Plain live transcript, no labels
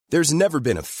There's never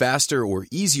been a faster or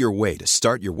easier way to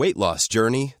start your weight loss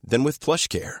journey than with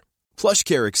PlushCare.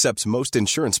 PlushCare accepts most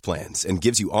insurance plans and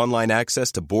gives you online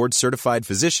access to board-certified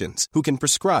physicians who can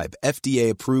prescribe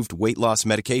FDA-approved weight loss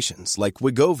medications like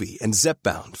Wegovy and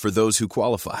Zepbound for those who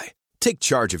qualify. Take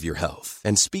charge of your health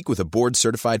and speak with a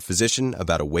board-certified physician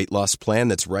about a weight loss plan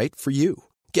that's right for you.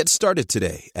 Get started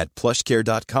today at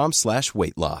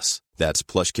plushcare.com/weight loss. That's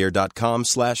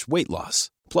plushcare.com/weight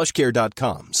loss.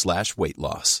 plushcare.com/weight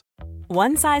loss.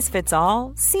 One size fits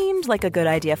all seemed like a good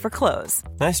idea for clothes.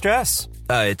 Nice dress.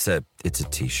 It's a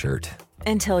t-shirt.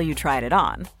 Until you tried it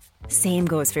on. Same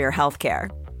goes for your healthcare.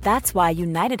 That's why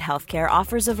United Healthcare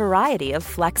offers a variety of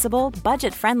flexible,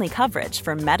 budget-friendly coverage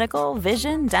for medical,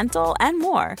 vision, dental, and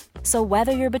more. So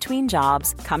whether you're between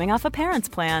jobs, coming off a parent's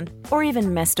plan, or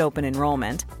even missed open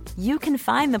enrollment, you can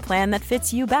find the plan that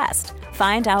fits you best.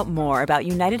 Find out more about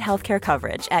United Healthcare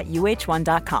coverage at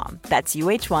uh1.com. That's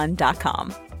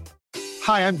uh1.com.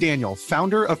 Hi, I'm Daniel,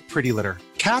 founder of Pretty Litter.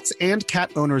 Cats and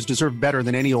cat owners deserve better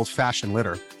than any old-fashioned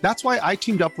litter. That's why I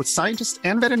teamed up with scientists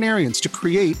and veterinarians to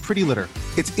create Pretty Litter.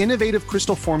 Its innovative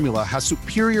crystal formula has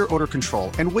superior odor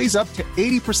control and weighs up to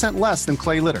 80% less than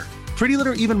clay litter. Pretty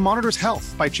Litter even monitors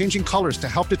health by changing colors to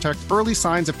help detect early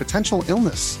signs of potential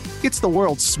illness. It's the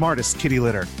world's smartest kitty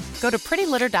litter. Go to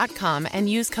prettylitter.com and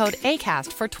use code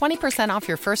ACAST for 20% off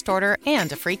your first order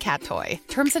and a free cat toy.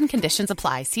 Terms and conditions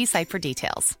apply. See site for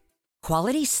details.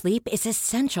 Quality sleep is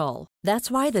essential.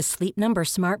 That's why the Sleep Number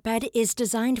Smart Bed is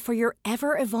designed for your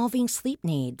ever-evolving sleep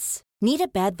needs. Need a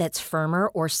bed that's firmer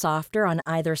or softer on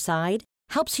either side?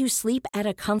 Helps you sleep at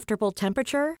a comfortable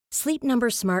temperature? Sleep Number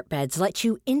Smart Beds let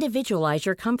you individualize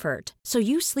your comfort, so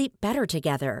you sleep better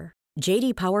together.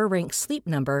 J.D. Power ranks Sleep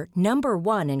Number number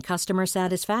 1 in customer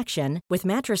satisfaction with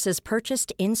mattresses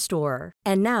purchased in-store.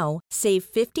 And now, save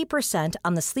 50%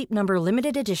 on the Sleep Number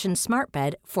Limited Edition Smart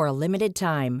Bed for a limited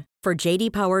time. For J.D.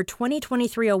 Power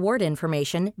 2023 award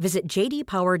information, visit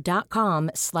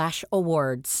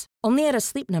jdpower.com/awards. Only at a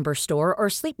Sleep Number store or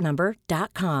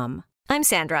sleepnumber.com. I'm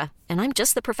Sandra, and I'm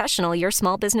just the professional your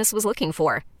small business was looking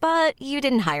for. But you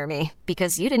didn't hire me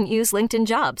because you didn't use LinkedIn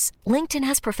Jobs. LinkedIn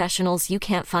has professionals you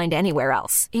can't find anywhere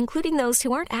else, including those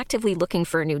who aren't actively looking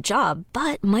for a new job,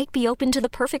 but might be open to the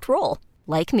perfect role,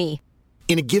 like me.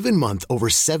 In a given month, over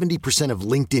 70% of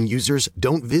LinkedIn users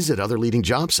don't visit other leading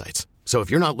job sites. So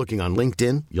if you're not looking on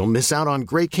LinkedIn, you'll miss out on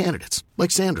great candidates like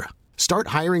Sandra. Start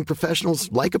hiring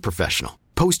professionals like a professional.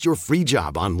 Post your free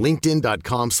job on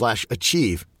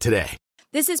linkedin.com/achieve today.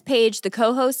 This is Paige, the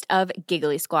co-host of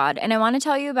Giggly Squad, and I want to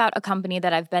tell you about a company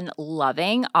that I've been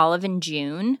loving, Olive &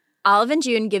 June. Olive &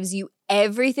 June gives you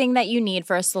everything that you need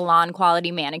for a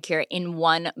salon-quality manicure in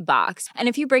one box. And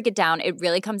if you break it down, it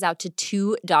really comes out to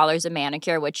 $2 a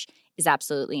manicure, which is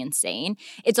absolutely insane.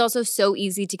 It's also so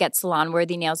easy to get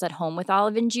salon-worthy nails at home with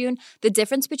Olive & June. The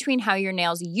difference between how your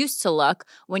nails used to look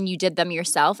when you did them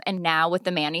yourself and now with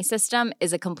the Mani system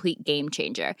is a complete game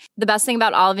changer. The best thing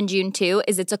about Olive & June, too,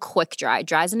 is it's a quick dry.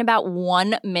 Dries in about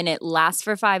 1 minute, lasts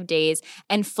for 5 days,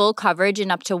 and full coverage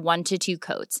in up to 1 to 2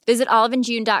 coats. Visit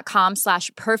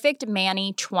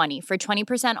oliveandjune.com/perfectmani20 for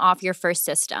 20% off your first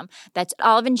system. That's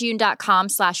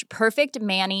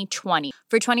oliveandjune.com/perfectmani20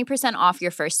 for 20% off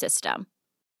your first system.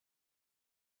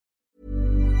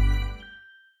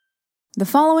 The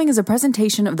following is a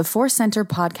presentation of the Force Center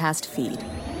podcast feed.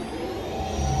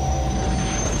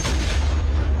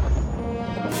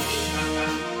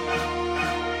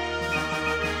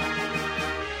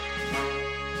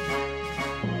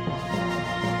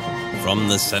 From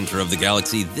the center of the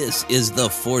galaxy, this is the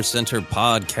Force Center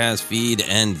podcast feed,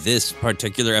 and this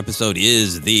particular episode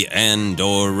is the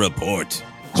Andor Report.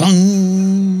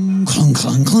 Clung, clung,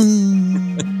 clung,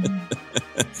 clung.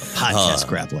 Podcast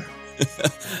grappler.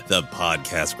 The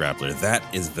podcast grappler. That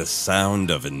is the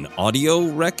sound of an audio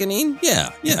reckoning?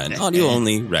 Yeah, an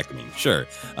audio-only reckoning. Sure.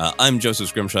 I'm Joseph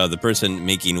Scrimshaw. The person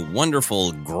making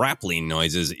wonderful grappling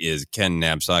noises is Ken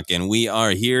Knapsack, and we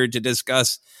are here to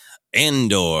discuss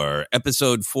Andor,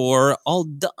 Episode 4,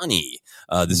 Aldhani.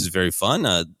 This is very fun.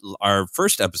 Our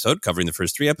first episode, covering the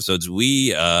first 3 episodes,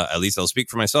 we, at least I'll speak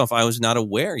for myself, I was not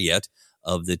aware yet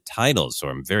of the titles. So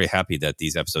I'm very happy that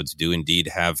these episodes do indeed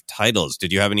have titles.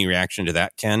 Did you have any reaction to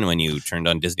that, Ken, when you turned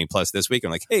on Disney Plus this week?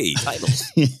 I'm like, hey,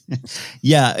 titles.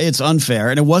 Yeah, it's unfair.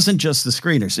 And it wasn't just the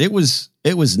screeners. It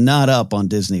was not up on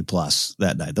Disney Plus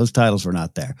that night. Those titles were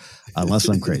not there, unless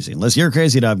I'm crazy. Unless you're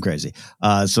crazy and I'm crazy.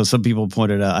 So some people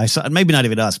pointed out, I saw, maybe not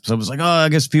even us, but someone was like, oh, I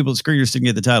guess people at screeners didn't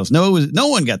get the titles. No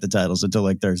one got the titles until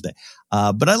like Thursday.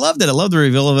 But I loved it. I love the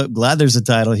reveal of it. Glad there's a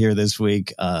title here this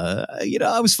week.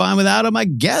 I was fine without them, I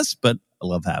guess, but I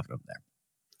love having them there.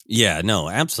 Yeah, no,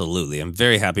 absolutely. I'm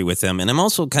very happy with them. And I'm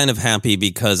also kind of happy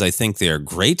because I think they are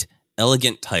great,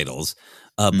 elegant titles,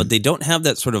 but they don't have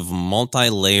that sort of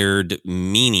multi-layered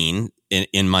meaning,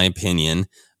 in my opinion,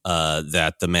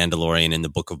 that The Mandalorian and the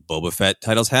Book of Boba Fett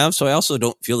titles have. So I also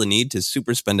don't feel the need to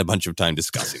super spend a bunch of time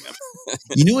discussing them.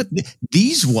 You know what?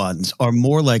 These ones are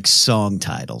more like song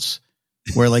titles.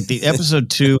 Where like the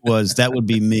episode 2 was That Would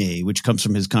Be Me, which comes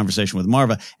from his conversation with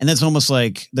Marva. And that's almost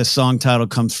like the song title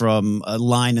comes from a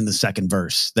line in the second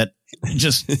verse that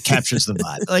just captures the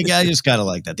vibe. Like, I just kind of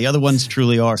like that. The other ones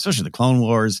truly are, especially the Clone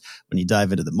Wars, when you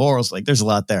dive into the morals, like there's a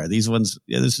lot there. These ones,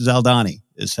 this is Aldhani.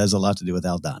 This has a lot to do with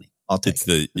Aldhani. I'll take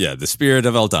it. The spirit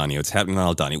of Aldhani. It's happening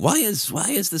on Aldhani. Why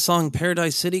is the song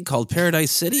Paradise City called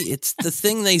Paradise City? It's the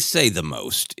thing they say the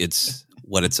most. It's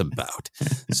what it's about.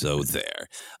 So there.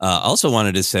 Also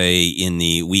wanted to say in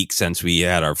the week since we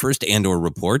had our first Andor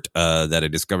report that I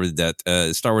discovered that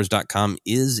StarWars.com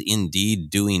is indeed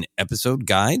doing episode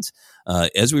guides.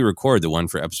 As we record, the one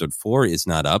for episode 4 is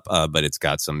not up, but it's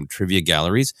got some trivia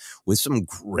galleries with some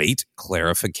great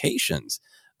clarifications,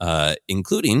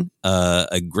 including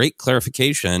a great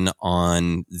clarification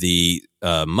on the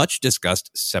much discussed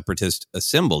separatist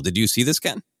symbol. Did you see this,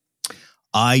 Ken?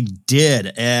 I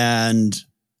did, and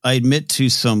I admit to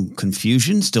some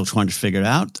confusion, still trying to figure it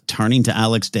out, turning to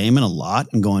Alex Damon a lot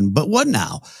and going, but what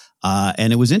now?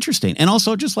 And it was interesting. And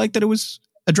also just like that it was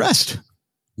addressed.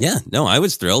 Yeah, no, I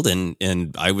was thrilled,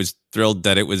 and I was thrilled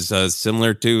that it was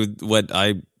similar to what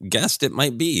I guessed it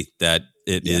might be, that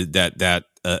that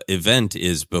event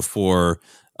is before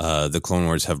the Clone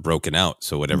Wars have broken out.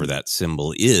 So whatever that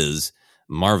symbol is,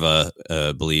 Marva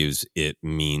believes it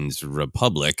means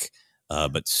Republic.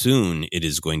 But soon it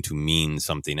is going to mean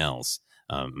something else.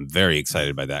 I'm very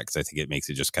excited by that because I think it makes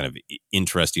it just kind of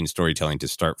interesting storytelling to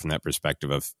start from that perspective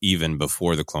of even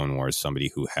before the Clone Wars, somebody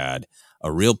who had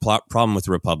a real problem with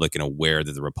the Republic and aware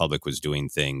that the Republic was doing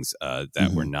things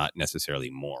that were not necessarily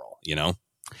moral, you know?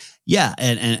 Yeah,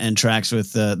 and tracks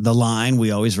with the line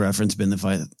we always reference, been the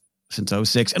fight since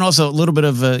 06. And also a little bit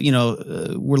of,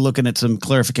 we're looking at some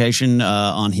clarification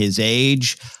on his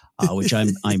age. Which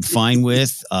I'm fine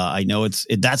with. I know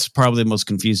that's probably the most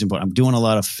confusing part. I'm doing a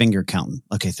lot of finger counting.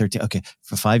 Okay, 13. Okay,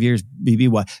 for 5 years,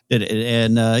 BBY,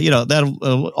 and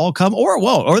that'll all come, or it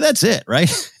won't, or that's it, right?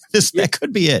 That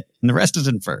could be it, and the rest is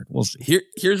inferred. We'll see.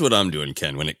 Here's what I'm doing,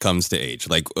 Ken, when it comes to age,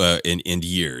 like in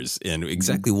years, and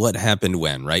exactly what happened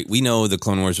when. Right? We know the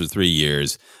Clone Wars was 3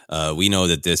 years. We know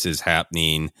that this is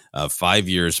happening 5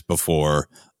 years before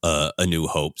A New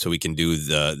Hope, so we can do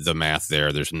the math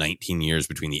there. There's 19 years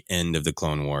between the end of the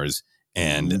Clone Wars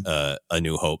and A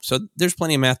New Hope, so there's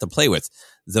plenty of math to play with.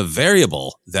 The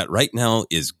variable that right now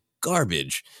is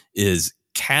garbage is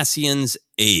Cassian's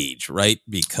age, right?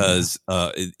 Because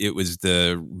it was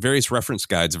the various reference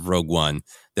guides of Rogue One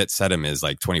that set him as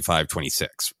like 25,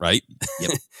 26, right?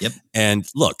 Yep. And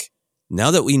look, now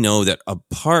that we know that a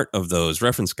part of those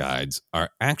reference guides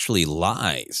are actually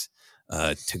lies,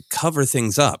 to cover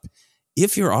things up,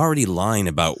 if you're already lying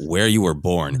about where you were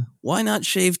born, why not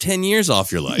shave 10 years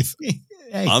off your life?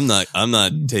 Hey. I'm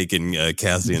not taking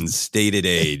Cassian's stated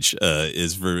age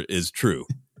is true.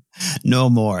 No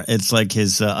more. It's like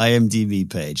his IMDb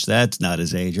page. That's not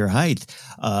his age or height.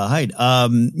 I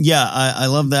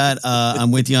love that.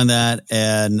 I'm with you on that.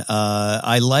 And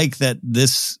I like that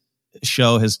this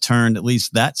show has turned at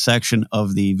least that section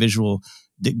of the visual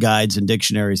guides and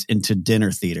dictionaries into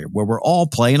dinner theater where we're all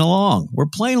playing along. We're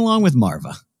playing along with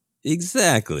Marva.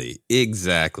 Exactly.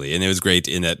 And it was great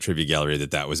in that trivia gallery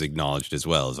that was acknowledged as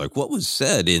well. It's like what was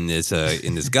said in this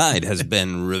guide has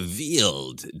been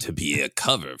revealed to be a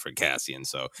cover for Cassian.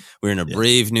 So we're in a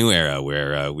brave new era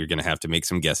where we're going to have to make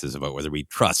some guesses about whether we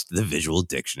trust the visual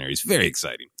dictionaries. Very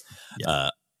exciting. Yeah.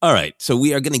 All right, so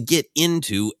we are going to get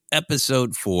into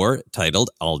episode 4, titled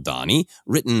Aldhani,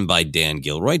 written by Dan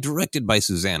Gilroy, directed by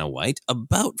Susanna White,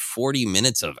 about 40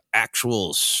 minutes of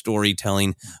actual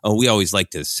storytelling. We always like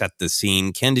to set the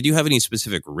scene. Ken, did you have any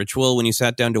specific ritual when you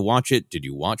sat down to watch it? Did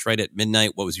you watch right at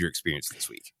midnight? What was your experience this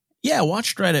week? Yeah,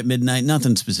 watched right at midnight.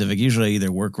 Nothing specific. Usually I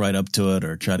either work right up to it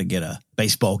or try to get a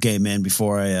baseball game in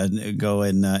before I go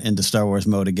into Star Wars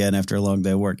mode again after a long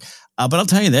day of work. But I'll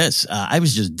tell you this, I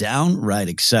was just downright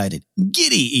excited,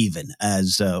 giddy even,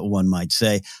 as one might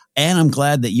say. And I'm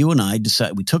glad that you and I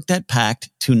decided, we took that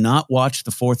pact to not watch the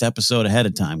 4th episode ahead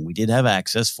of time. We did have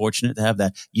access, fortunate to have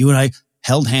that. You and I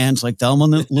held hands like Thelma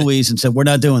and Louise and said, we're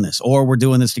not doing this, or we're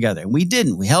doing this together. And we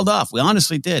didn't. We held off. We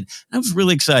honestly did. I was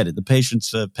really excited. The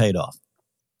patience paid off.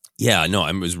 Yeah, no,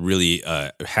 I was really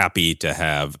happy to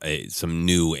have some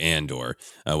new Andor.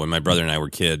 When my brother and I were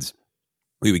kids,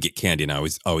 we would get candy, and I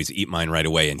always eat mine right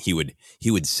away, and he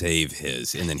would save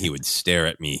his, and then he would stare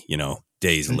at me,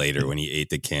 days later when he ate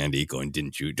the candy, going,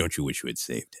 don't you wish you had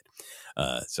saved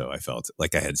it? So I felt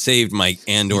like I had saved my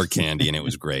Andor candy, and it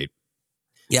was great.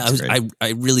 Yeah, I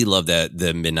really love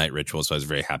the midnight ritual, so I was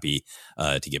very happy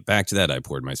to get back to that. I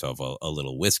poured myself a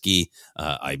little whiskey.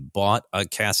 I bought a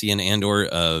Cassian Andor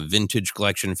vintage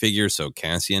collection figure, so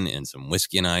Cassian and some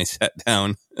whiskey and I sat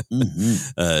down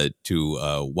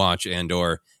to watch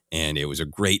Andor, and it was a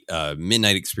great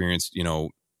midnight experience.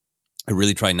 I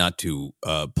really try not to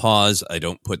pause. I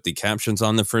don't put the captions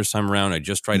on the first time around. I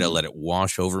just try to let it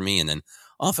wash over me, and then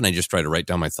often I just try to write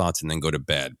down my thoughts and then go to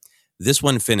bed. This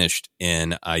one finished,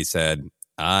 and I said,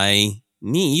 I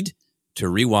need to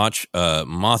rewatch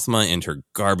Mothma and her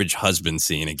garbage husband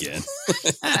scene again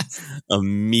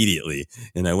immediately.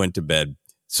 And I went to bed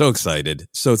so excited,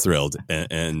 so thrilled,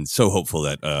 and so hopeful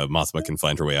that Mothma can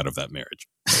find her way out of that marriage.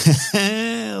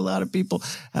 A lot of people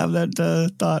have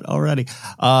that thought already.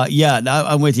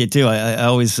 I'm with you too. I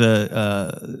always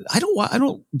I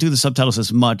don't do the subtitles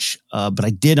as much, but I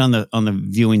did on the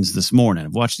viewings this morning.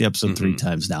 I've watched the episode 3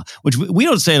 times now, which we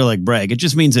don't say to like brag. It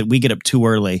just means that we get up too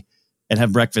early and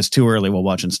have breakfast too early while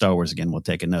watching Star Wars again. We'll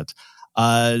take notes.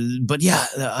 But yeah,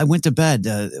 I went to bed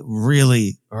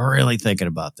really, really thinking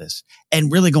about this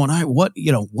and really going, all right,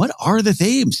 what are the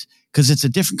themes? Because it's a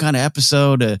different kind of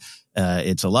episode.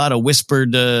 It's a lot of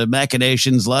whispered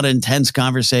machinations, a lot of intense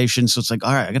conversations. So it's like,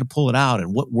 all right, I got to pull it out.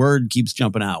 And what word keeps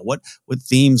jumping out? What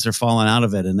themes are falling out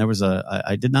of it? And there was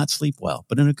I did not sleep well,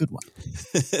 but in a good one.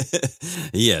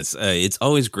 Yes, it's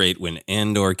always great when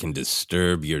Andor can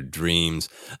disturb your dreams.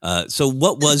 So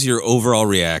what was your overall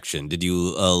reaction? Did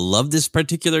you love this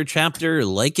particular chapter,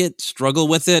 like it, struggle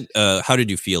with it? How did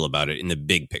you feel about it in the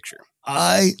big picture?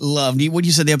 I loved it. What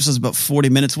you said, the episode's about 40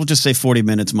 minutes. We'll just say 40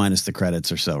 minutes minus the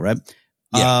credits or so, right?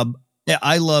 Yeah.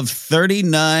 I love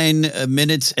 39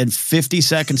 minutes and 50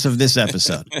 seconds of this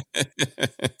episode.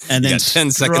 And then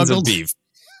 10 seconds of beef.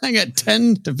 I got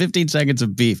 10 to 15 seconds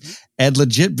of beef and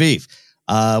legit beef.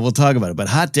 We'll talk about it. But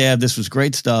hot damn, this was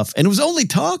great stuff. And it was only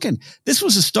talking. This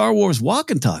was a Star Wars walk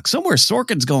and talk. Somewhere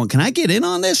Sorkin's going, can I get in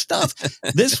on this stuff?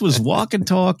 This was walk and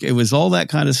talk. It was all that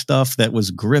kind of stuff that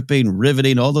was gripping,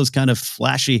 riveting, all those kind of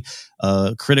flashy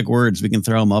critic words. We can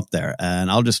throw them up there.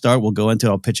 And I'll just start. We'll go into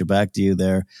it. I'll pitch it back to you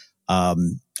there. I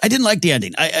didn't like the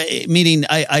ending.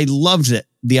 I loved it,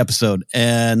 the episode.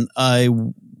 And I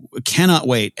cannot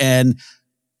wait. And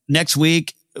next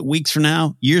week, weeks from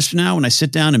now, years from now, when I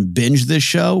sit down and binge this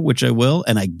show, which I will,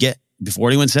 and I get, before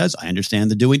anyone says, I understand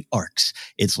they're doing arcs.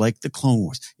 It's like the Clone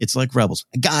Wars. It's like Rebels.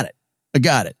 I got it.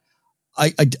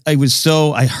 I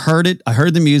heard it. I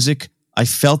heard the music. I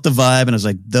felt the vibe, and I was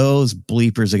like, those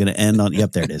bleepers are going to end on,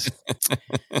 yep, there it is.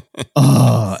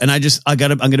 And I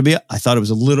thought it was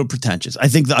a little pretentious. I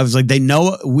think I was like, they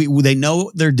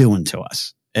know they're doing to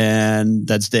us, and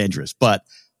that's dangerous. But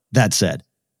that said,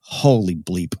 holy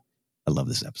bleep. I love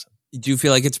this episode. Do you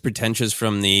feel like it's pretentious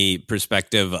from the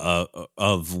perspective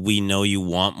of we know you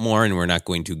want more and we're not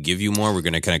going to give you more? We're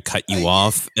going to kind of cut you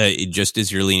off just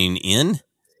as you're leaning in?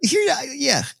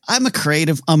 Yeah, I'm a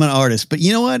creative. I'm an artist. But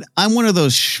you know what? I'm one of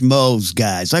those schmoes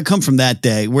guys. I come from that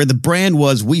day where the brand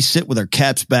was we sit with our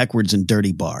caps backwards in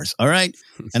dirty bars. All right.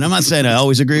 And I'm not saying I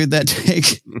always agree with that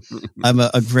take. I'm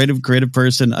a creative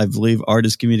person. I believe art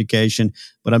is communication,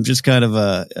 but I'm just kind of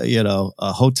a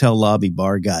hotel lobby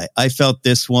bar guy. I felt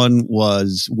this one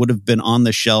would have been on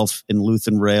the shelf in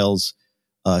Luthen Rail's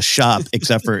shop,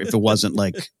 except for if it wasn't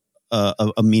like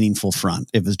a meaningful front.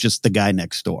 If it's just the guy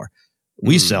next door.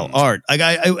 We sell art.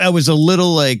 I was a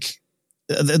little like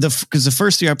because the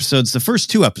first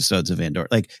 2 episodes of Andor,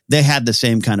 like they had the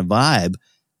same kind of vibe,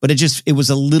 but it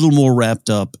was a little more wrapped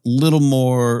up,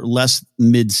 less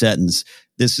mid sentence.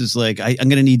 This is like I'm going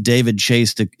to need David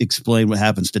Chase to explain what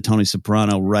happens to Tony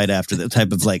Soprano right after the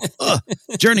type of like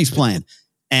Journey's playing.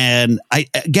 And I'm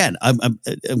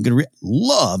going to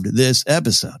loved this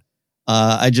episode.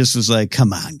 I just was like,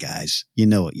 come on, guys, you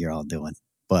know what you're all doing,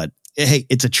 but. Hey,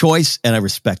 it's a choice, and I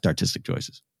respect artistic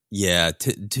choices. Yeah,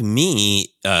 to me,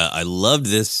 I loved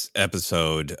this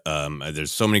episode.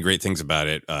 There's so many great things about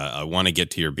it. I want to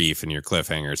get to your beef and your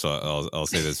cliffhanger, so I'll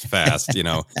say this fast.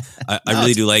 I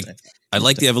really do like. I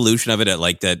like the evolution of it. I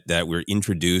like that we're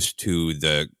introduced to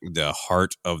the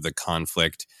heart of the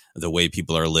conflict, the way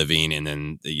people are living, and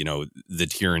then the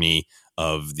tyranny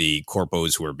of the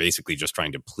corpos who are basically just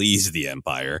trying to please the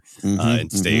Empire and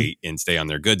stay on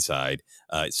their good side.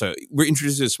 So we're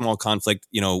introduced to a small conflict.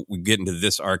 We get into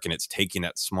this arc and it's taking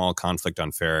that small conflict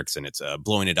on Ferrix and it's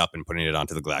blowing it up and putting it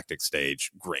onto the galactic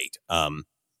stage. Great.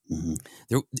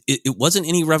 It wasn't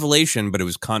any revelation, but it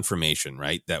was confirmation,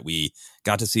 right? That we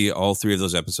got to see all three of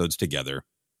those episodes together,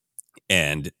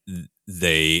 and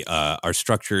they are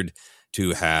structured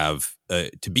to have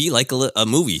to be like a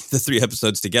movie, the three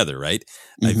episodes together, right?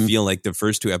 I feel like the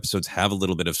first two episodes have a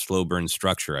little bit of slow burn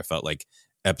structure. I felt like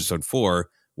episode 4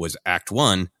 was act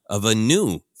 1 of a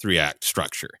new 3-act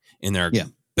structure, and there are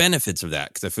benefits of that,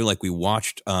 because I feel like we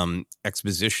watched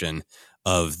exposition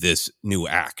of this new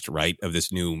act, right? Of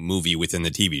this new movie within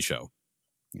the TV show.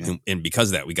 Yeah. And because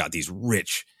of that, we got these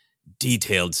rich,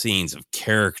 detailed scenes of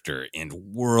character and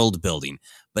world building,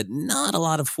 but not a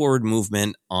lot of forward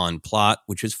movement on plot,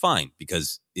 which is fine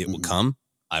because it will come.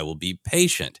 I will be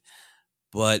patient.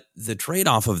 But the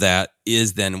trade-off of that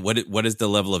is then what is the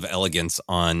level of elegance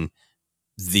on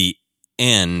the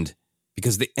end?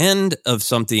 Because the end of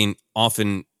something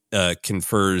often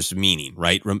confers meaning,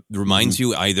 right? Reminds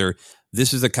you either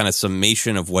this is a kind of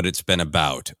summation of what it's been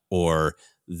about, or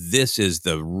this is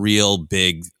the real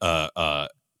big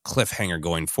cliffhanger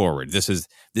going forward. This is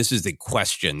the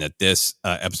question that this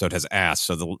episode has asked.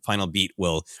 So the final beat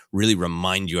will really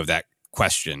remind you of that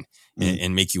question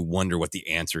and make you wonder what the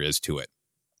answer is to it.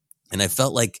 And I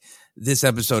felt like this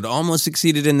episode almost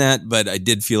succeeded in that, but I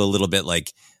did feel a little bit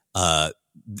like, the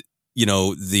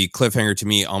cliffhanger to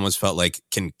me almost felt like,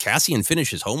 can Cassian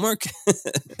finish his homework?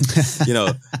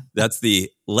 That's the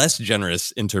less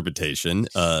generous interpretation.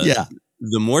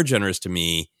 The more generous to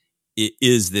me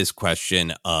is this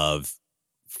question of,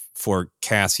 for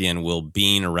Cassian, will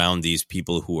being around these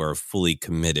people who are fully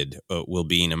committed, will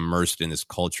being immersed in this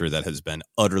culture that has been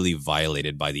utterly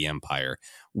violated by the Empire,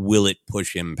 will it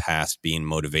push him past being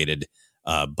motivated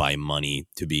by money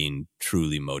to being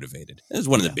truly motivated? That is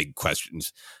one of the big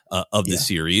questions of the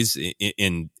series,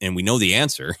 and we know the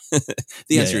answer.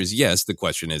 The answer is yes. The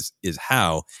question is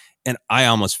how, and I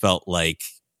almost felt like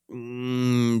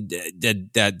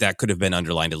that could have been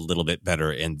underlined a little bit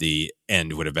better, and the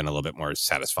end would have been a little bit more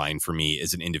satisfying for me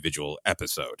as an individual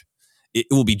episode. It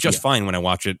will be just fine when I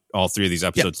watch it, all three of these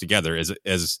episodes together as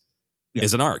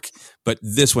an arc. But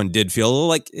this one did feel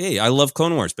like, hey, I love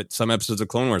Clone Wars, but some episodes of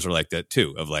Clone Wars are like that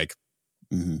too, of like,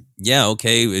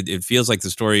 it feels like the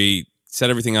story set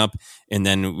everything up, and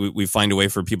then we find a way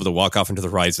for people to walk off into the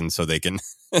horizon so they can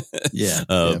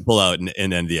pull out and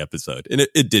end the episode. And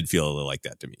it did feel a little like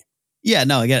that to me. Yeah,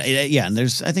 no, again, and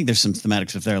I think there's some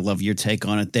thematics up there. I love your take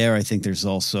on it there. I think there's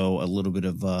also a little bit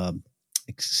of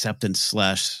acceptance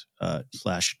slash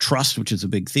trust, which is a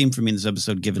big theme for me in this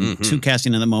episode, given to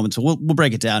Cassian in the moment. So we'll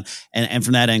break it down, and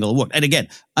from that angle, it worked. And again,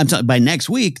 I'm telling by next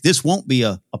week, this won't be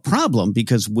a problem,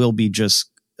 because we'll be just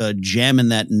jamming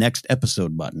that next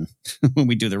episode button when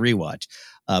we do the rewatch.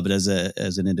 But as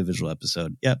an individual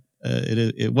episode,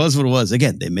 it was what it was.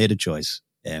 Again, they made a choice,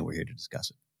 and we're here to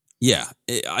discuss it. Yeah,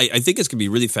 I think it's going to be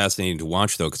really fascinating to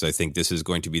watch, though, because I think this is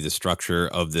going to be the structure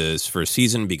of this first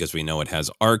season, because we know it has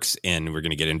arcs, and we're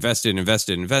going to get invested, and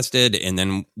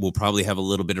then we'll probably have a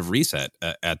little bit of reset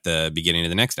at the beginning of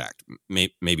the next act.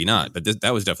 Maybe not, but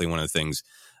that was definitely one of the things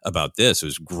about this. It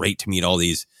was great to meet all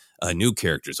these new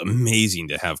characters. Amazing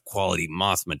to have quality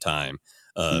Mothma time.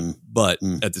 But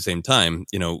at the same time,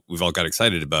 we've all got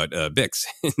excited about Bix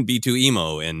and B2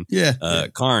 Emo and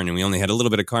Karn, and we only had a little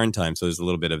bit of Karn time, so there's a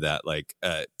little bit of that,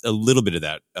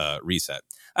 reset.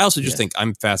 I also just think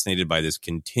I'm fascinated by this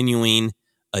continuing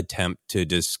attempt to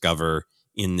discover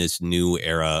in this new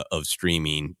era of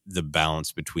streaming the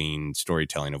balance between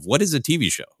storytelling of what is a TV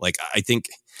show. Like, I think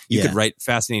you could write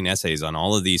fascinating essays on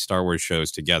all of these Star Wars shows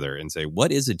together and say,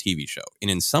 what is a TV show? And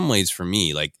in some ways, for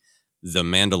me, like, The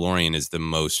Mandalorian is the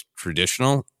most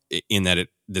traditional in that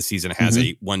the season has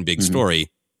one big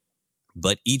story,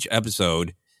 but each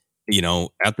episode,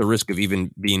 at the risk of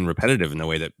even being repetitive in the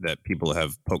way that people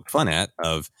have poked fun at,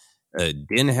 of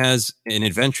Din has an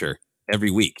adventure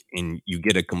every week, and you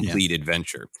get a complete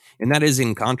adventure. And that is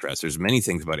in contrast. There's many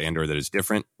things about Andor that is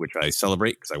different, which I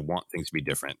celebrate because I want things to be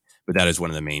different. But that is one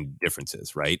of the main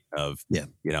differences, right? Of,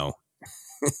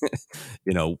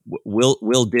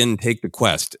 will Din take the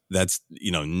quest? That's,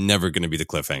 never going to be the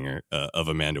cliffhanger of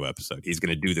a Mando episode. He's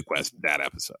going to do the quest that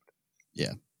episode.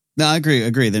 Yeah. No, I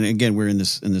agree. Then again, we're in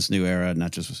this new era,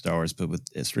 not just with Star Wars, but with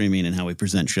streaming and how we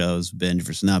present shows, binge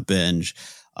versus not binge,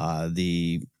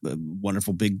 the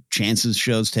wonderful big chances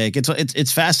shows take.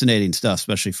 It's fascinating stuff,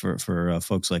 especially for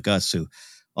folks like us who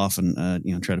often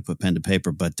try to put pen to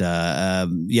paper. But I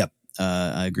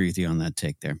agree with you on that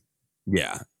take there.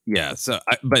 Yeah. So,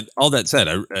 but all that said,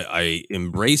 I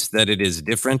embrace that it is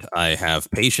different. I have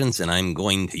patience, and I'm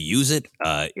going to use it.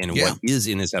 And what is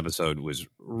in this episode was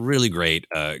really great.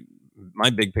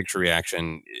 My big picture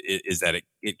reaction is that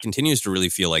it continues to really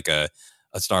feel like a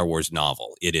a Star Wars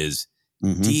novel. It is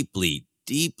deeply,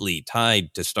 deeply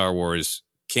tied to Star Wars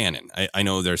canon. I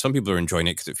know there are some people who are enjoying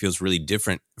it because it feels really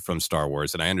different from Star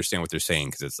Wars, and I understand what they're saying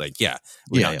because it's like,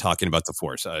 we're not talking about the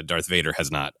Force. Darth Vader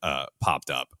has not popped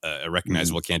up. A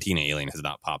recognizable Cantina alien has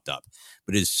not popped up.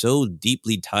 But it is so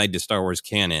deeply tied to Star Wars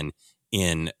canon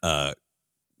in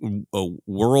a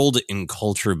world and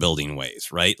culture building ways,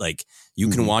 right? Like you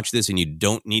can watch this and you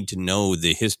don't need to know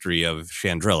the history of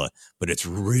Chandrila, but it's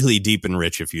really deep and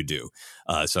rich if you do.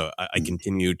 So I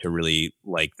continue to really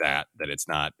like that it's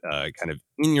not kind of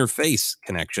in your face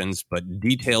connections, but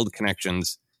detailed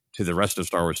connections to the rest of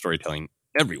Star Wars storytelling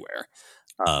everywhere.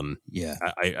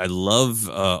 I love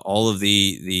all of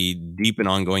the deep and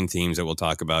ongoing themes that we'll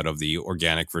talk about of the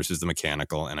organic versus the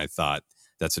mechanical. And I thought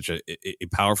that's such a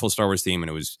powerful Star Wars theme. And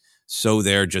it was so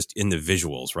there just in the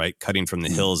visuals, right? Cutting from the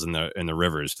hills and the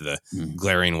rivers to the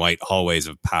glaring white hallways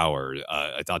of power.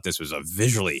 I thought this was a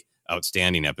visually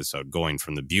outstanding episode, going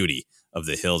from the beauty of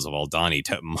the hills of Aldhani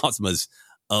to Mothma's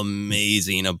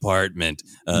amazing apartment,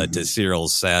 to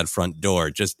Cyril's sad front door.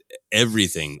 Just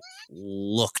everything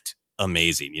looked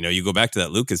amazing. You know, you go back to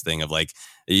that Lucas thing of like,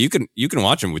 you can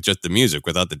watch him with just the music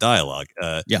without the dialogue.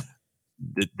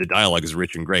 The dialogue is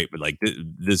rich and great, but like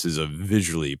this is a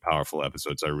visually powerful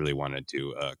episode. So I really wanted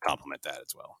to compliment that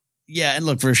as well. Yeah, and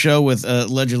look, for a show with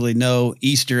allegedly no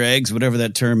Easter eggs, whatever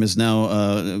that term is now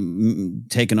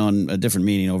taken on a different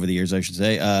meaning over the years, I should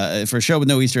say. For a show with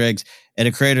no Easter eggs, and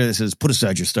a creator that says, put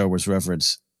aside your Star Wars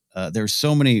reference, there's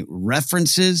so many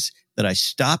references that I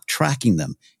stopped tracking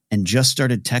them and just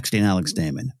started texting Alex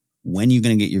Damon, when are you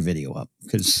going to get your video up?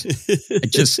 Because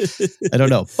I don't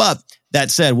know. But that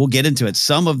said, we'll get into it.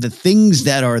 Some of the things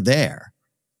that are there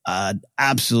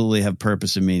absolutely have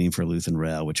purpose and meaning for Luthen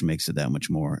Rael, which makes it that much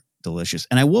more delicious.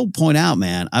 And I will point out,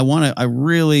 man, I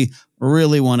really,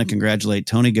 really want to congratulate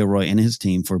Tony Gilroy and his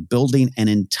team for building an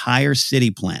entire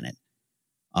city planet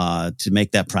to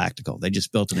make that practical. They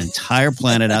just built an entire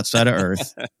planet outside of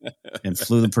Earth and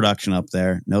flew the production up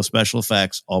there. No special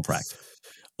effects, all practical.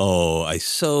 Oh, I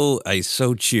so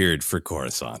cheered for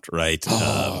Coruscant, right?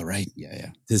 Right.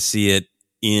 Yeah. To see it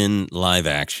in live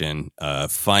action,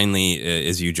 finally,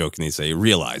 as you jokingly say,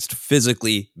 realized,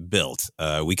 physically built.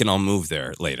 We can all move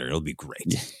there later. It'll be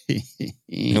great.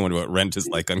 I wonder what rent is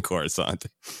like on Coruscant.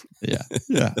 Yeah.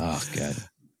 Oh, God.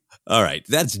 All right,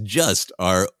 that's just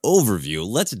our overview.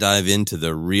 Let's dive into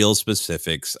the real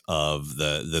specifics of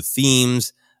the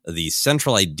themes, the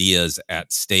central ideas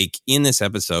at stake in this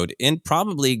episode, and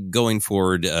probably going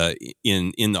forward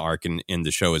in the arc and in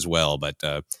the show as well, but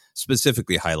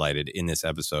specifically highlighted in this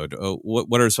episode.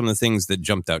 What are some of the things that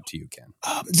jumped out to you, Ken?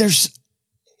 There's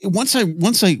once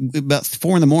I about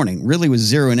 4 a.m. really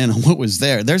was zeroing in on what was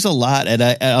there. There's a lot, and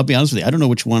I'll be honest with you, I don't know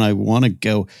which one I want to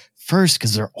go first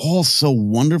because they're all so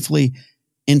wonderfully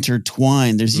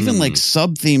intertwined. There's even like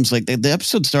sub themes. Like the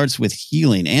episode starts with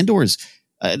healing. Andor's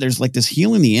there's like this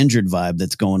healing the injured vibe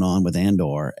that's going on with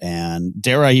Andor, and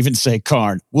dare I even say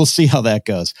Karn. We'll see how that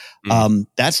goes.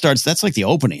 That's like the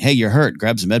opening. Hey, you're hurt.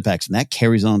 Grab some med packs, and that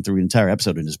carries on through the entire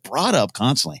episode and is brought up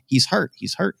constantly. He's hurt.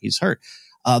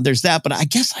 There's that, but I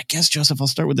guess Joseph, I'll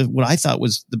start with what I thought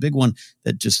was the big one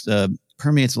that just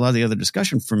permeates a lot of the other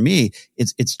discussion for me.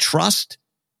 It's trust,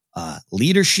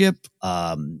 leadership,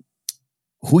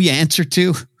 who you answer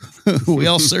to. We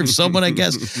all serve someone, I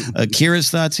guess. Kira's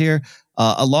thoughts here.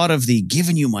 A lot of the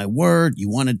giving you my word, you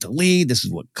wanted to lead. This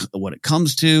is what it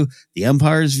comes to. The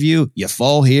Empire's view. You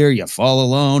fall here, you fall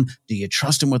alone. Do you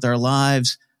trust him with our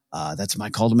lives? That's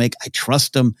my call to make. I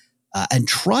trust him. And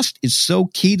trust is so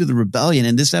key to the rebellion.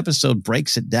 And this episode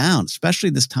breaks it down, especially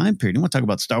this time period. You want to talk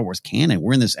about Star Wars canon.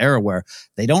 We're in this era where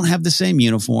they don't have the same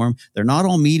uniform. They're not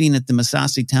all meeting at the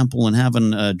Masasi temple and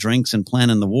having drinks and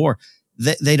planning the war.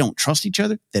 They don't trust each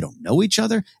other. They don't know each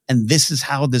other. And this is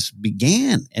how this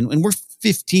began. And we're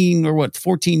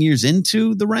 14 years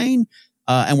into the reign.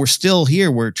 And we're still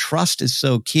here where trust is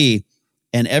so key.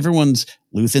 And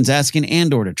Luthen's asking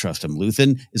Andor to trust him.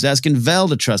 Luthen is asking Vel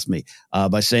to trust me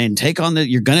by saying,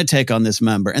 you're going to take on this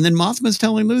member. And then Mothma's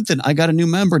telling Luthen, I got a new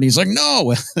member. And he's like,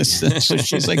 no. So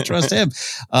she's like, trust him.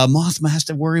 Mothma has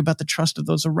to worry about the trust of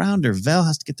those around her. Vel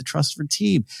has to get the trust of her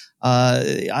team.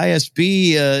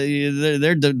 ISB,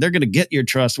 they're going to get your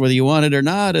trust whether you want it or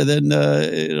not. And then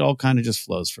it all kind of just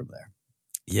flows from there.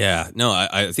 Yeah, no,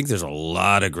 I think there's a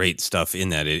lot of great stuff in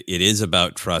that. It is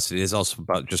about trust. It is also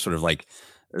about just sort of like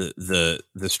the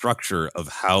structure of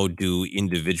how do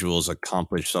individuals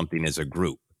accomplish something as a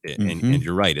group. And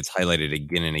you're right. It's highlighted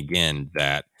again and again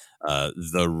that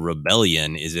the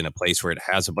rebellion is in a place where it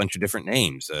has a bunch of different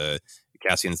names.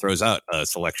 Cassian throws out a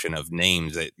selection of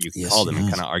names that you can call them and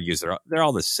kind of argues they're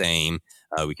all the same.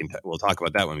 We'll talk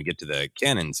about that when we get to the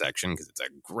canon section because it's a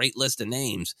great list of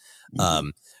names.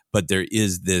 But there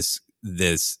is this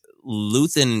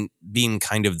Luthen being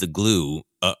kind of the glue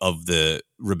of the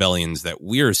rebellions that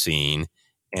we're seeing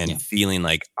and feeling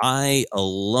like I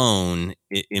alone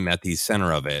am at the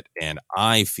center of it. And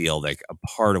I feel like a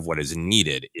part of what is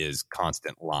needed is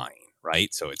constant lying.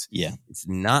 Right. So it's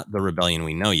not the rebellion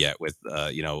we know yet with,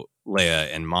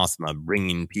 Leia and Mothma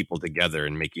bringing people together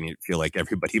and making it feel like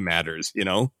everybody matters,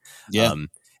 Yeah.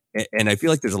 And I feel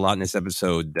like there's a lot in this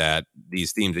episode that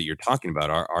these themes that you're talking about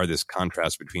are this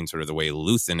contrast between sort of the way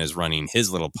Luthen is running his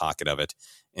little pocket of it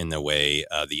and the way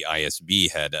the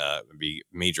ISB head,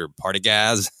 Major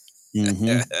Partagaz,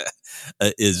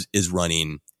 is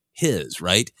running his,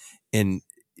 right? And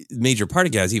Major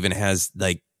Partagaz even has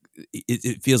like,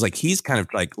 it feels like he's kind of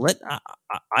like,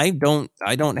 I don't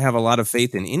have a lot of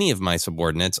faith in any of my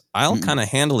subordinates. I'll kind of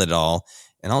handle it all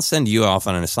and I'll send you off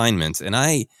on an assignment. And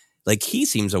he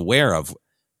seems aware of,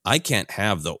 I can't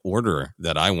have the order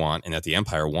that I want and that the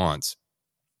Empire wants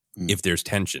if there's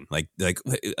tension. Like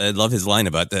I love his line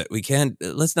about that.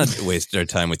 Let's not waste our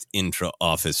time with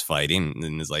intra-office fighting.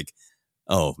 And it's like,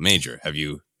 oh, Major, have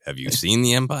you seen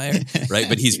the Empire? Right.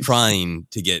 But he's trying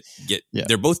to get,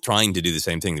 they're both trying to do the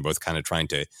same thing. They're both kind of trying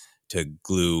to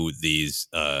glue these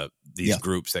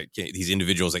groups these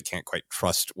individuals that can't quite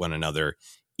trust one another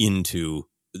into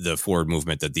the forward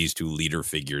movement that these two leader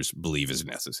figures believe is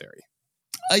necessary.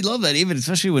 I love that, even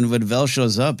especially when Vel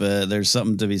shows up. There's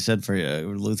something to be said for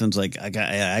Luthen's like,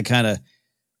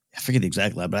 I forget the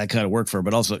exact line, but I kind of work for her.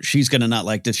 But also, she's going to not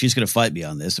like this. She's going to fight me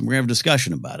on this, and we're going to have a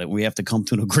discussion about it. We have to come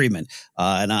to an agreement.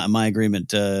 My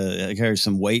agreement carries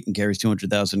some weight and carries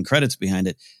 200,000 credits behind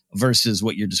it, versus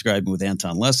what you're describing with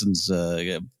Anton Lesson's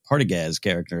Partagaz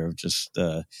character of just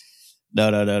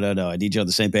no. I need you on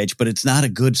the same page, but it's not a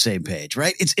good same page,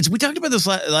 right? It's we talked about this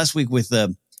last week with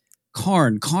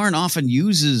Karn. Karn often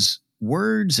uses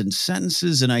words and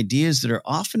sentences and ideas that are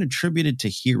often attributed to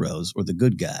heroes or the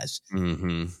good guys.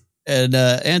 Mm-hmm. And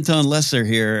Anton Lesser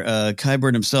here,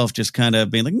 Qyburn himself, just kind of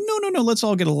being like, no, let's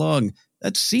all get along.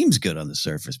 That seems good on the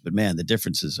surface, but man, the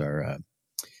differences are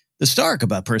the stark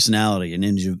about personality and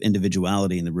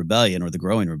individuality in the rebellion or the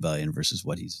growing rebellion versus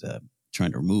what he's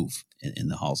trying to remove in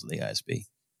the halls of the ISB.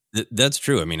 That's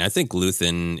true. I mean, I think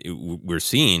Luthen, we're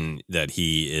seeing that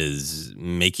he is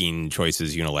making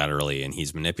choices unilaterally and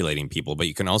he's manipulating people, but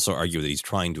you can also argue that he's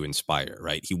trying to inspire,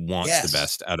 right? He wants the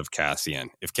best out of Cassian.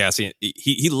 If Cassian,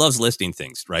 he loves listing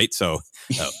things, right? So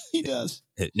he does.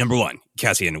 Number one,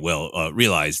 Cassian will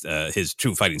realize his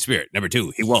true fighting spirit. Number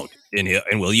two, he won't,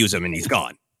 and we'll use him and he's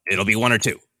gone. It'll be one or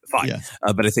two. Fine. Yeah.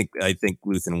 But I think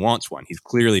Luthen wants one. He's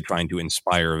clearly trying to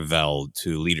inspire Vel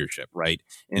to leadership, right?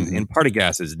 And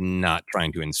Partagaz is not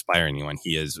trying to inspire anyone.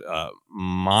 He is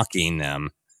mocking them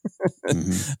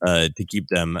to keep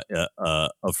them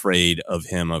afraid of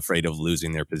him, afraid of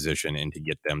losing their position, and to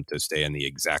get them to stay in the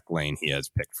exact lane he has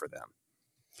picked for them.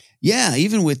 Yeah,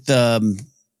 even with, oh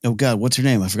God, what's her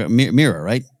name? I forgot. Mira,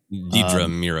 right? Dedra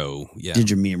Meero. Yeah.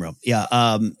 Dedra Meero. Yeah.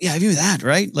 I view that,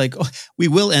 right? Like, we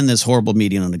will end this horrible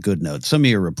meeting on a good note. Some of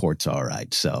your reports are all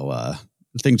right. So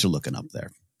things are looking up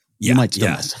there. You might still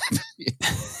mess up.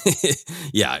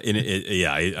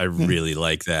 I really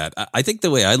like that. I think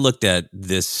the way I looked at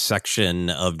this section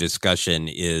of discussion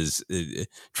is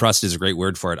trust is a great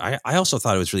word for it. I also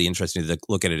thought it was really interesting to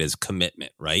look at it as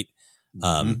commitment, right?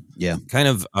 Kind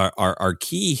of our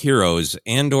key heroes,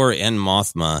 Andor and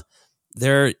Mothma,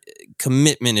 their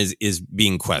commitment is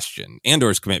being questioned.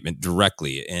 Andor's commitment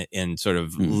directly, and sort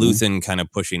of Luthen kind of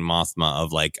pushing Mothma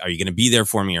of like, are you going to be there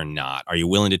for me or not? Are you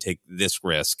willing to take this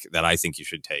risk that I think you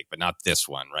should take, but not this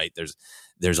one, right?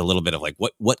 There's a little bit of like,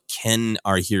 what can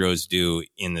our heroes do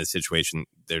in the situation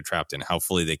they're trapped in? How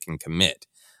fully they can commit.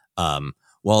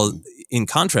 While in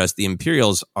contrast, the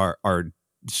Imperials are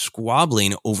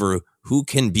squabbling over who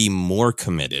can be more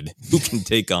committed, who can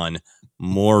take on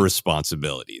more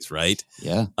responsibilities, right?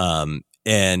 Yeah.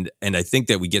 And I think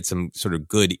that we get some sort of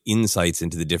good insights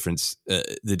into the different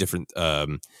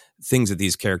things that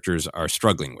these characters are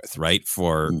struggling with, right?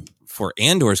 For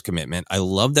Andor's commitment, I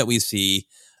love that we see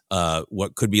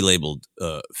what could be labeled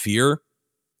fear,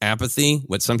 apathy,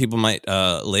 what some people might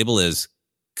label as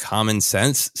common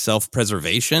sense,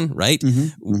 self-preservation, right?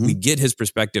 We get his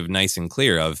perspective nice and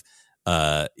clear of,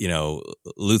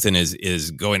 Luthen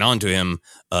is going on to him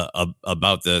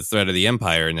about the threat of the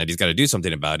Empire and that he's got to do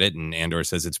something about it. And Andor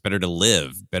says it's better to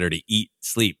live, better to eat,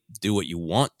 sleep, do what you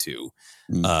want to,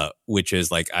 which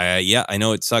is like, I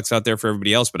know it sucks out there for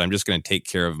everybody else, but I'm just going to take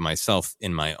care of myself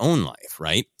in my own life,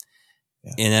 right?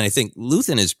 And then I think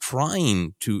Luthen is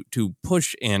trying to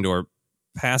push Andor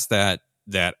past that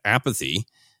apathy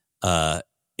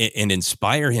and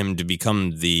inspire him to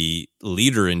become the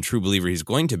leader and true believer he's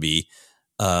going to be.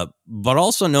 But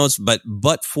also knows,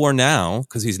 but for now,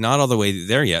 because he's not all the way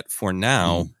there yet, for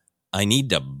now, I need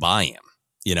to buy him,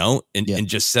 and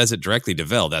just says it directly to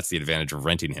Vel. That's the advantage of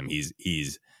renting him.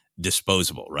 He's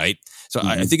disposable, right? So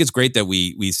I think it's great that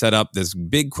we set up this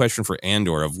big question for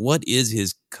Andor of what is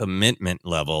his commitment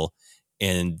level.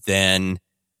 And then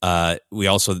we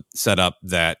also set up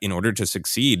that in order to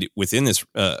succeed within this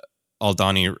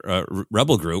Aldhani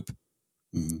rebel group,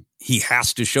 he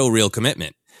has to show real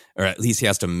commitment. Or at least he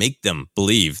has to make them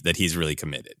believe that he's really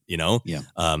committed, Yeah.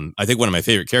 I think one of my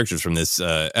favorite characters from this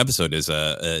episode is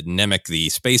Nemec the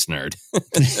space nerd,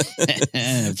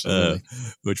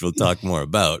 which we'll talk more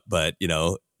about. But,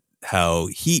 how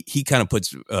he kind of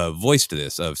puts voice to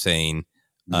this of saying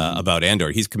about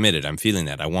Andor, he's committed. I'm feeling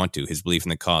that. I want to. His belief in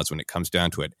the cause when it comes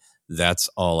down to it. That's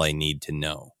all I need to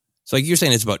know. So like you're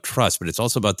saying, it's about trust, but it's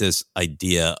also about this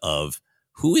idea of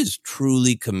who is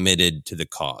truly committed to the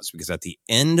cause? Because at the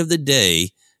end of the day,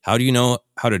 how do you know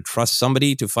how to trust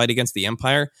somebody to fight against the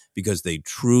Empire? Because they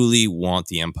truly want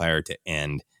the Empire to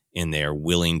end and they are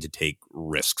willing to take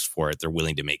risks for it. They're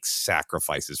willing to make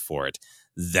sacrifices for it.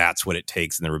 That's what it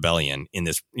takes in the rebellion, in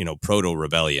this,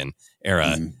 proto-rebellion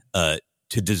era,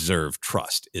 to deserve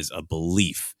trust is a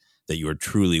belief that you are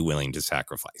truly willing to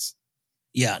sacrifice.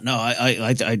 Yeah, no,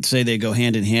 I'd say they go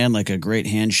hand in hand, like a great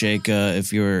handshake.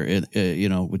 If you're, in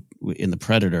the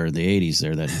Predator in the '80s,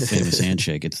 there, that famous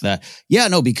handshake. It's that. Yeah,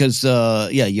 no, because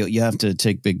you have to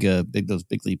take those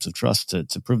big leaps of trust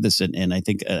to prove this, and I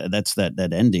think that's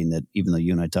that ending that, even though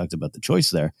you and I talked about the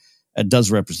choice there, it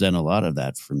does represent a lot of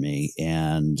that for me,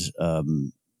 and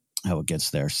how it gets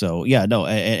there. So yeah, no,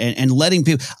 and letting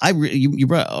people. I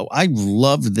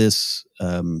love this. I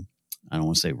don't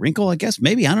want to say wrinkle. I guess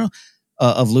maybe I don't know.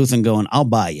 Of Luthen going, I'll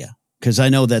buy you, because I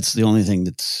know that's the only thing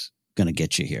that's going to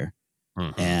get you here.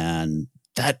 And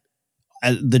that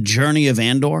the journey of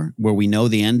Andor, where we know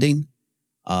the ending,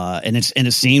 and it's in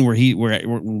a scene where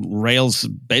Rael's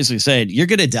basically said, "You're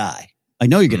going to die. I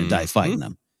know you're going to die fighting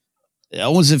them."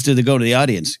 Almost as if to go to the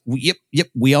audience, yep,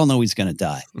 we all know he's going to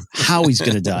die. How he's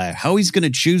going to die, how he's going to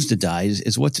choose to die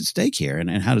is what's at stake here, and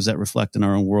how does that reflect in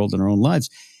our own world and our own lives?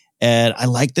 And I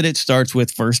like that it starts with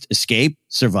first escape,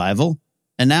 survival.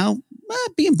 And now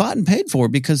being bought and paid for,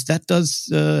 because that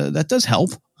does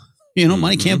help.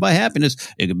 Money can't buy happiness.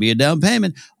 It could be a down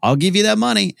payment. I'll give you that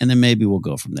money, and then maybe we'll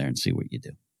go from there and see what you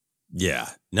do. Yeah,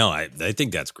 no, I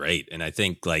think that's great, and I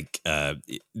think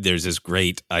there's this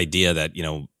great idea that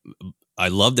I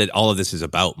love that all of this is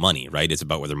about money, right? It's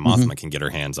about whether Mothma can get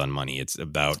her hands on money. It's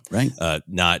about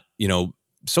not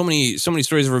so many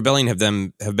stories of rebellion have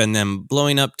been them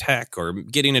blowing up tech or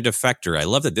getting a defector. I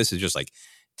love that this is just like,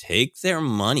 take their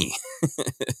money,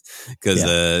 because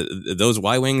those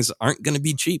Y-Wings aren't going to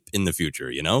be cheap in the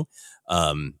future,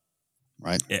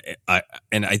 Right.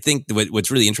 I think what's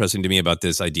really interesting to me about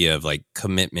this idea of like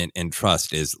commitment and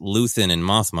trust is Luthen and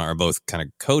Mothma are both kind of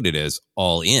coded as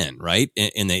all in, right?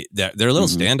 And their little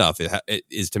standoff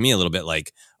is to me a little bit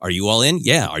like, are you all in?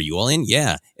 Yeah. Are you all in?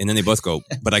 Yeah. And then they both go,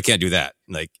 but I can't do that.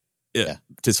 Like,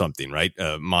 to something, right?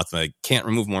 Mothma can't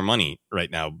remove more money right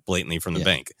now blatantly from the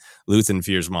bank. Luthen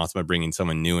fears Mothma bringing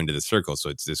someone new into the circle. So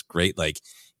it's this great, like,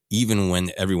 even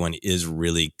when everyone is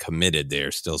really committed,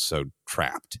 they're still so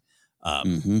trapped.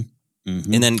 And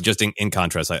then just in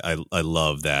contrast, I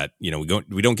love that,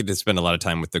 we don't get to spend a lot of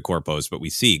time with the Corpos, but we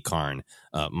see Karn,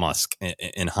 Musk,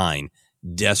 and Hein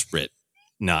desperate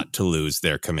not to lose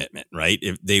their commitment, right?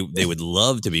 If they would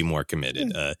love to be more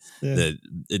committed. The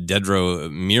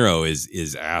Dedro Miro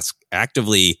is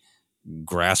actively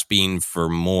grasping for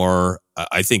more.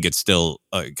 I think it's still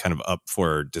kind of up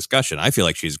for discussion. I feel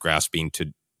like she's grasping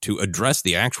to address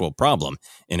the actual problem,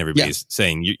 and everybody's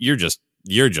saying you're just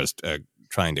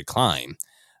trying to climb.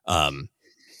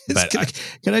 But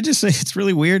can I just say it's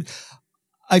really weird?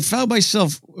 I found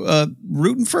myself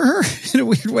rooting for her in a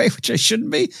weird way, which I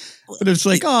shouldn't be. But it's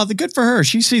like, the good for her.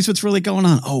 She sees what's really going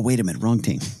on. Oh, wait a minute, wrong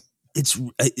team.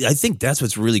 I think that's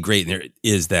what's really great there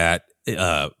is that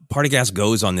Partagaz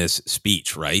goes on this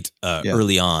speech, right,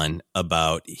 early on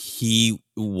about he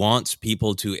wants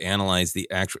people to analyze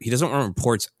the actual. He doesn't want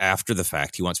reports after the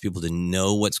fact. He wants people to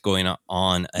know what's going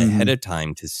on ahead of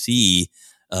time to see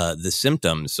the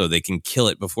symptoms so they can kill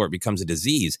it before it becomes a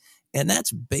disease. And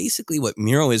that's basically what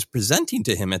Miro is presenting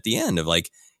to him at the end of like,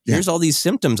 here's all these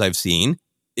symptoms I've seen.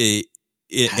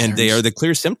 And they are the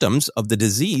clear symptoms of the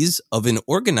disease of an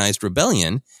organized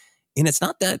rebellion. And it's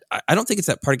not that, I don't think it's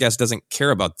that Partagaz doesn't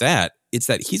care about that.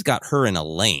 that he's got her in a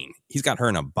lane. He's got her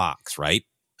in a box, right?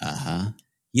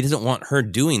 He doesn't want her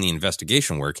doing the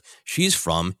investigation work. She's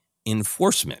from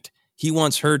enforcement. He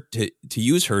wants her to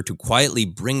use her to quietly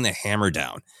bring the hammer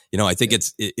down. I think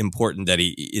it's important that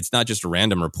it's not just a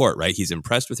random report, right? He's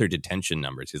impressed with her detention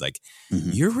numbers. He's like,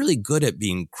 you're really good at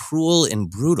being cruel and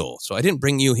brutal. So I didn't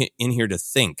bring you in here to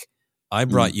think. I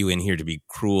brought you in here to be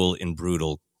cruel and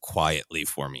brutal quietly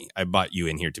for me. I brought you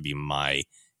in here to be my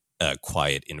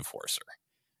quiet enforcer.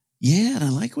 Yeah, and I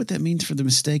like what that means for the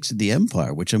mistakes of the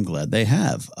Empire, which I'm glad they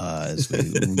have as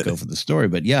we go for the story.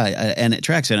 But yeah, and it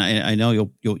tracks, and I know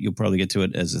you'll probably get to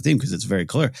it as a theme because it's very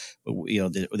clear. But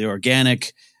the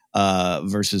organic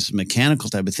versus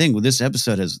mechanical type of thing. Well, this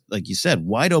episode has, like you said,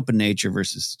 wide open nature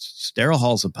versus sterile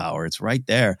halls of power. It's right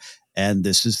there. And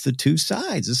this is the two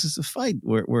sides. This is the fight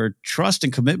where trust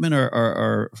and commitment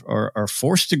are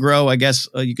forced to grow. I guess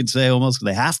you could say almost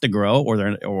they have to grow,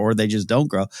 or they just don't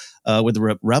grow. With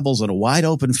the rebels on a wide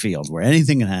open field where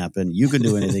anything can happen, you can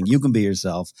do anything, you can be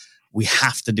yourself. We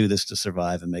have to do this to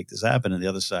survive and make this happen. And the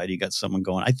other side, you got someone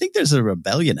going, I think there's a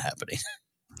rebellion happening.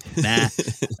 Nah,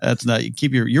 that's not. You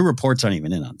keep your reports aren't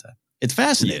even in on that. It's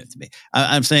fascinating to me.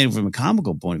 I'm saying from a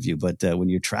comical point of view, but when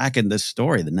you're tracking this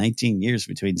story, the 19 years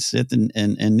between Sith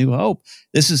and New Hope,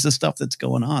 this is the stuff that's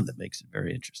going on that makes it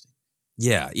very interesting.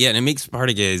 Yeah, and it makes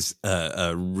Partagaz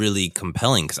really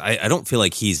compelling because I don't feel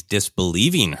like he's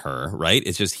disbelieving her, right?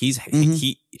 It's just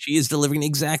she is delivering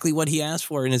exactly what he asked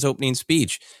for in his opening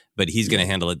speech, but he's going to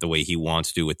handle it the way he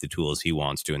wants to with the tools he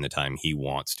wants to in the time he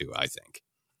wants to, I think.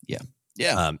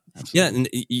 Yeah, and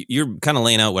you're kind of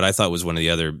laying out what I thought was one of the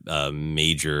other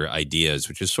major ideas,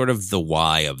 which is sort of the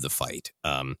why of the fight.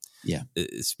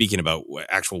 Speaking about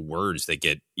actual words that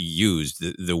get used,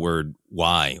 the word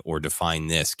why or define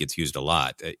this gets used a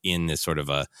lot in this sort of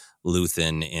a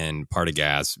Luthen and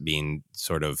Partagaz being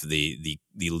sort of the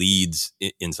leads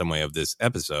in some way of this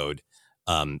episode.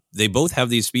 They both have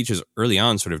these speeches early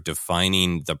on sort of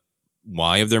defining the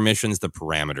why of their missions, the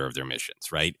parameter of their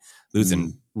missions, right?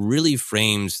 Luthen really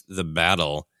frames the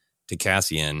battle to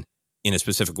Cassian in a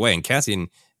specific way. And Cassian,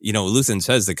 Luthen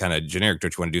says the kind of generic,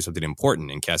 don't you want to do something important?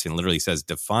 And Cassian literally says,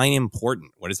 define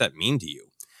important. What does that mean to you?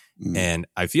 And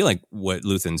I feel like what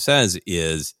Luthen says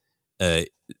is the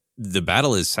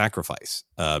battle is sacrifice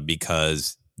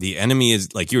because the enemy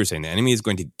is, like you were saying, the enemy is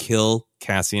going to kill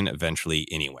Cassian eventually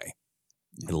anyway.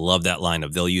 I love that line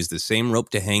of they'll use the same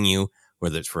rope to hang you,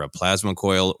 whether it's for a plasma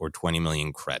coil or 20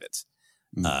 million credits.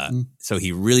 So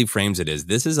he really frames it as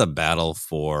this is a battle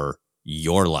for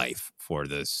your life, for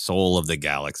the soul of the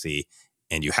galaxy,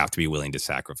 and you have to be willing to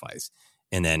sacrifice.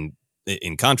 And then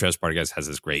in contrast, Partagaz has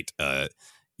this great, a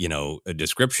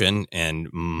description and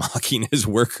mocking his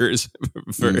workers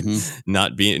for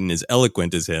not being as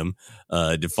eloquent as him,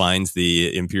 defines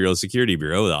the Imperial Security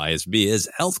Bureau, the ISB, as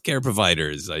healthcare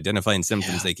providers, identifying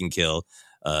symptoms they can kill.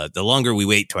 The longer we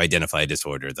wait to identify a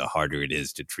disorder, the harder it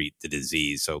is to treat the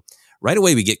disease. So right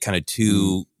away, we get kind of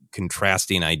two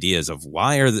contrasting ideas of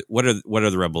what are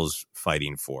the rebels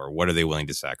fighting for? What are they willing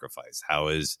to sacrifice? How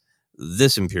is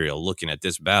this Imperial looking at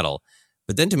this battle?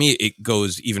 But then to me, it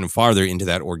goes even farther into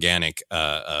that organic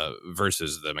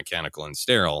versus the mechanical and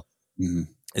sterile.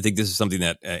 I think this is something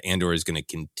that Andor is going to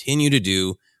continue to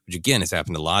do, which again has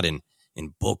happened a lot in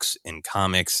books and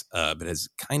comics, but has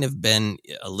kind of been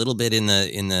a little bit in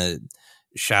the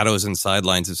shadows and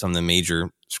sidelines of some of the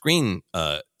major screen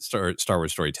Star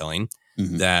Wars storytelling.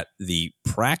 That the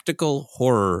practical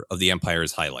horror of the Empire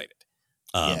is highlighted.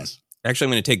 Actually,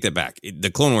 I'm going to take that back. The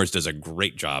Clone Wars does a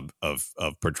great job of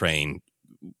portraying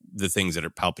the things that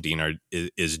Palpatine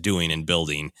is doing and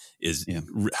building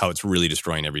how it's really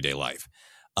destroying everyday life.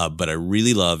 But I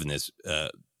really love in this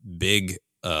big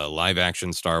live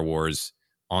action Star Wars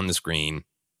on the screen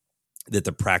that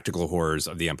the practical horrors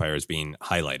of the Empire is being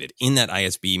highlighted in that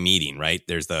ISB meeting, right?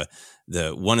 There's the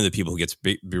one of the people who gets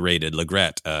berated,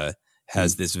 Legret,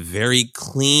 has this very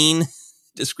clean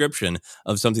description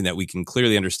of something that we can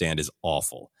clearly understand is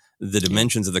awful. The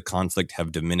dimensions of the conflict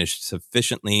have diminished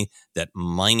sufficiently that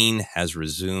mining has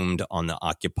resumed on the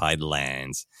occupied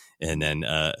lands. And then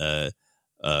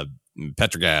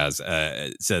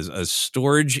Partagaz says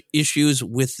storage issues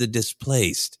with the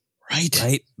displaced.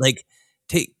 Right. Like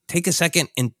take a second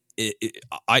and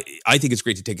I think it's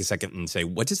great to take a second and say,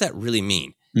 what does that really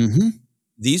mean?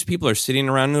 These people are sitting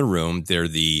around in a room. They're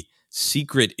the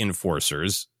secret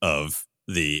enforcers of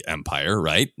the Empire,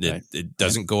 right? It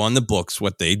doesn't go on the books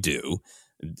what they do.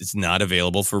 It's not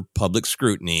available for public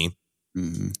scrutiny.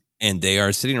 And they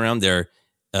are sitting around there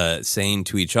saying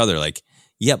to each other, like,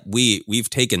 yep, we've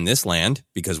taken this land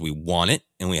because we want it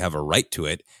and we have a right to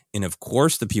it. And of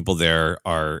course, the people there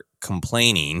are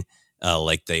complaining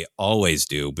like they always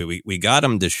do. But we got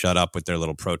them to shut up with their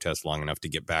little protest long enough to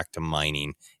get back to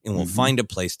mining, and we'll find a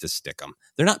place to stick them.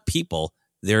 They're not people.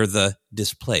 They're the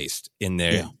displaced in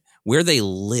their where they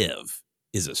live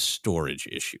is a storage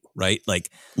issue, right?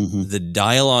 Like the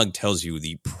dialogue tells you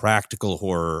the practical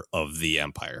horror of the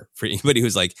Empire. For anybody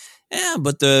who's like,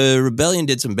 but the rebellion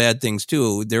did some bad things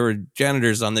too. There were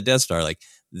janitors on the Death Star. Like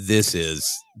this is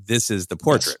the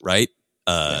portrait, right?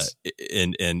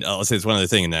 And I'll say it's one other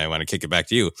thing, and then I want to kick it back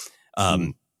to you.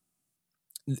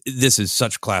 This is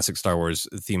such classic Star Wars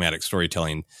thematic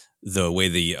storytelling. The way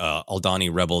the Aldhani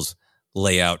rebels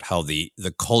lay out how the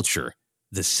culture,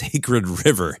 the sacred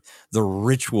river, the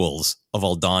rituals of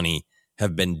Aldhani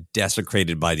have been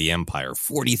desecrated by the Empire.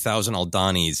 40,000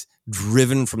 Aldhanis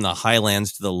driven from the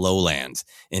highlands to the lowlands.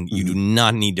 And you do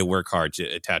not need to work hard to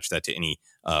attach that to any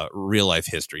real life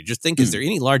history. Just think, is there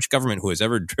any large government who has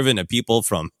ever driven a people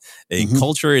from a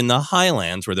culture in the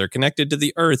highlands where they're connected to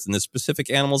the earth and the specific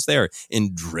animals there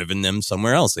and driven them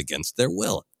somewhere else against their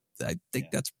will? I think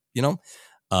that's,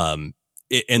 then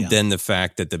the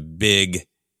fact that the big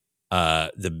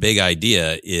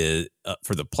idea is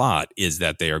for the plot is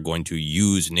that they are going to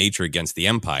use nature against the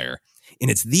Empire. And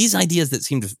it's these ideas that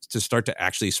seem to start to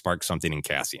actually spark something in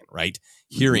Cassian, right?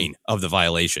 Hearing of the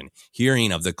violation,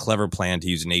 hearing of the clever plan to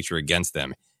use nature against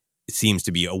them, it seems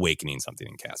to be awakening something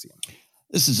in Cassian.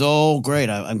 This is all great.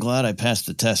 I'm glad I passed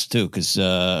the test, too, because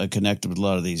I connected with a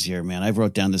lot of these here, man. I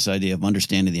wrote down this idea of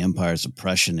understanding the Empire's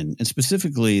oppression and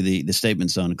specifically the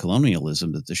statements on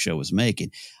colonialism that the show was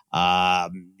making.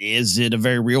 Is it a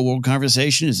very real-world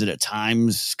conversation? Is it at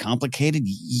times complicated?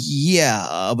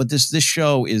 Yeah, but this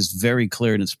show is very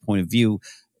clear in its point of view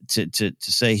to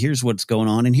say, here's what's going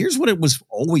on, and here's what it was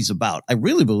always about. I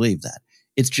really believe that.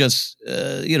 It's just,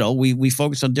 we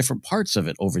focused on different parts of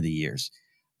it over the years.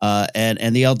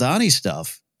 And the Aldhani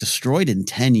stuff destroyed in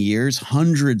 10 years,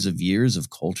 hundreds of years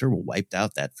of culture were wiped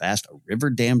out that fast. A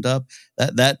river dammed up.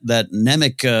 That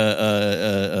Nemec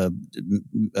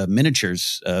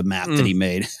miniatures map that he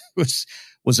made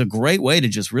was a great way to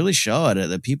just really show it.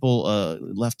 That people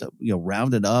left,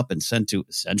 rounded up and sent to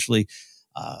essentially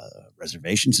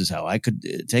reservations is how I could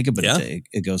take it, but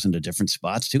it goes into different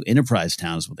spots too. Enterprise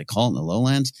Town is what they call it in the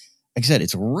lowlands. Like I said,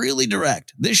 it's really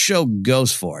direct. This show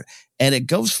goes for it. And it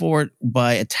goes for it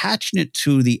by attaching it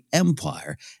to the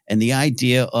Empire and the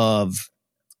idea of,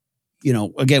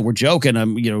 again, we're joking.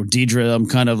 Deidre, I'm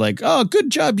kind of like, oh, good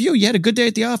job. You had a good day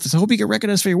at the office. I hope you get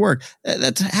recognized for your work.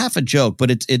 That's half a joke,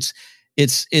 but it's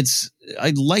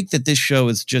I like that this show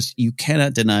is just, you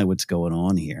cannot deny what's going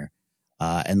on here.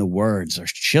 And the words are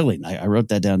chilling. I wrote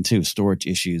that down too. Storage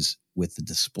issues with the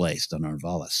displaced on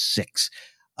Arvala 6.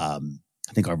 I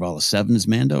think Arvala 7 is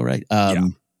Mando, right?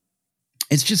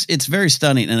 It's very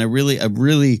stunning. And I'm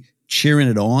really cheering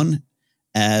it on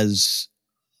as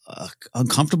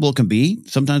uncomfortable it can be.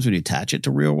 Sometimes when you attach it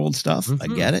to real world stuff, I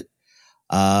get it.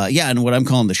 And what I'm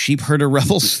calling the sheep herder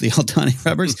rebels, the Aldhani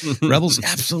rebels,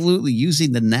 absolutely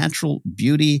using the natural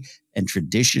beauty and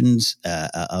traditions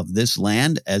of this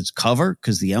land as cover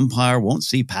because the Empire won't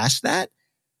see past that.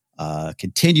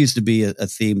 Continues to be a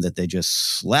theme that they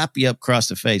just slap you up across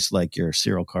the face like you're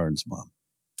Cyril Karn's mom.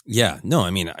 Yeah, no,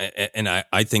 I mean,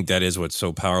 I think that is what's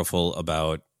so powerful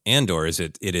about Andor is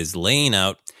it is laying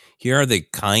out, here are the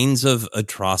kinds of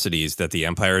atrocities that the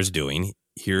Empire is doing.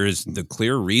 Here is the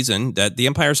clear reason that the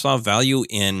Empire saw value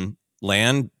in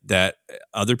land that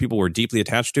other people were deeply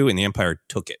attached to, and the Empire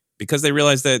took it because they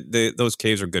realized that those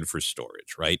caves are good for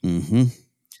storage, right? Mm-hmm.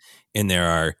 And there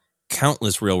are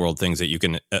countless real world things that you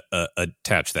can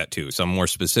attach that to, some more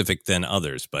specific than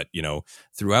others, but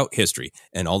throughout history,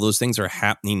 and all those things are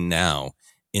happening now.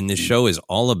 And this show is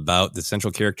all about the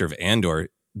central character of Andor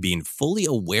being fully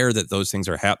aware that those things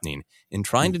are happening and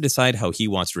trying to decide how he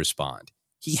wants to respond.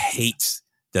 He hates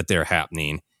that they're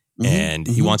happening, and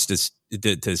he wants to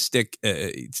stick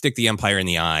the Empire in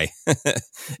the eye,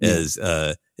 as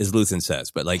Luthen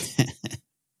says.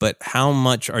 But how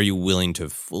much are you willing to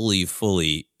fully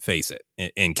face it?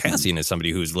 And Cassian is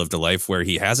somebody who's lived a life where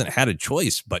he hasn't had a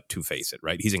choice but to face it,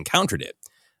 right? He's encountered it,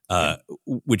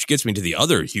 which gets me to the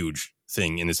other huge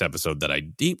thing in this episode that I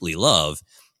deeply love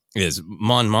is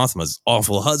Mon Mothma's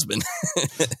awful husband.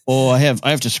 I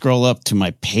have to scroll up to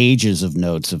my pages of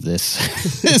notes of this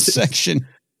section.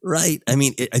 Right. I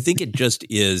mean, I think it just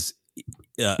is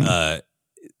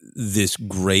this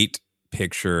great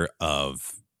picture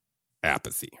of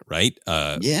apathy, right?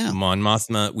 Mon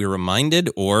Mothma, we're reminded,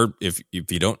 or if you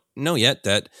don't know yet,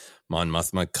 that Mon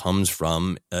Mothma comes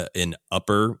from an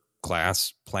upper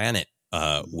class planet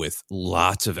with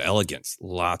lots of elegance,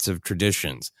 lots of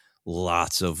traditions,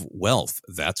 lots of wealth.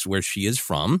 That's where she is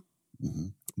from.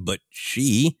 but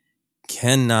she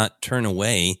cannot turn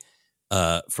away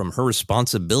from her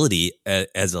responsibility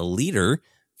as a leader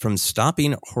from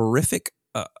stopping horrific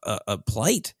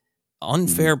plight,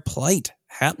 unfair plight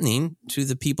happening to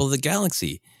the people of the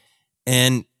galaxy.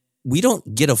 And we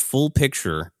don't get a full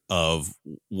picture of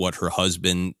what her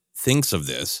husband thinks of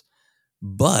this,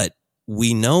 but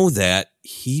we know that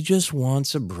he just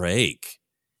wants a break.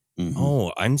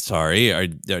 Oh, I'm sorry.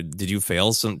 Did you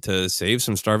fail to save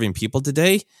some starving people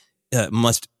today?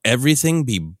 Must everything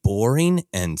be boring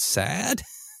and sad?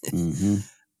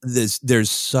 There's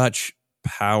such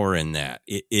power in that.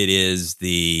 It is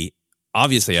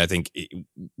obviously, I think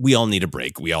we all need a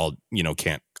break. We all,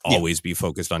 can't always be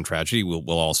focused on tragedy. We'll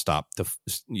all stop to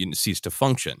cease to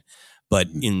function. But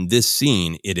in this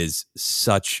scene, it is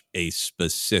such a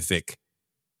specific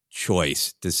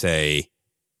choice to say,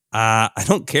 I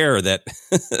don't care that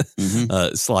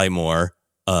Sly Moore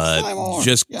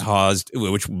just caused,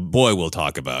 which boy we'll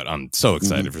talk about. I'm so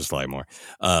excited for Sly Moore.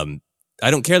 I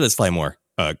don't care that Sly Moore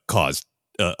caused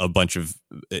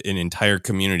an entire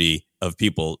community of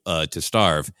people to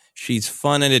starve. She's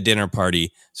fun at a dinner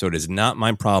party, so it is not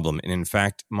my problem. And in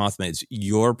fact, Mothma, it's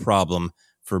your problem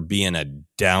for being a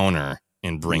downer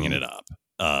and bringing it up.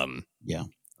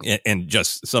 And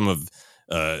just some of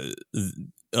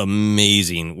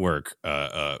amazing work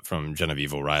from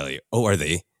Genevieve O'Reilly. Are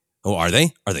they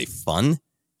fun?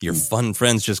 Your fun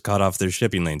friends just cut off their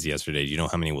shipping lanes yesterday. Do you know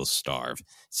how many will starve?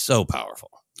 So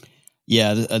powerful.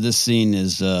 Yeah, this scene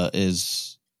is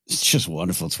it's just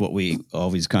wonderful. It's what we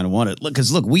always kind of wanted.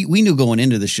 Look, we knew going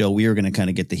into the show we were going to kind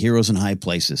of get the heroes in high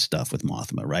places stuff with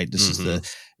Mothma, right? This is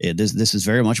this is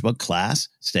very much about class,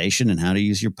 station, and how to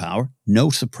use your power. No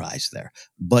surprise there.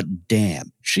 But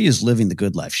damn, she is living the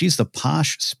good life. She's the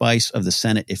posh spice of the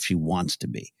Senate if she wants to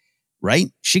be, right?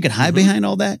 She could hide behind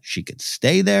all that. She could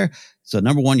stay there. So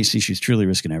number one, you see she's truly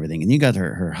risking everything. And you got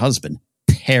her husband,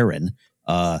 Perrin,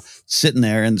 sitting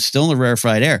there and still in the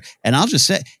rarefied air. And I'll just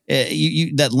say,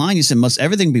 that line you said, must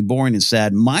everything be boring and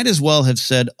sad, might as well have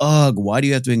said, ugh, why do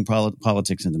you have to bring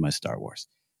politics into my Star Wars?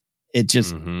 It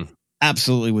just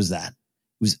absolutely was that.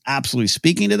 It was absolutely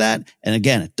speaking to that. And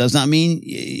again, it does not mean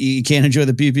you can't enjoy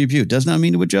the pew, pew, pew. It does not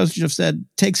mean what Joseph said.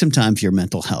 Take some time for your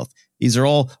mental health. These are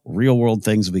all real world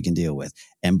things we can deal with.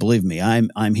 And believe me,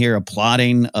 I'm here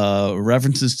applauding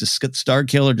references to Star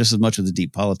Killer just as much as the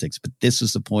deep politics. But this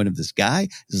is the point of this guy.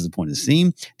 This is the point of the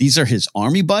scene. These are his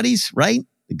army buddies, right?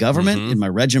 The government and my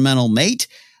regimental mate.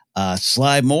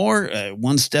 Sly Moore,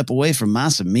 one step away from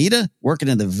Mas Amedda, working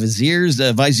in the Vizier's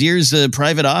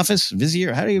private office.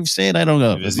 Vizier, how do you say it? I don't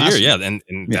know. Vizier, yeah. And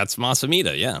that's Mas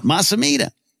Amedda, yeah. Mas Amedda.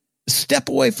 Step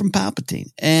away from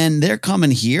Palpatine, and they're coming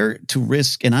here to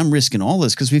risk, and I'm risking all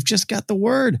this because we've just got the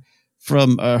word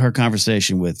from her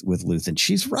conversation with Luthen.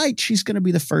 She's right. She's going to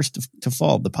be the first to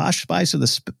fall. The posh spice of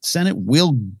the Senate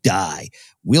will die.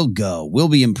 We'll go. We'll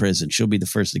be in prison. She'll be the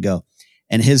first to go.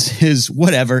 And his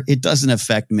whatever, it doesn't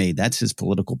affect me. That's his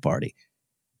political party.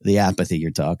 The apathy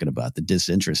you're talking about, the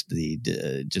disinterest,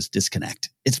 the just disconnect.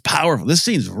 It's powerful. This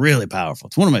scene's really powerful.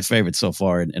 It's one of my favorites so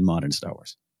far in modern Star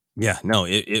Wars. Yeah, no,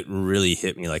 it really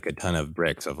hit me like a ton of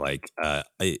bricks of like,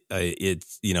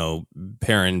 it's,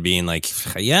 Perrin being like,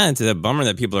 yeah, it's a bummer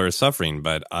that people are suffering,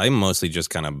 but I'm mostly just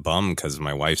kind of bummed because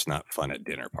my wife's not fun at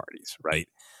dinner parties, right?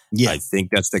 Yeah. I think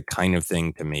that's the kind of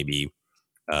thing to maybe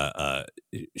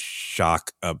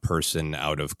shock a person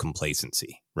out of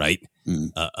complacency, right?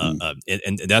 And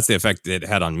that's the effect it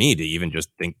had on me to even just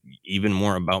think even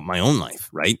more about my own life,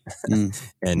 right?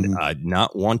 And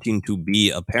not wanting to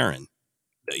be a parent.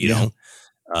 It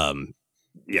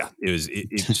was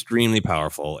extremely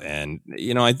powerful. And,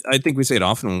 I think we say it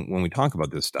often when we talk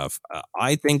about this stuff.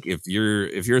 I think if you're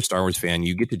a Star Wars fan,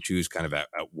 you get to choose kind of at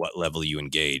what level you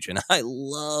engage. And I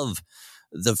love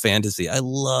the fantasy. I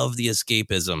love the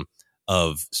escapism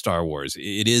of Star Wars.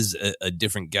 It is a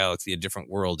different galaxy, a different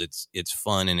world. It's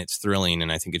fun and it's thrilling. And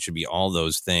I think it should be all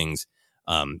those things.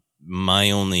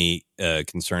 My only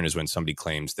concern is when somebody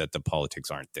claims that the politics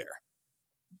aren't there.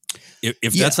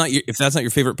 If that's not your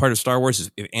favorite part of Star Wars,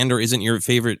 if Andor isn't your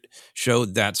favorite show,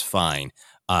 that's fine.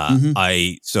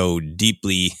 I so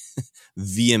deeply,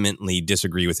 vehemently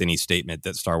disagree with any statement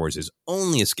that Star Wars is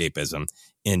only escapism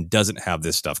and doesn't have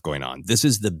this stuff going on. This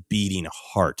is the beating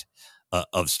heart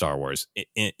of Star Wars,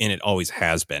 and it always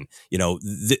has been.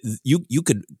 You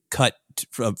could cut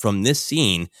from this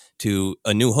scene to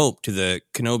A New Hope to the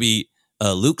Kenobi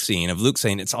Luke scene of Luke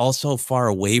saying, it's all so far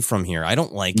away from here. I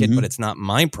don't like it, but it's not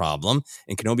my problem.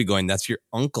 And Kenobi going, that's your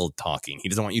uncle talking. He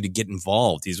doesn't want you to get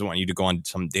involved. He doesn't want you to go on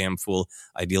some damn fool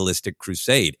idealistic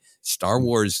crusade. Star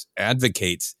Wars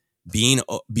advocates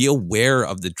be aware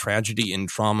of the tragedy and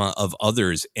trauma of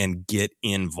others and get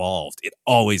involved. It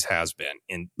always has been.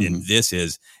 And this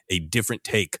is a different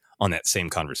take on that same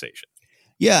conversation.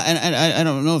 Yeah, and I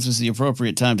don't know if this is the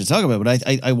appropriate time to talk about it,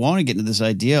 but I want to get into this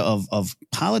idea of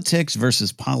politics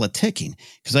versus politicking,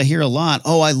 because I hear a lot,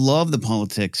 I love the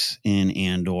politics in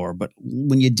Andor, but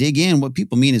when you dig in, what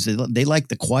people mean is they like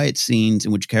the quiet scenes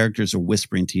in which characters are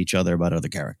whispering to each other about other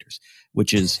characters,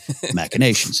 which is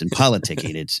machinations and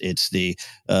politicking. It's the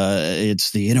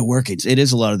inner workings. It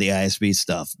is a lot of the ISB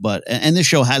stuff, and this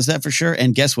show has that for sure.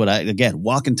 And guess what?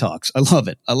 Walk and talks. I love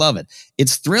it.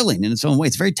 It's thrilling in its own way.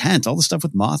 It's very tense. All the stuff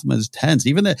with Mothma is tense.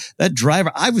 Even that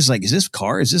driver, I was like, is this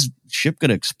ship going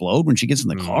to explode when she gets in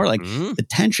the car? Like the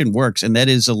tension works. And that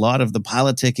is a lot of the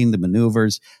politicking, the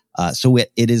maneuvers. So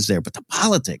it is there, but the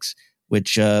politics,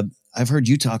 which, I've heard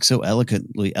you talk so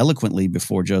eloquently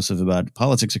before, Joseph, about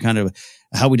politics are kind of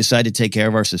how we decide to take care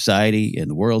of our society and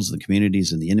the worlds, the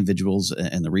communities, and the individuals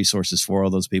and the resources for all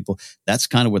those people. That's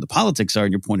kind of where the politics are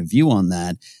and your point of view on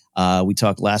that. We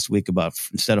talked last week about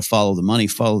instead of follow the money,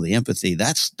 follow the empathy.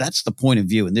 That's the point of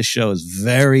view. And this show is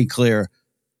very clear.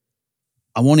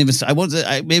 I'll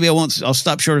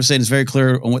stop short of saying it's very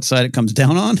clear on what side it comes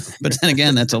down on. But then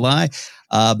again, that's a lie.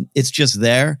 It's just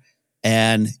there.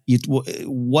 And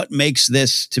what makes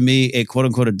this, to me, a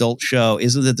quote-unquote adult show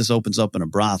isn't that this opens up in a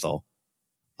brothel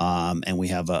and we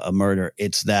have a murder.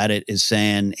 It's that it is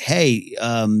saying, hey,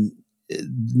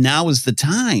 now is the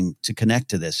time to connect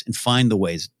to this and find the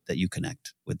ways that you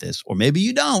connect with this. Or maybe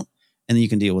you don't, and then you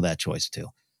can deal with that choice too.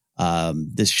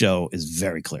 This show is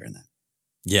very clear in that.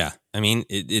 Yeah. I mean,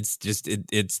 it's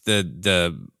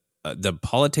the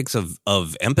politics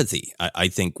of empathy. I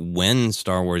think when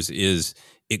Star Wars is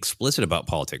explicit about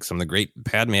politics, some of the great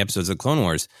Padme episodes of Clone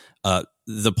Wars,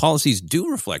 the policies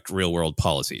do reflect real world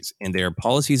policies, and they are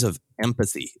policies of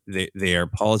empathy. They are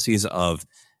policies of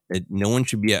that no one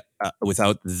should be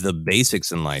without the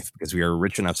basics in life, because we are a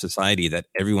rich enough society that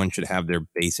everyone should have their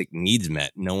basic needs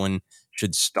met. No one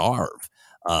should starve,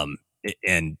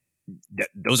 and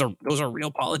those are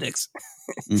real politics.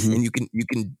 And you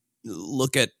can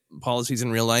look at policies in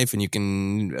real life, and you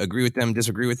can agree with them,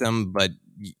 disagree with them, but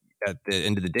at the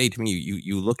end of the day, to me,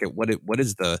 you look at what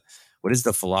is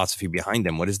the philosophy behind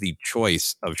them? What is the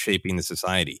choice of shaping the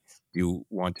society? Do you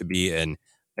want to be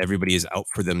everybody is out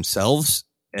for themselves,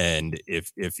 and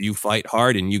if you fight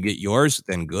hard and you get yours,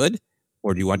 then good?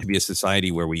 Or do you want to be a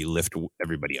society where we lift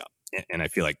everybody up? And I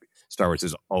feel like Star Wars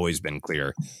has always been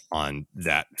clear on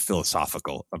that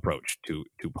philosophical approach to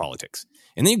politics.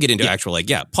 And then you get into actual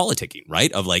politicking,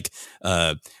 right? Of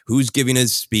who's giving a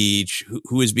speech,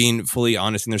 who is being fully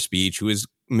honest in their speech, who is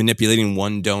manipulating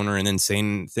one donor and then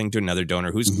saying thing to another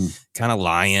donor, who's kind of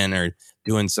lying or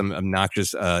doing some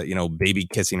obnoxious, baby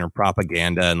kissing or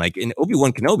propaganda. And and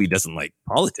Obi-Wan Kenobi doesn't like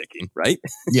politicking, right?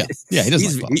 Yeah. Yeah. He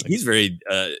doesn't he's very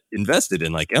invested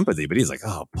in empathy, but he's like,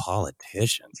 oh,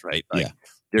 politicians, right?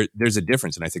 There's a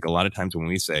difference. And I think a lot of times when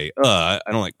we say, I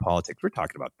don't like politics, we're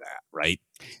talking about that, right?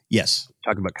 Yes.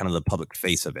 Talking about kind of the public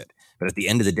face of it. But at the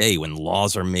end of the day, when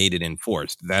laws are made and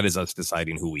enforced, that is us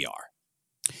deciding who we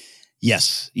are.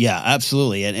 Yes. Yeah,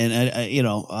 absolutely. And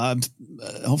I'm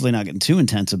hopefully not getting too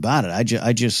intense about it.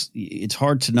 I just, it's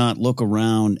hard to not look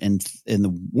around and in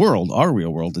the world, our real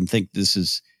world, and think this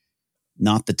is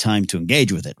not the time to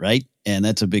engage with it. Right. And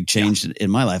that's a big change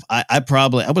in my life. I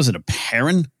wasn't a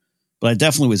parent, but I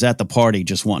definitely was at the party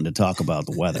just wanting to talk about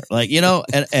the weather.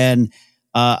 And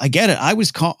I get it. I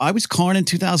was calling in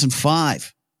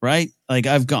 2005, right?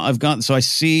 I've gone, so I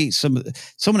see someone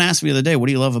asked me the other day, what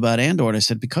do you love about Andor? And I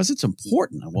said, because it's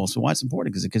important. Well, so why it's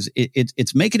important? Because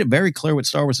it's making it very clear what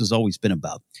Star Wars has always been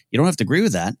about. You don't have to agree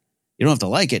with that. You don't have to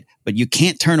like it, but you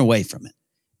can't turn away from it.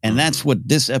 And that's what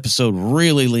this episode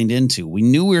really leaned into. We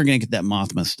knew we were going to get that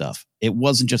Mothma stuff. It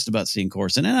wasn't just about seeing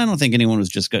Coruscant. And I don't think anyone was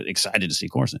just excited to see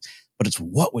Coruscant, but it's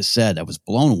what was said. I was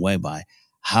blown away by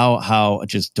how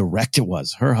just direct it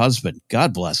was. Her husband,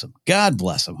 God bless him. God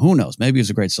bless him. Who knows? Maybe he was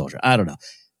a great soldier. I don't know.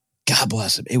 God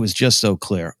bless him. It was just so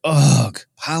clear. Ugh,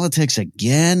 politics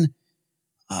again.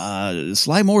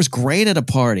 Sly Moore's great at a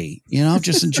party.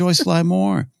 Just enjoy Sly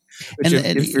Moore.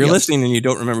 If you're listening and you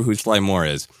don't remember who Sly Moore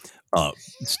is,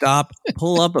 stop,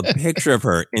 pull up a picture of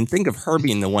her and think of her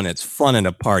being the one that's fun at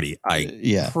a party.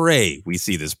 I pray we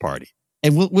see this party.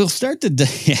 And we'll start the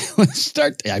day.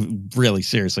 I really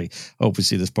seriously hope we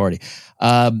see this party.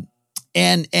 And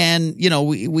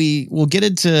we'll get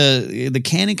into the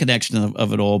canon connection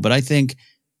of it all, but I think,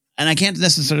 and I can't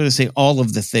necessarily say all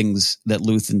of the things that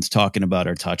Luthen's talking about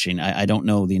are touching. I don't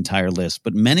know the entire list,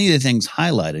 but many of the things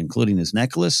highlighted, including his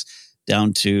necklace,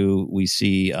 down to we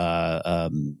see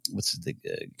what's the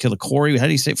Kalikori? How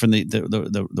do you say it? From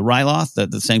the Ryloth,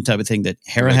 the same type of thing that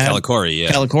Hera had. Kalikori,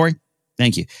 yeah. Kalikori.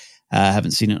 Thank you.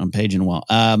 Haven't seen it on page in a while.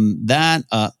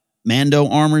 Mando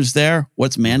armor's there.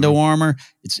 What's Mando armor?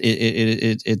 It's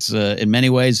in many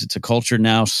ways it's a culture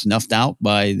now snuffed out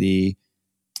by the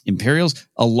Imperials.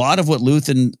 A lot of what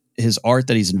Luthen, his art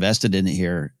that he's invested in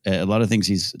here, a lot of things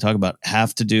he's talking about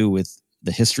have to do with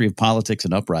the history of politics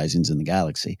and uprisings in the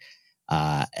galaxy.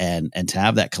 And to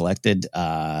have that collected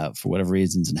for whatever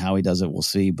reasons and how he does it, we'll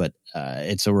see. But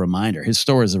it's a reminder. His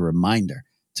story is a reminder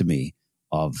to me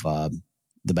of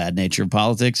the bad nature of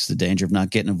politics, the danger of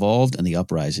not getting involved, and the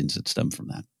uprisings that stem from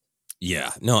that.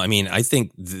 Yeah. No, I mean, I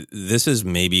think this is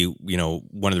maybe,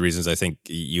 one of the reasons I think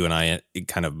you and I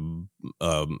kind of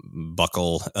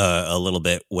buckle a little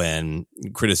bit when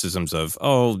criticisms of,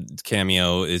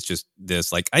 Cameo is just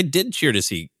this. Like, I did cheer to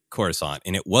see Coruscant,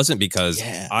 and it wasn't because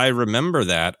I remember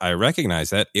that, I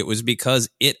recognize that. It was because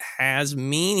it has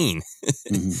meaning.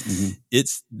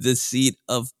 It's the seat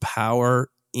of power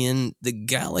in the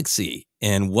galaxy.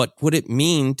 And what would it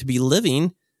mean to be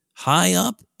living high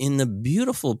up in the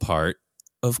beautiful part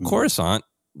of Coruscant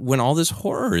when all this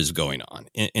horror is going on?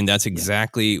 And that's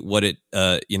exactly what it,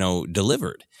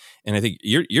 delivered. And I think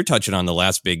you're touching on the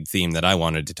last big theme that I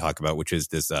wanted to talk about, which is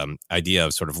this idea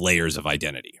of sort of layers of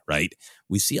identity, right?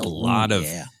 We see a lot of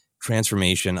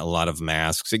transformation, a lot of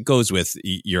masks. It goes with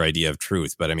your idea of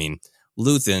truth. But I mean,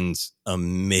 Luthen's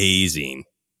amazing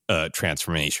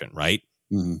transformation, right?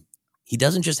 He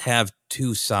doesn't just have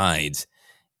two sides.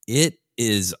 It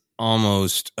is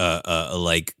almost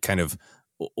like kind of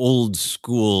old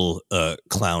school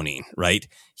clowning, right?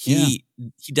 He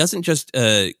doesn't just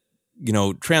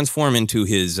transform into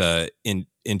his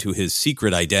into his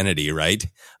secret identity, right?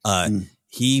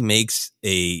 He makes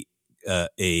a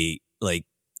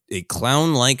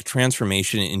clown-like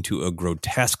transformation into a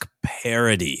grotesque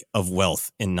parody of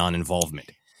wealth and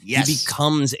non-involvement. Yes. He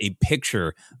becomes a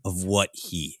picture of what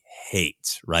he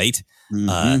hates, right?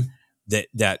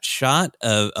 That shot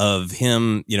of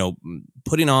him,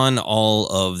 putting on all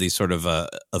of these sort of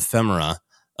ephemera,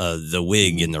 the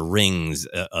wig and the rings,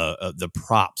 the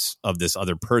props of this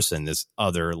other person, this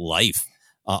other life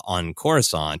on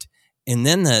Coruscant. And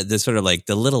then the sort of like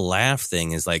the little laugh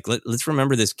thing is like, let's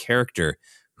remember this character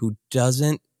who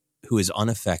is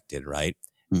unaffected, right?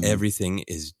 Everything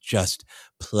is just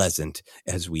pleasant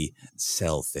as we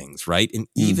sell things, right? And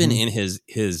even in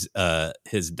his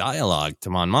dialogue to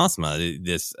Mon Mothma,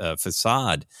 this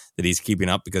facade that he's keeping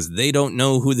up because they don't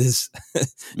know who this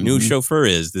new chauffeur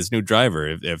is, this new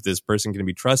driver, if this person can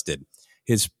be trusted.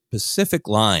 His specific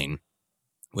line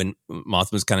when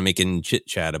Mothma's kind of making chit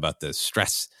chat about the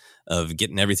stress of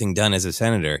getting everything done as a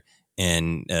senator.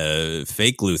 And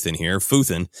fake Luthen here,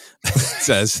 Futhen,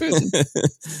 says,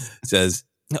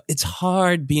 it's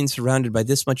hard being surrounded by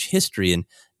this much history and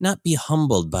not be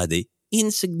humbled by the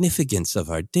insignificance of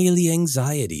our daily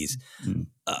anxieties.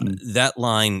 That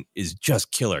line is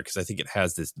just killer because I think it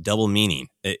has this double meaning.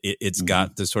 It's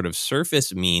got the sort of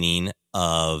surface meaning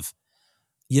of,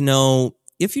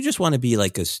 if you just want to be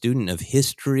like a student of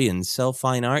history and sell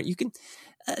fine art, you can...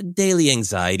 daily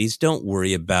anxieties, don't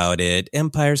worry about it.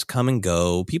 Empires come and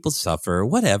go. People suffer.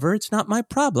 Whatever. It's not my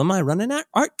problem. I run an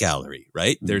art gallery,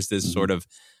 right? There's this sort of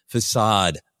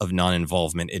facade of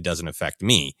non-involvement. It doesn't affect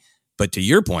me. But to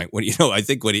your point, I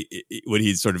think what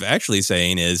he's sort of actually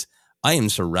saying is, I am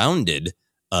surrounded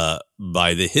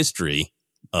by the history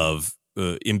of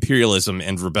imperialism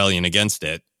and rebellion against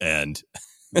it, and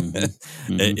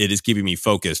it is keeping me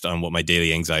focused on what my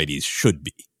daily anxieties should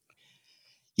be.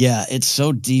 Yeah, it's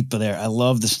so deep there. I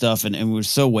love the stuff, and we're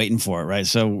so waiting for it, right?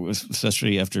 So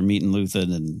especially after meeting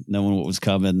Luthen and knowing what was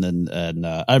coming, and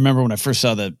I remember when I first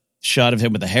saw the shot of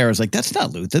him with the hair, I was like, "That's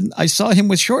not Luthen." I saw him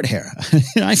with short hair,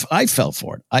 and I fell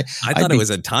for it. I thought it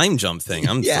was a time jump thing.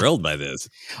 I'm thrilled by this.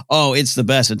 Oh, it's the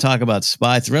best. And talk about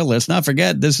spy thriller. Let's not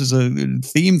forget this is a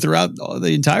theme throughout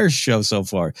the entire show so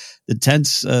far. The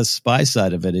tense spy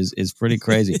side of it is pretty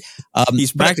crazy.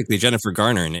 He's practically Jennifer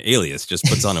Garner in Alias, just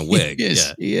puts on a wig.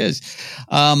 He is.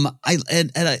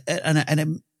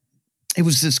 It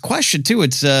was this question too.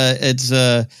 It's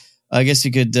I guess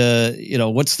you could,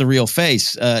 what's the real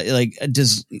face?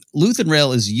 Does Luthen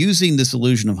Rael is using this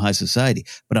illusion of high society?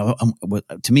 But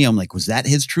to me, I'm like, was that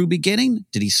his true beginning?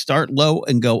 Did he start low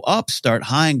and go up, start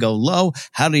high and go low?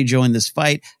 How did he join this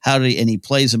fight? And he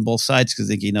plays in both sides because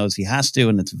I think he knows he has to,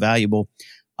 and it's valuable.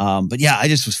 But yeah, I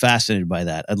just was fascinated by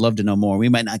that. I'd love to know more. We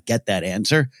might not get that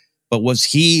answer, but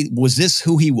was this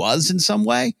who he was in some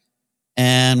way?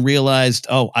 and realized,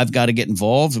 I've got to get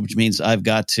involved, which means I've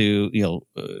got to,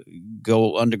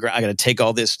 go underground. I got to take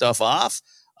all this stuff off.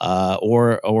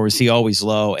 Or is he always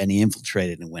low and he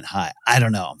infiltrated and went high? I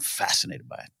don't know. I'm fascinated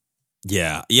by it.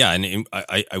 Yeah. And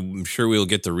I'm sure we'll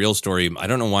get the real story. I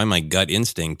don't know why my gut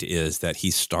instinct is that he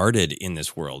started in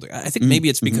this world. I think maybe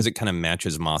it's because it kind of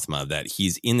matches Mothma, that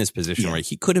he's in this position where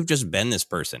he could have just been this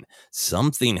person.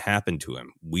 Something happened to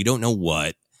him. We don't know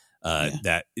what.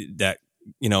 That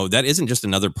isn't just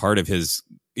another part of his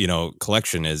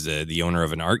collection as the owner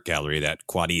of an art gallery, that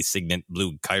Quadi Signet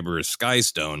Blue Kyber Sky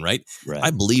Stone, right?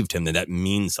 I believed him that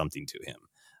means something to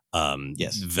him.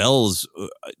 Yes. Vel's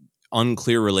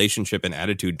unclear relationship and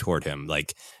attitude toward him,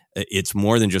 like it's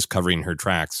more than just covering her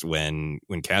tracks when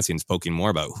Cassian's poking more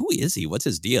about who is he, what's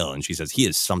his deal, and she says he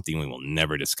is something we will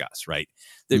never discuss, right?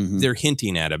 They're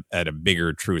hinting at a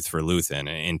bigger truth for Luthen,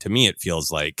 and to me it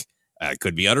feels like, I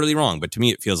could be utterly wrong, but to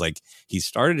me it feels like he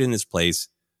started in this place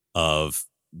of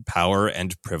power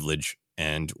and privilege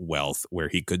and wealth where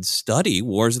he could study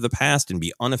wars of the past and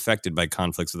be unaffected by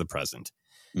conflicts of the present.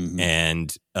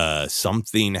 And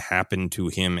something happened to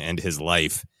him and his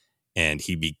life, and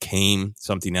he became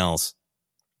something else.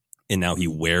 And now he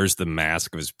wears the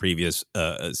mask of his previous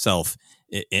self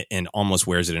and almost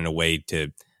wears it in a way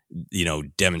to,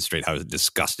 demonstrate how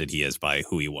disgusted he is by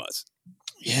who he was.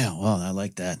 Yeah, well, I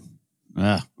like that.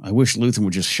 I wish Luthen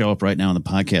would just show up right now on the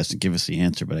podcast and give us the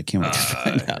answer, but I can't wait to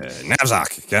find out.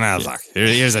 Navzok.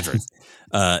 Here's the truth.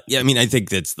 I think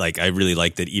that's I really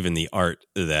like that even the art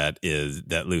that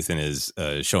Luthen is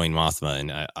showing Mothma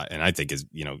and I think is,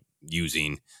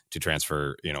 using to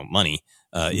transfer, money,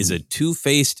 is a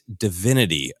two-faced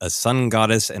divinity, a sun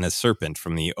goddess and a serpent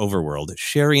from the overworld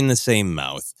sharing the same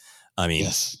mouth. I mean,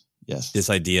 yes. This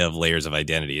idea of layers of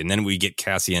identity. And then we get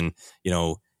Cassian,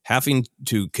 having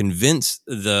to convince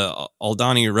the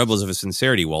Aldani rebels of his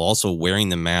sincerity while also wearing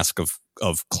the mask of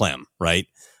Clem, right?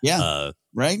 Yeah,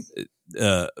 right.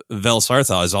 Vel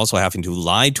Sartha is also having to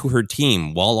lie to her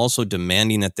team while also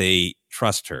demanding that they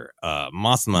trust her.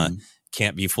 Mothma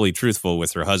can't be fully truthful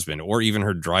with her husband or even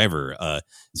her driver.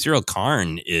 Syril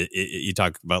Karn, you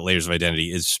talk about layers of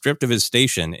identity, is stripped of his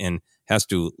station and has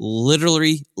to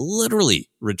literally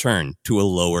return to a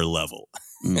lower level.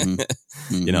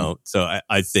 So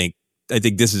I think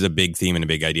this is a big theme and a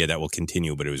big idea that will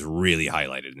continue, but it was really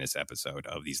highlighted in this episode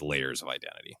of these layers of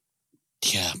identity.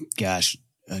 Yeah, gosh.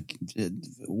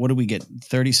 What do we get?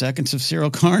 30 seconds of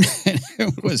Syril Karn?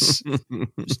 It was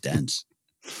dense.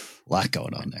 A lot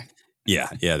going on there.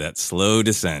 Yeah, that slow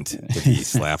descent to be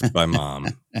slapped by mom.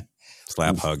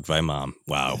 Slap hugged by mom.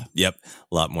 Wow. Yep.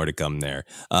 A lot more to come there.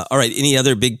 All right. Any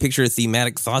other big picture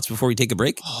thematic thoughts before we take a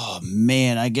break? Oh,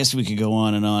 man. I guess we could go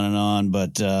on and on and on,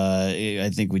 but I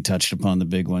think we touched upon the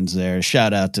big ones there.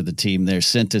 Shout out to the team there.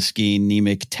 Sintaskeen,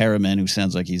 Nemik, Terraman, who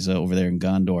sounds like he's over there in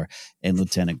Gondor, and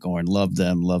Lieutenant Gorn. Loved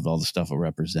them. Loved all the stuff it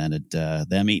represented.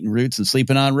 Them eating roots and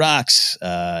sleeping on rocks.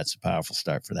 It's a powerful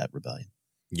start for that rebellion.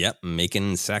 Yep,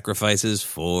 making sacrifices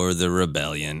for the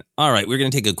rebellion. All right, we're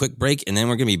going to take a quick break, and then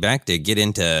we're going to be back to get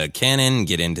into canon,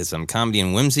 get into some comedy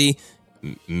and whimsy,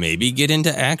 maybe get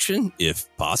into action, if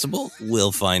possible.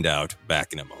 We'll find out.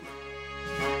 Back in a moment.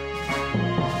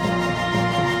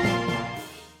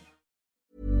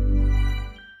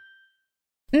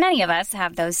 Many of us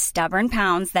have those stubborn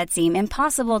pounds that seem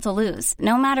impossible to lose,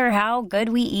 no matter how good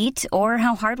we eat or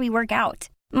how hard we work out.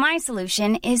 My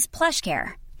solution is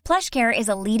PlushCare. PlushCare is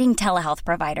a leading telehealth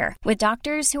provider with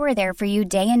doctors who are there for you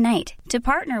day and night to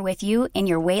partner with you in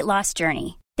your weight loss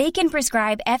journey. They can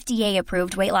prescribe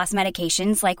FDA-approved weight loss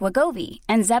medications like Wegovy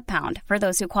and Zepbound for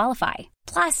those who qualify.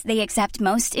 Plus, they accept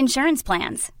most insurance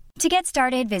plans. To get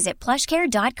started, visit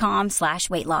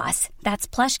plushcare.com/weightloss. That's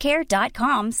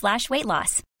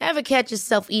plushcare.com/weightloss. Ever catch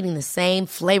yourself eating the same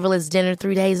flavorless dinner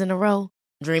 3 days in a row?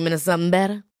 Dreaming of something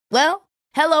better? Well,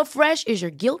 HelloFresh is your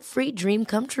guilt-free dream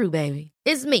come true, baby.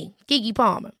 It's me, Keke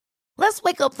Palmer. Let's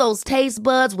wake up those taste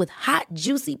buds with hot,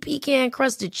 juicy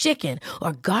pecan-crusted chicken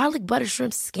or garlic butter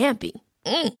shrimp scampi.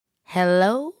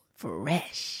 Hello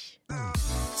Fresh.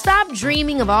 Stop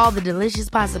dreaming of all the delicious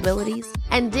possibilities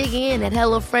and dig in at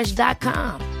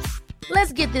HelloFresh.com.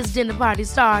 Let's get this dinner party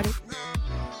started.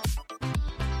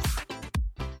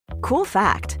 Cool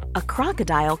fact, a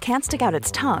crocodile can't stick out its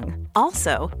tongue.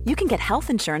 Also, you can get health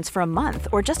insurance for a month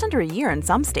or just under a year in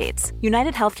some states.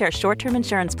 United Healthcare short-term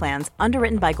insurance plans,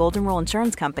 underwritten by Golden Rule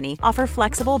Insurance Company, offer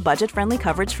flexible, budget-friendly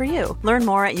coverage for you. Learn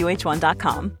more at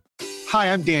UH1.com.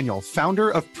 Hi, I'm Daniel, founder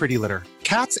of Pretty Litter.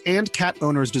 Cats and cat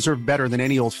owners deserve better than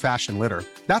any old-fashioned litter.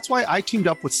 That's why I teamed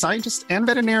up with scientists and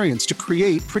veterinarians to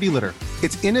create Pretty Litter.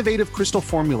 Its innovative crystal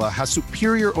formula has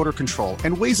superior odor control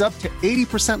and weighs up to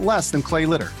 80% less than clay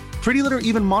litter. Pretty Litter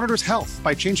even monitors health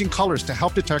by changing colors to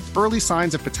help detect early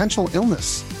signs of potential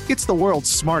illness. It's the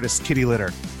world's smartest kitty litter.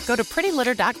 Go to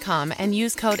prettylitter.com and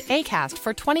use code ACAST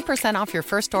for 20% off your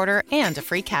first order and a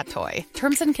free cat toy.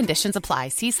 Terms and conditions apply.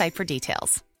 See site for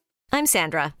details. I'm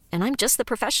Sandra, and I'm just the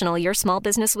professional your small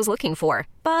business was looking for.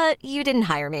 But you didn't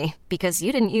hire me because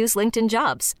you didn't use LinkedIn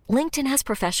Jobs. LinkedIn has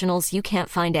professionals you can't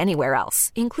find anywhere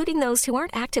else, including those who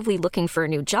aren't actively looking for a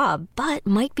new job, but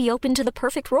might be open to the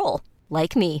perfect role,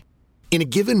 like me. In a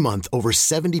given month, over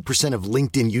 70% of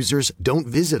LinkedIn users don't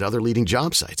visit other leading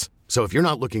job sites. So if you're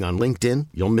not looking on LinkedIn,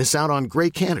 you'll miss out on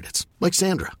great candidates like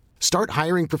Sandra. Start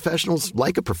hiring professionals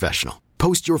like a professional.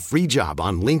 Post your free job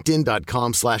on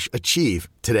linkedin.com/achieve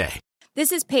today.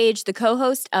 This is Paige, the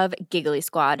co-host of Giggly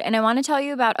Squad, and I want to tell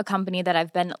you about a company that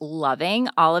I've been loving,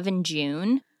 Olive &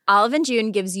 June. Olive &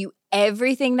 June gives you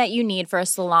everything that you need for a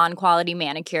salon-quality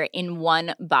manicure in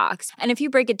one box. And if you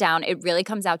break it down, it really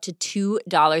comes out to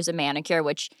 $2 a manicure,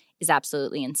 which is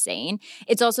absolutely insane.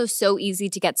 It's also so easy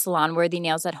to get salon-worthy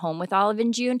nails at home with Olive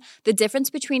 & June. The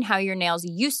difference between how your nails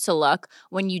used to look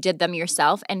when you did them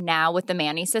yourself and now with the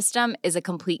Mani system is a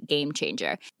complete game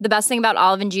changer. The best thing about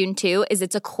Olive & June, too, is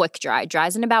it's a quick dry.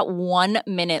 Dries in about 1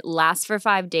 minute, lasts for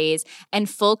 5 days, and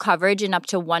full coverage in up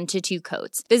to 1 to 2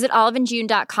 coats. Visit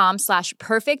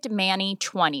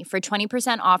oliveandjune.com/perfectmani20 for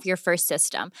 20% off your first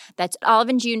system. That's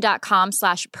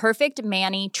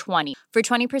oliveandjune.com/perfectmani20 for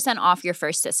 20% off your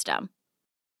first system.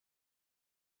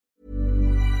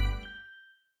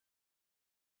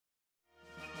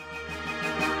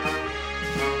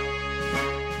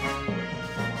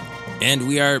 And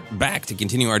we are back to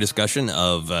continue our discussion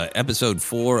of episode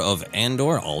 4 of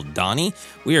Andor, Aldhani.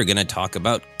 We are going to talk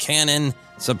about canon,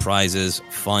 surprises,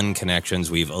 fun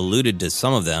connections. We've alluded to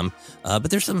some of them, but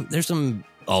there's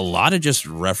a lot of just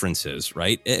references,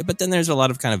 right? But then there's a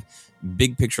lot of kind of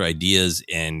big picture ideas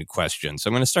and questions. So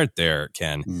I'm going to start there,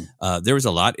 Ken. There was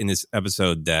a lot in this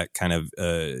episode that kind of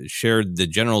shared the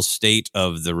general state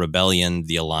of the rebellion,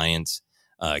 the alliance.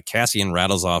 Cassian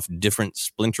rattles off different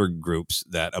splinter groups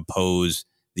that oppose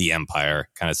the Empire,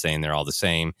 kind of saying they're all the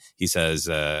same. He says,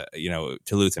 to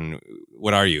Luthen,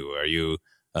 what are you? Are you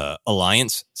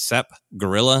Alliance, Sep,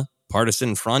 Guerrilla,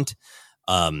 Partisan Front?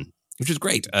 Which is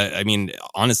great. I mean,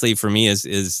 honestly, for me, as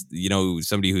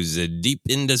somebody who's deep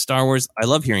into Star Wars, I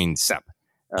love hearing Sep.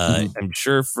 I'm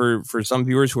sure for some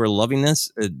viewers who are loving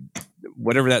this,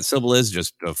 whatever that syllable is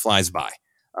just flies by.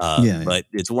 But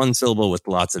it's one syllable with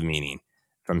lots of meaning.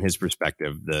 From his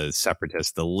perspective, the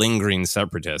separatists, the lingering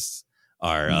separatists,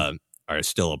 are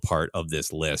still a part of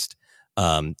this list.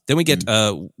 Then we get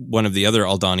one of the other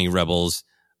Aldhani rebels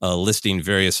listing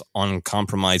various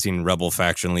uncompromising rebel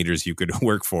faction leaders you could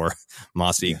work for: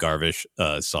 Mossy, Garvish,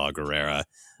 Saw Gerrera.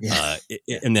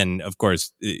 And then, of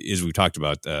course, as we talked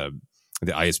about, the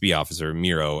ISB officer,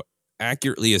 Miro,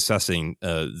 accurately assessing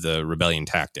the rebellion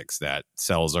tactics, that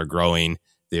cells are growing.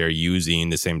 They're using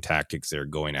the same tactics. They're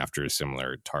going after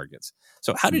similar targets.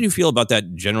 So how did you feel about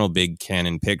that general big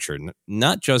canon picture?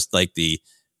 Not just like the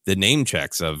name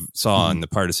checks of Saw and the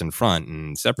partisan front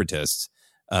and separatists,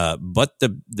 but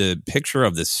the picture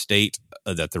of the state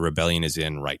that the rebellion is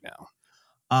in right now.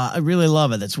 I really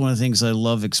love it. That's one of the things I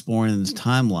love exploring in this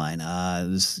timeline.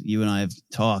 You and I have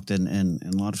talked, and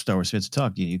a lot of Star Wars fans have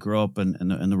talked. You grow up,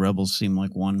 and the rebels seem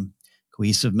like one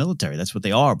cohesive military. That's what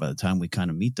they are by the time we kind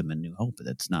of meet them in New Hope.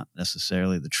 That's not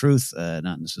necessarily the truth,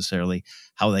 not necessarily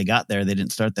how they got there. They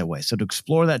didn't start that way. So to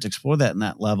explore that in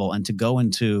that level, and to go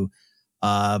into,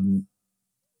 I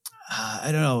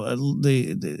don't know,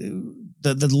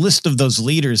 the list of those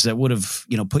leaders that would have,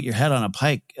 put your head on a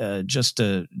pike just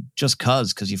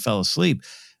because you fell asleep.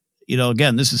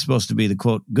 Again, this is supposed to be the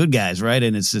quote good guys, right?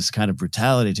 And it's this kind of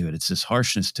brutality to it. It's this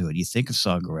harshness to it. You think of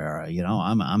Saw Gerrera,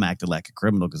 I'm acting like a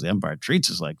criminal because the Empire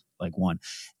treats us like one,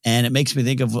 and it makes me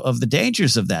think of the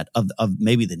dangers of that, of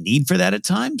maybe the need for that at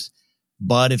times.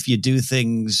 But if you do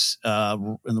things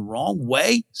in the wrong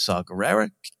way, Saw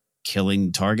Gerrera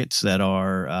killing targets that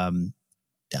are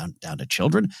down to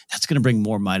children, that's going to bring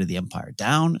more might of the Empire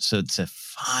down. So it's a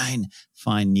fine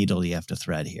needle you have to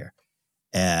thread here.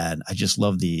 And I just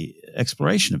love the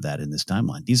exploration of that in this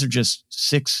timeline. These are just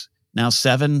 6, now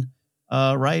 7,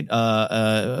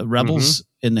 rebels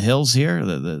in the hills here,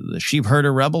 the sheep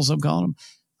herder rebels, I'm calling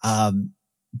them.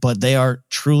 But they are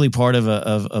truly part of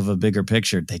a bigger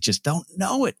picture. They just don't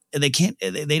know it. They can't.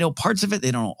 They know parts of it.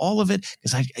 They don't know all of it.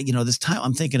 Because this time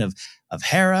I'm thinking of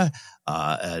Hera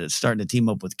starting to team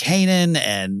up with Kanan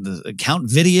and Count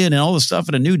Vidian and all the stuff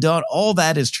in A New Dawn. All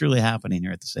that is truly happening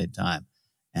here at the same time.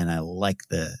 And I like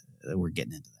that we're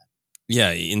getting into that.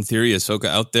 Yeah, in theory, Ahsoka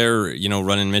out there,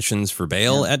 running missions for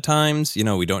Bail at times.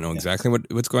 We don't know exactly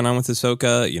what's going on with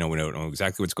Ahsoka. We don't know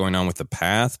exactly what's going on with the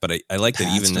Path. But I like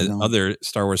that even the other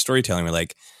Star Wars storytelling,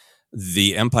 like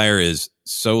the Empire is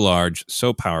so large,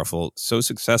 so powerful, so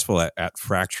successful at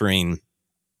fracturing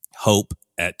hope,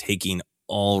 at taking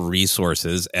all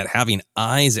resources, at having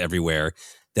eyes everywhere,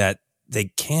 that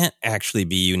they can't actually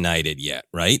be united yet,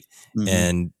 right? Mm-hmm.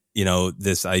 And,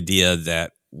 this idea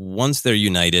that once they're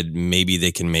united, maybe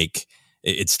they can make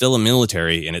it's still a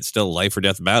military and it's still life or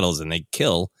death battles and they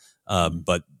kill,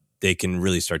 but they can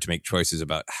really start to make choices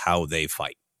about how they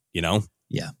fight,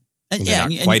 Yeah. And they're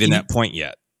not quite in that point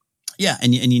yet. Yeah.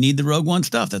 And you need the Rogue One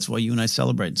stuff. That's why you and I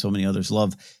celebrate. And so many others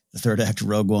love the third act of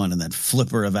Rogue One and that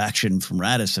flipper of action from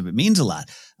Radis. It means a lot,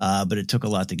 but it took a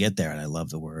lot to get there. And I love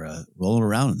that we're rolling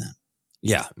around in that.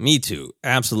 Yeah, me too.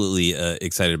 Absolutely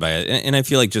excited by it. And I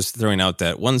feel like just throwing out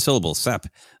that one syllable, Sep,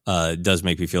 does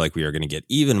make me feel like we are going to get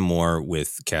even more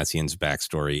with Cassian's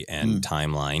backstory and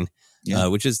timeline,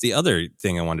 which is the other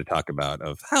thing I wanted to talk about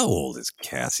of how old is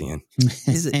Cassian?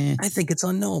 I think it's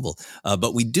unknowable.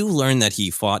 But we do learn that he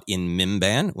fought in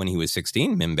Mimban when he was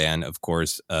 16. Mimban, of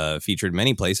course, featured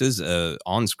many places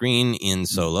on screen in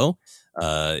Solo.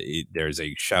 There's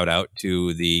a shout out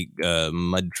to the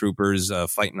Mud Troopers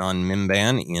fighting on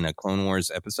Mimban in a Clone Wars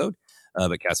episode.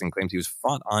 But Cassian claims he was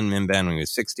fought on Mimban when he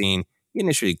was 16. He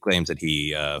initially claims that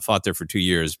he fought there for 2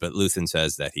 years, but Luthen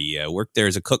says that he worked there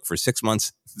as a cook for 6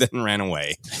 months, then ran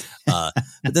away. But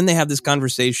then they have this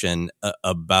conversation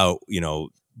about,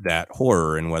 that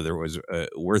horror and whether it was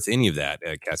worth any of that.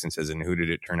 Cassian says, and who did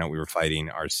it turn out we were fighting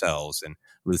ourselves? And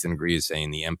Luthen agrees,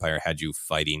 saying the Empire had you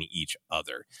fighting each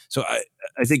other. So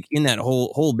I think in that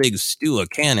whole big stew of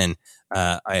canon,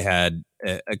 I had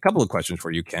a couple of questions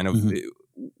for you, Ken, of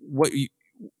what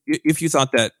if you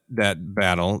thought that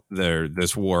battle there,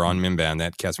 this war on Mimban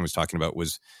that Cassian was talking about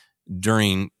was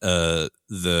during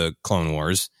the Clone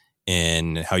Wars,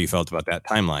 and how you felt about that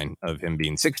timeline of him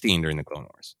being 16 during the Clone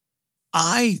Wars.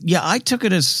 I took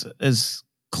it as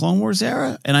Clone Wars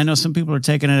era, and I know some people are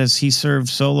taking it as he served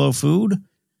Solo food.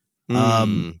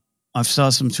 I've saw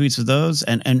some tweets of those,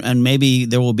 and maybe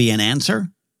there will be an answer.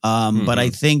 But I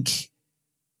think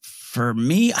for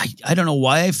me, I don't know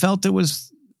why I felt it was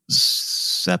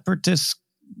separatist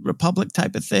republic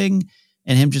type of thing,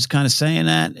 and him just kind of saying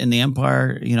that in the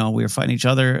Empire, we were fighting each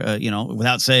other,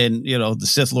 without saying, the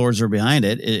Sith Lords are behind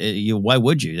it. Why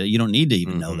would you? You don't need to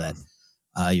even know that.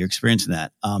 You're experiencing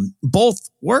that. Both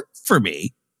work for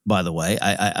me, by the way.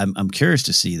 I'm curious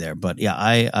to see there, but yeah,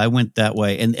 I went that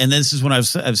way. And this is what I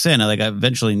was saying. I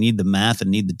eventually need the math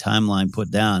and need the timeline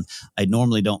put down. I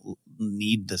normally don't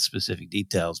need the specific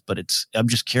details, but I'm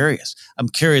just curious. I'm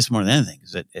curious more than anything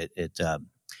because it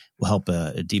will help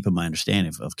deepen my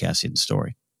understanding of Cassian's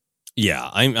story. Yeah,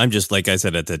 I'm just, like I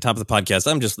said at the top of the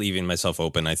podcast, I'm just leaving myself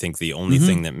open. I think the only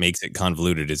thing that makes it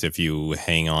convoluted is if you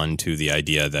hang on to the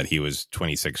idea that he was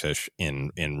 26-ish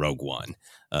in Rogue One.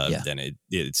 Then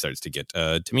it starts to get,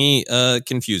 to me,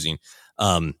 confusing.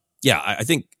 I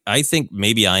think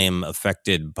maybe I am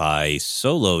affected by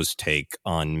Solo's take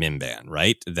on Mimban,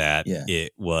 right? That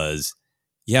it was,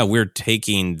 we're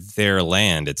taking their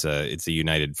land. It's a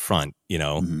united front,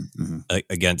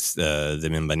 against the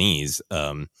Mimbanese.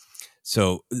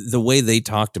 So the way they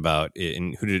talked about it,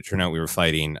 and who did it turn out we were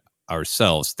fighting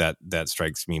ourselves, that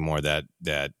strikes me more that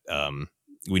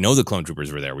we know the clone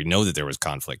troopers were there. We know that there was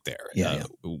conflict there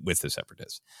with the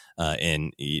separatists.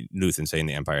 And Luthen saying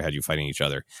the Empire had you fighting each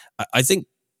other. I think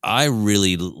I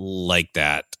really like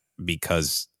that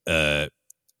because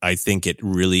I think it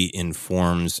really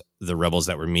informs the rebels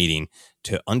that we're meeting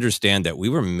to understand that we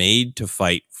were made to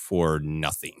fight for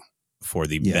nothing, for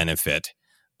the benefit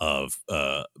of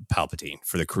Palpatine,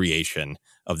 for the creation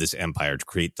of this empire, to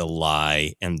create the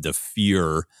lie and the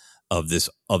fear of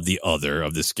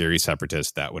the scary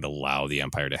separatists that would allow the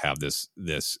empire to have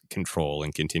this control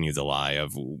and continue the lie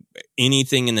of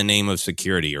anything in the name of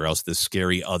security, or else the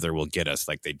scary other will get us,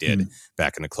 like they did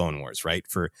back in the Clone Wars, right?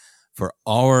 For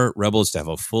our rebels to have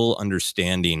a full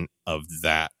understanding of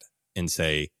that and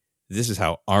say, this is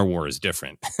how our war is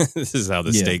different. This is how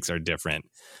the stakes are different.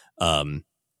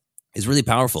 Is really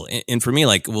powerful. And for me,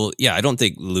 I don't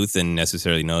think Luthen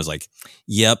necessarily knows,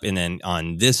 and then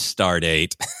on this star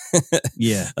date,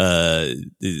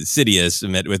 Sidious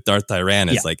met with Darth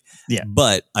Tyrannus.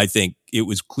 But I think it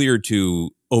was clear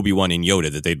to Obi-Wan and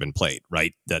Yoda that they'd been played,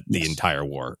 right? That the entire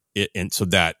war. And so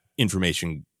that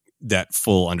information, that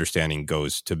full understanding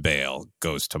goes to Bail,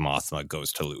 goes to Mothma,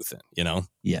 goes to Luthen,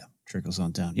 Yeah, trickles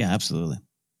on down. Yeah, absolutely.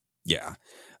 Yeah.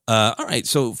 All right.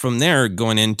 So from there,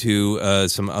 going into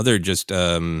some other just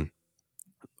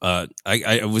I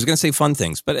was going to say fun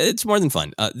things, but it's more than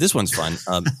fun. This one's fun.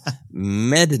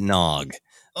 Mednog.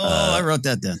 I wrote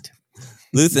that down too.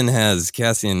 Luthen has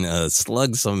Cassian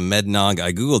slug some Mednog.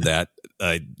 I Googled that.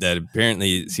 That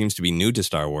apparently seems to be new to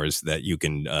Star Wars, that you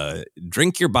can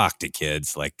drink your Bacta,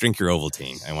 kids, like drink your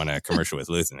Ovaltine. I want a commercial with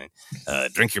Luthen.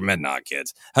 Drink your Mednog,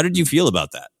 kids. How did you feel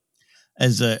about that?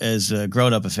 As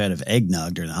grown up a fan of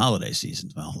eggnog during the holiday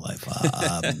seasons my whole life,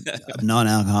 I'm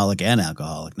non-alcoholic and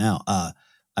alcoholic now.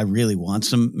 I really want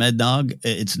some Mednog.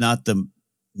 It's not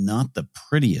the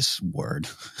prettiest word.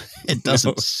 It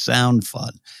doesn't sound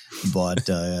fun, but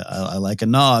I like a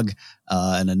nog,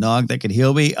 and a nog that could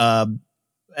heal me.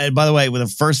 And by the way, with the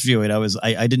first viewing,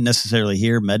 I didn't necessarily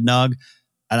hear Mednog,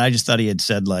 and I just thought he had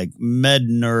said like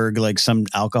Mednerg, like some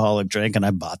alcoholic drink, and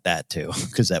I bought that too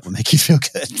because that would make you feel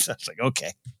good. So I was like,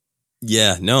 okay.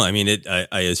 Yeah, no, I mean,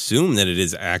 I assume that it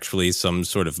is actually some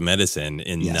sort of medicine,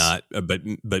 and not,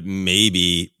 but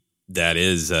maybe that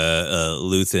is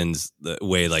Luthen's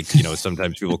way, like,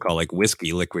 sometimes people call like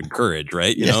whiskey liquid courage,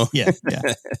 right? You know? Yeah.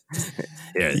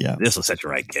 This will set you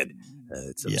right, kid.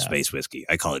 It's some space whiskey.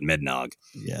 I call it Mednog.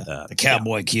 Yeah. The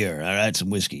cowboy cure. All right, some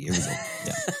whiskey. Here we go.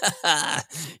 Yeah.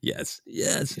 Yes.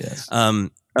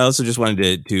 I also just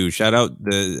wanted to shout out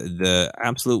the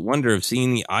absolute wonder of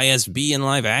seeing the ISB in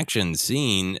live action,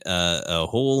 seeing a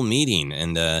whole meeting,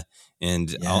 and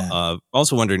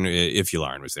also wondering if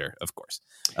Yularen was there, of course.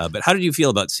 But how did you feel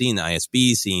about seeing the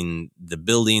ISB, seeing the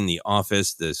building, the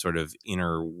office, the sort of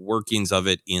inner workings of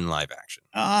it in live action?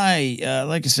 I,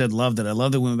 like I said, loved it. I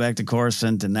love that we went back to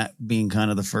Coruscant and that being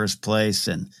kind of the first place.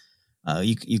 And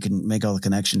you can make all the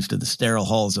connections to the sterile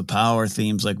halls of power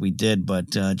themes like we did. But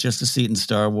just to see it in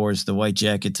Star Wars, the white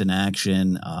jackets in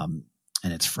action,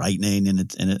 and it's frightening in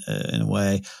a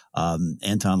way.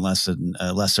 Anton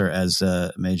Lesser as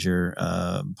Major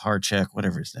Parchek,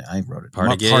 whatever his name. I wrote it.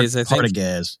 Partagaz, I think.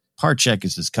 Partagaz. Parchek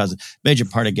is his cousin. Major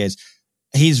Partagaz.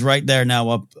 He's right there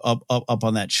now up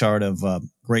on that chart of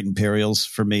Great Imperials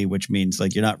for me, which means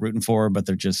like you're not rooting for her, but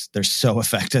they're so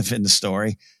effective in the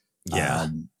story. Yeah.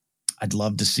 I'd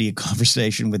love to see a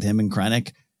conversation with him and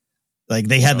Krennic. Like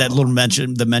they had that little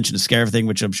mention of Scarif thing,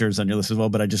 which I'm sure is on your list as well.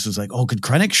 But I just was like, oh, could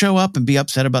Krennic show up and be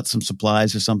upset about some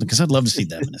supplies or something? Because I'd love to see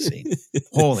them in a scene.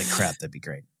 Holy crap, that'd be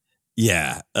great.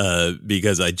 Yeah,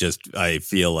 because I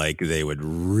feel like they would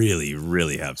really,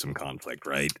 really have some conflict,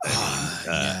 right?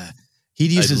 Yeah.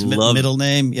 He'd use his middle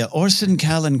name. Yeah, Orson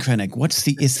Callan Krennic. What's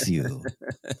the issue?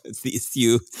 It's the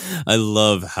issue. I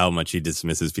love how much he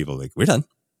dismisses people. Like, we're done.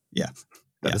 Yeah.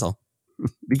 That is all.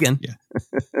 Begin. Yeah.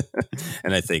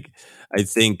 And I think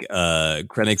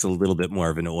Krennic's a little bit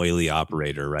more of an oily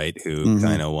operator, right? Who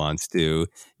kind of wants to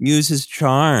use his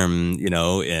charm,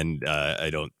 and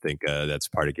I don't think that's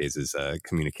Partagaz's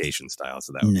communication style.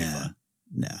 So that would be fun.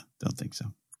 No, don't think so.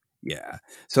 Yeah.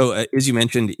 So as you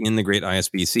mentioned in the Great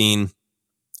ISB scene,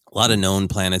 a lot of known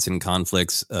planets and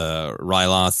conflicts.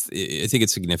 Ryloth, I think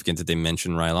it's significant that they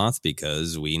mention Ryloth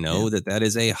because we know that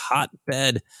is a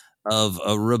hotbed of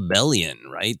a rebellion,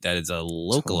 right? That is a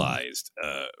localized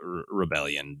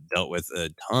rebellion, dealt with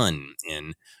a ton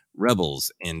in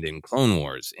Rebels and in Clone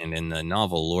Wars and in the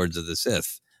novel Lords of the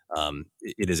Sith.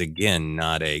 It is, again,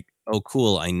 not a, oh,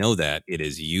 cool, I know that. It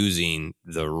is using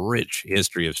the rich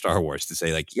history of Star Wars to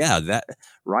say, like, yeah, that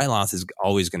Ryloth is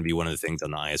always going to be one of the things on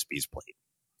the ISB's plate.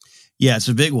 Yeah, it's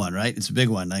a big one, right? It's a big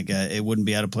one. Like, it wouldn't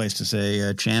be out of place to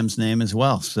say Cham's name as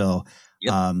well. So,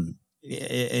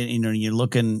 you're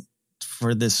looking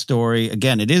for this story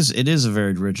again. It is a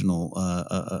very original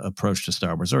approach to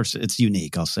Star Wars, or it's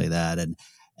unique. I'll say that,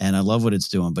 and I love what it's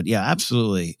doing. But yeah,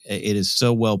 absolutely, it is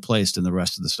so well placed in the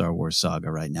rest of the Star Wars saga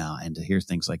right now. And to hear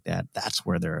things like that's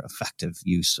where they're effective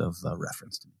use of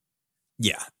reference to me.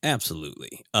 Yeah,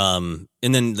 absolutely. And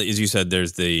then, as you said,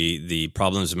 there's the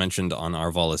problems mentioned on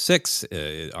Arvala 6.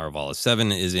 Arvala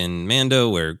 7 is in Mando,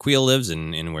 where Kuiil lives,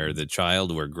 and where the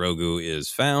child, where Grogu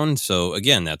is found. So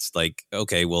again, that's like,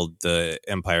 okay, well, the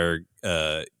Empire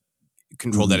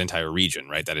controlled that entire region,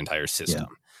 right? That entire system.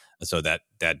 Yeah. So that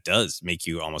does make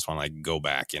you almost want to like go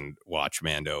back and watch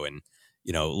Mando and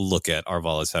look at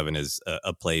Arvala 7 as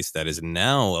a place that is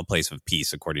now a place of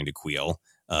peace, according to Kuiil.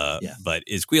 But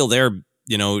is Kuiil there?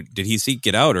 Did he seek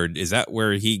it out, or is that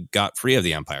where he got free of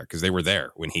the Empire? Because they were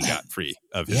there when he got free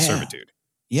of his servitude.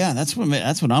 Yeah, that's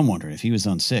what I'm wondering. If he was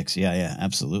on 6, yeah,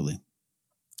 absolutely.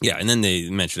 Yeah, and then they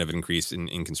mentioned of an increase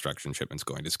in construction shipments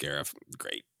going to Scarif.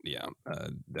 Great, yeah,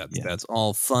 that's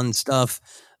all fun stuff.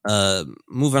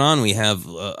 Moving on, we have.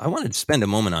 I wanted to spend a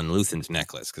moment on Luthen's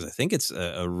necklace because I think it's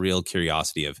a real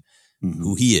curiosity of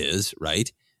who he is, right?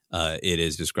 It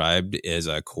is described as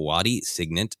a Kawadi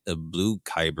signet, a blue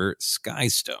Kyber sky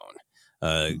stone.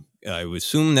 I would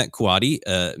assume that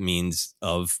Kuati means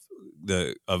of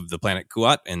the planet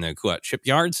Kuat and the Kuat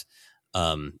shipyards.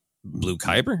 Blue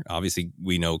Kyber, obviously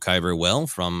we know Kyber well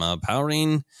from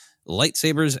powering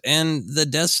lightsabers and the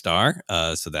Death Star.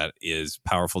 So that is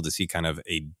powerful to see kind of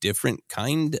a different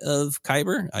kind of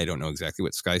Kyber. I don't know exactly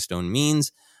what Skystone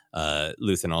means.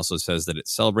 Luthen also says that it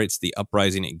celebrates the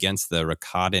uprising against the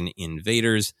Rakatan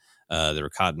invaders. The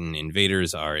Rakatan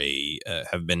invaders are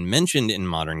have been mentioned in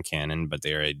modern canon, but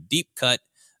they are a deep cut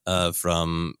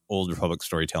from Old Republic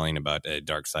storytelling about a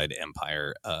dark side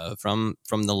empire from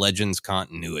the Legends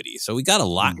continuity. So we got a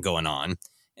lot going on.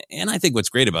 And I think what's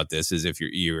great about this is if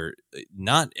you're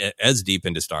not as deep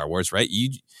into Star Wars, right?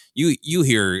 You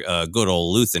hear good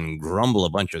old Luthen grumble a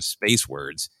bunch of space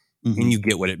words, and you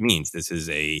get what it means. This is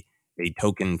a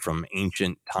token from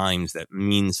ancient times that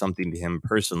means something to him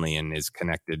personally and is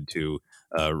connected to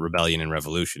rebellion and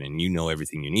revolution, and you know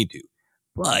everything you need to.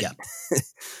 But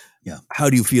yeah. How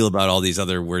do you feel about all these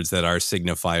other words that are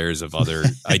signifiers of other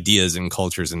ideas and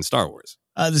cultures in Star Wars?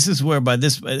 This is where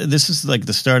this is like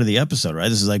the start of the episode, right?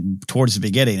 This is like towards the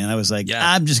beginning. And I was like,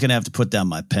 I'm just going to have to put down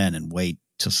my pen and wait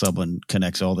till someone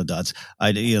connects all the dots.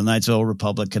 Knights of the Old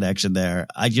Republic connection there.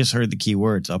 I just heard the key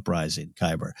words, uprising,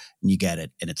 Kyber, and you get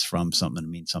it. And it's from something to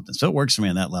mean something. So it works for me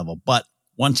on that level. But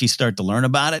once you start to learn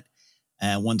about it,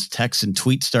 and once texts and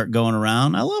tweets start going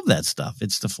around, I love that stuff.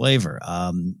 It's the flavor.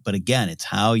 But again, it's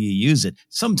how you use it.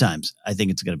 Sometimes I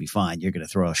think it's going to be fine. You're going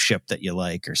to throw a ship that you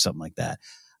like or something like that.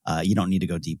 You don't need to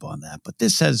go deep on that. But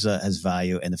this has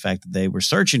value. And the fact that they were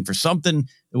searching for something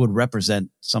that would represent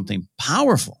something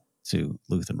powerful to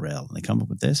Luthen Rail, and they come up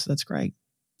with this, that's great.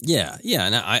 Yeah.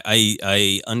 And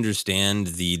I understand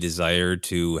the desire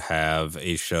to have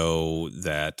a show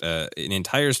that an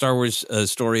entire Star Wars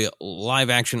story,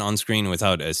 live action on screen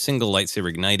without a single lightsaber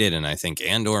ignited. And I think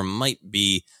Andor might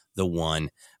be the one.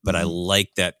 But I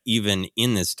like that even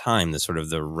in this time, the sort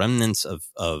of the remnants of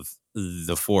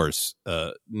the Force,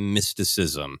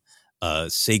 mysticism,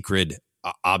 sacred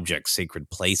objects,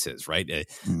 sacred places, right?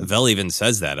 Vel even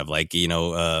says that of like,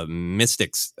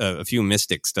 mystics, a few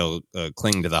mystics still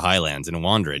cling to the highlands and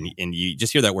wander. And you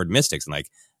just hear that word mystics and like,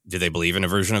 do they believe in a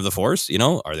version of the Force?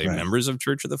 Are they members of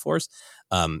Church of the Force?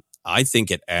 I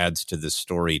think it adds to the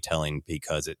storytelling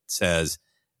because it says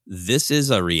this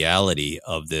is a reality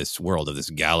of this world, of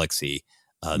this galaxy,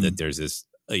 that there's this,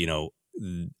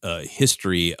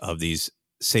 history of these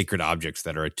sacred objects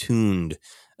that are attuned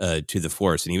to the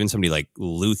Force. And even somebody like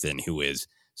Luthen, who is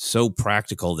so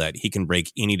practical that he can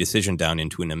break any decision down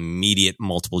into an immediate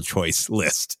multiple choice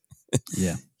list.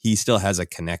 Yeah. He still has a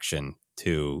connection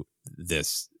to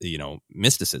this,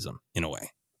 mysticism in a way.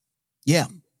 Yeah.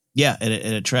 Yeah.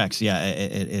 It tracks. Yeah.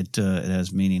 It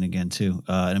has meaning again too.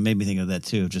 And it made me think of that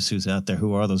too. Just who's out there.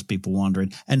 Who are those people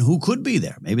wandering and who could be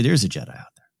there? Maybe there's a Jedi out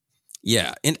there.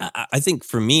 Yeah. And I think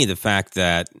for me, the fact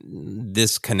that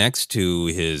this connects to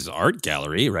his art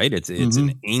gallery, right? It's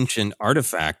an ancient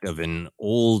artifact of an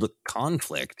old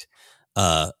conflict.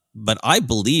 But I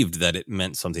believed that it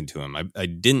meant something to him. I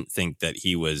didn't think that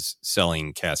he was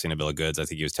selling Cassian a bill of goods. I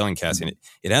think he was telling Cassian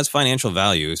it has financial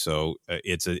value. So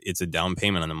it's a down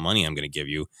payment on the money I'm going to give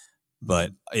you.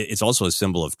 But it's also a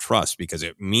symbol of trust because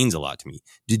it means a lot to me.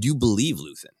 Did you believe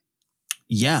Luthen?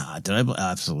 Yeah,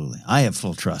 absolutely. I have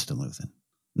full trust in Luthen.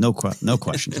 No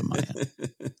questions on my end.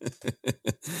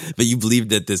 But you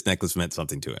believed that this necklace meant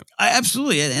something to him. I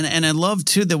absolutely, and I love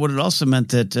too that what it also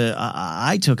meant that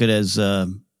I took it as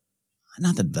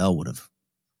not that Vel would have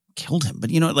killed him,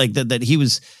 but like that he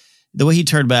was the way he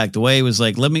turned back, the way he was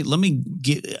like, let me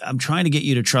get. I'm trying to get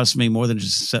you to trust me more than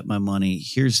just set my money.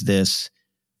 Here's this.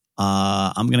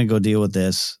 I'm gonna go deal with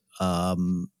this.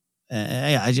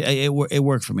 It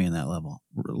worked for me in that level.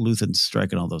 Luthen's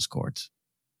striking all those chords.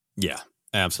 Yeah,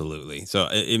 absolutely. So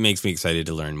it makes me excited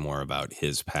to learn more about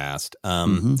his past.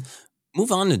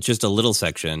 Move on to just a little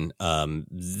section.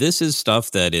 This is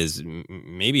stuff that is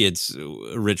maybe it's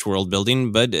rich world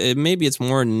building, but maybe it's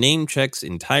more name checks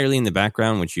entirely in the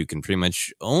background, which you can pretty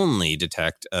much only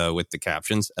detect with the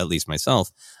captions, at least myself.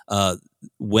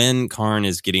 When Karn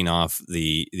is getting off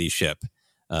the ship,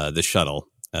 the shuttle.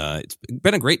 It's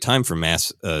been a great time for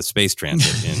mass space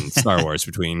transit in Star Wars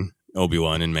between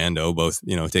Obi-Wan and Mando, both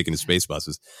taking the space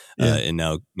buses, and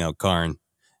now Karn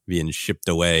being shipped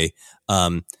away.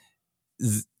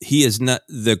 He is not.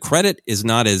 The credit is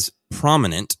not as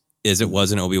prominent as it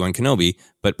was in Obi-Wan Kenobi,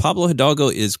 but Pablo Hidalgo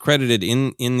is credited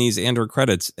in these Andor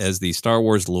credits as the Star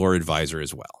Wars lore advisor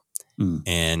as well.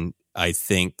 And I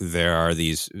think there are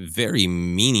these very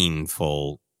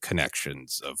meaningful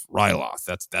connections of Ryloth.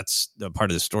 That's a part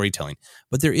of the storytelling.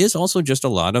 But there is also just a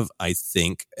lot of, I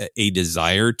think, a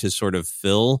desire to sort of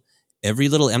fill every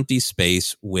little empty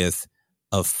space with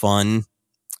a fun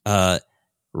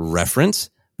reference,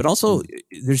 but also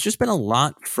there's just been a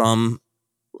lot from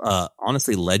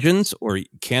honestly legends or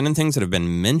canon things that have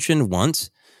been mentioned once.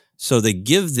 So they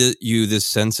give you this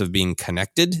sense of being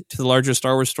connected to the larger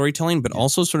Star Wars storytelling, but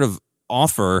also sort of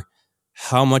offer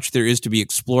how much there is to be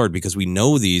explored, because we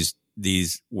know these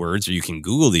words, or you can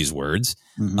Google these words,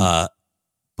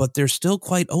 but they're still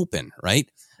quite open, right?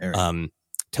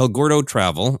 Tel Gordo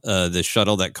Travel, the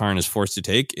shuttle that Karn is forced to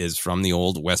take, is from the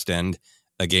old West End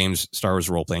games, Star Wars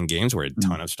role-playing games, where a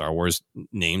ton of Star Wars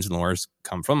names and lores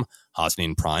come from.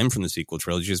 Hosnian Prime from the sequel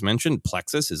trilogy is mentioned.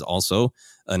 Plexus is also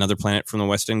another planet from the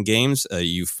West End games.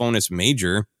 Euphonus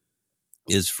Major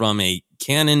is from a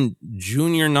canon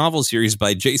junior novel series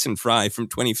by Jason Fry from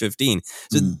 2015.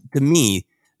 So to me,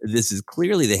 this is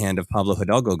clearly the hand of Pablo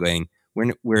Hidalgo going,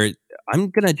 where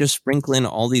I'm going to just sprinkle in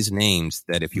all these names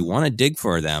that if you want to dig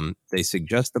for them, they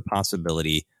suggest the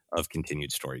possibility of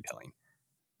continued storytelling.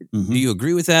 Do you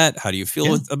agree with that? How do you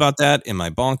feel about that? Am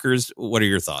I bonkers? What are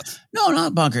your thoughts? No,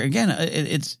 not bonker. Again,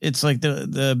 it's like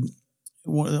the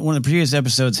one of the previous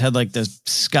episodes had like the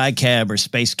Sky Cab or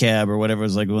Space Cab or whatever. It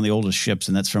was like one of the oldest ships,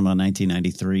 and that's from a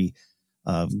 1993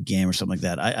 game or something like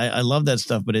that. I love that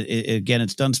stuff, but again,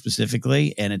 it's done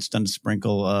specifically, and it's done to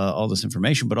sprinkle all this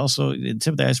information, but also the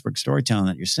tip of the iceberg storytelling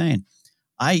that you're saying.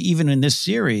 Even in this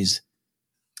series,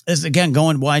 is again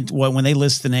going when they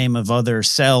list the name of other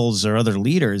cells or other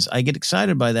leaders, I get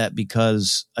excited by that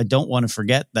because I don't want to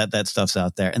forget that stuff's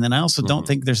out there. And then I also don't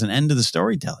think there's an end to the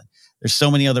storytelling. There's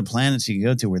so many other planets you can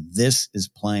go to where this is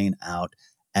playing out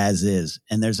as is.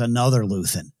 And there's another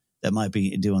Luthen that might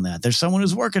be doing that. There's someone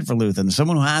who's working for Luthen. There's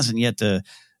someone who hasn't yet to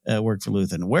work for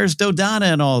Luthen. Where's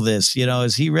Dodonna in all this?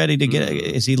 Is he ready to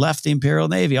is he left the Imperial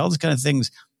Navy? All these kind of things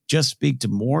just speak to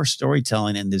more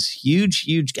storytelling in this huge,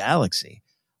 huge galaxy.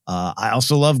 I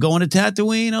also love going to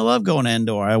Tatooine. I love going to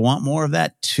Endor. I want more of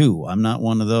that too. I'm not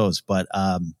one of those, but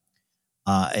all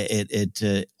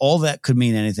that could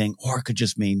mean anything, or it could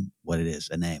just mean what it is,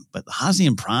 a name. But the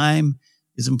Hosnian Prime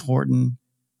is important.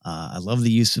 I love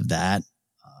the use of that.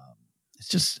 It's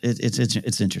just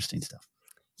it's interesting stuff.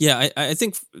 Yeah, I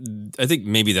think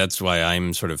maybe that's why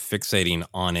I'm sort of fixating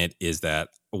on it, is that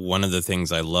one of the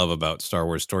things I love about Star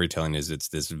Wars storytelling is it's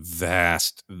this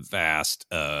vast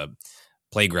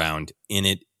playground, and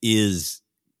it is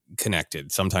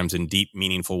connected, sometimes in deep,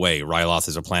 meaningful way. Ryloth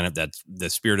is a planet that the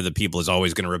spirit of the people is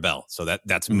always going to rebel. So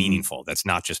that's meaningful. That's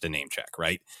not just a name check,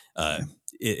 right?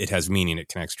 It has meaning. It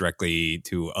connects directly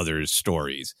to others'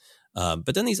 stories.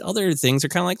 But then these other things are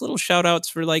kind of like little shout outs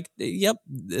for like, yep,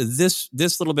 this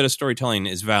little bit of storytelling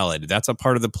is valid. That's a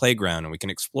part of the playground, and we can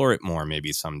explore it more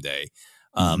maybe someday.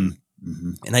 And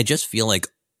I just feel like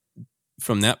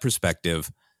from that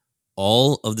perspective,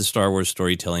 all of the Star Wars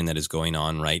storytelling that is going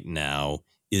on right now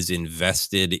is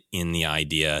invested in the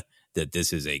idea that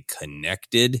this is a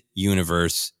connected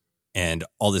universe and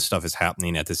all this stuff is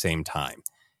happening at the same time.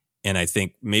 And I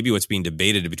think maybe what's being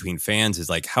debated between fans is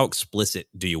like, how explicit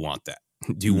do you want that?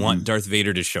 Do you want Darth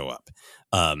Vader to show up?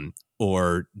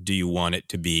 Or do you want it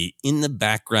to be in the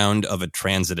background of a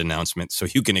transit announcement so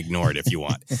you can ignore it if you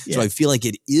want? So I feel like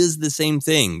it is the same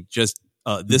thing, just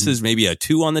this is maybe a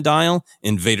 2 on the dial,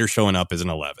 and Vader showing up is an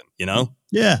 11,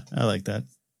 Yeah, I like that.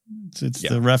 It's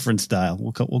the reference dial.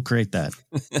 We'll create that.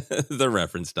 The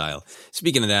reference dial.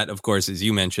 Speaking of that, of course, as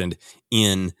you mentioned,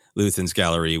 in Luthen's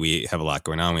gallery, we have a lot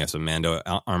going on. We have some Mando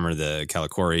armor, the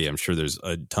Calicori. I'm sure there's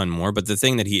a ton more. But the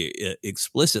thing that he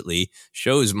explicitly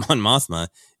shows Mon Mothma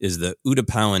is the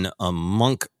Utapauan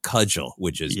monk cudgel,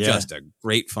 which is just a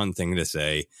great fun thing to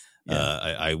say.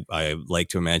 Yeah. I like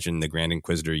to imagine the Grand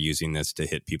Inquisitor using this to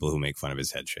hit people who make fun of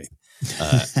his head shape.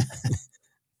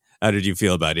 How did you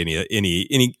feel about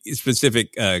any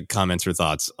specific comments or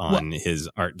thoughts on his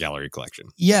art gallery collection?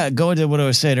 Yeah, going to what I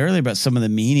was saying earlier about some of the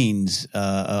meanings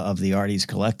of the art he's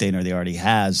collecting or the art he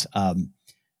has.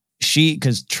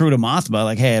 Because true to Mothma,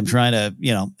 like, hey, I'm trying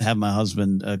to have my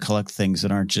husband collect things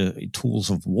that aren't just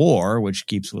tools of war, which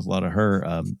keeps with a lot of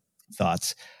her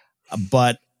thoughts.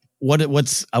 But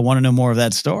I want to know more of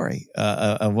that story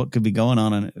of what could be going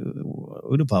on in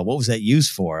Utapau. What was that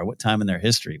used for? What time in their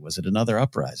history? Was it another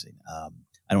uprising?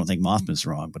 I don't think Mothma's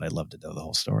wrong, but I'd love to know the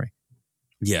whole story.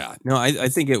 Yeah, no, I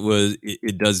think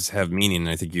it does have meaning. And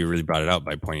I think you really brought it out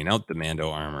by pointing out the Mando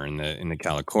armor in the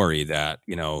Calicori, that,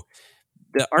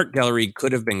 the art gallery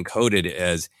could have been coded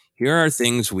as, here are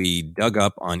things we dug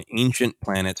up on ancient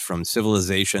planets from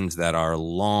civilizations that are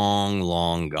long,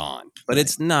 long gone. But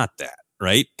it's not that.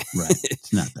 Right? Right.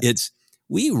 It's not that. It's,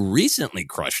 we recently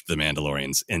crushed the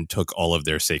Mandalorians and took all of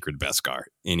their sacred Beskar.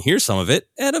 And here's some of it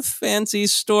at a fancy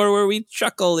store where we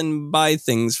chuckle and buy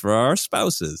things for our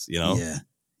spouses, you know?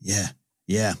 Yeah.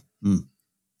 Mm.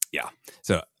 Yeah.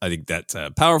 So I think that's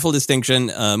a powerful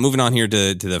distinction. Moving on here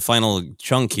to the final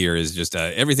chunk here is just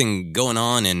everything going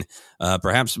on. And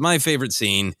perhaps my favorite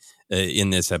scene in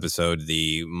this episode,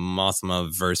 the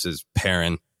Mothma versus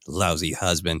Perrin. Lousy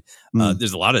husband.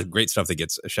 There's a lot of great stuff that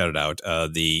gets shouted out.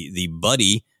 The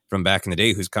buddy from back in the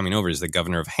day who's coming over is the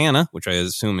governor of Hannah, which I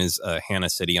assume is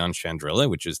Hannah City on Chandrilla,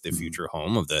 which is the future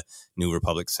home of the New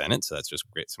Republic Senate. So that's just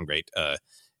great. Some great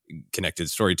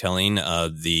connected storytelling.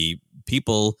 The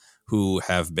people who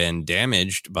have been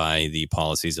damaged by the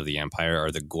policies of the Empire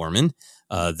are the Gorman.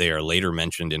 They are later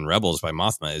mentioned in Rebels by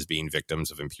Mothma as being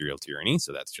victims of Imperial tyranny.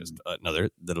 So that's just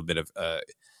another little bit of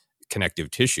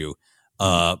connective tissue.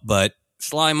 But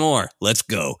Sly Moore, let's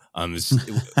go.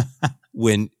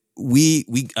 When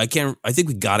I think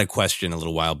we got a question a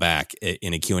little while back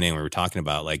in a Q&A when we were talking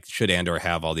about, like, should Andor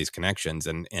have all these connections?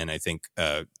 And I think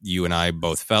you and I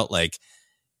both felt like,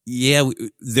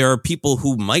 there are people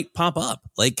who might pop up,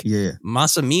 like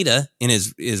Masamita in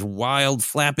his wild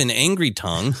flapping angry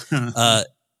tongue,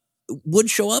 would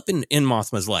show up in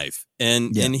Mothma's life.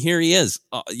 And here he is,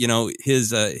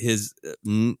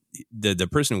 the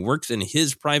person who works in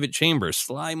his private chamber,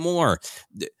 Sly Moore,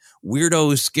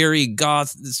 weirdo, scary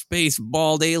goth, space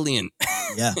bald alien,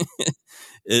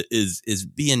 is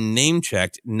being name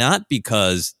checked, not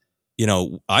because,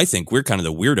 I think we're kind of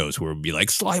the weirdos who would be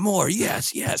like, Sly Moore,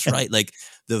 yes, right? Like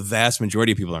the vast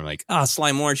majority of people are like,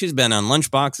 Sly Moore, she's been on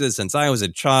lunchboxes since I was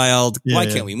a child. Why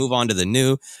can't we move on to the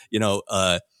new,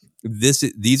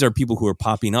 these are people who are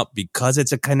popping up because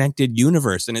it's a connected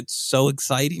universe, and it's so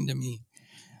exciting to me.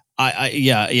 I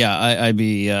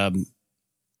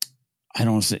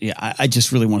don't want to say, I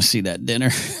just really want to see that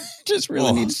dinner. Just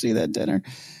really need to see that dinner.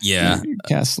 Yeah.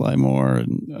 Cast Sly Moore,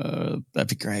 and that'd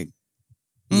be great.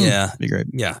 Yeah. That'd be great.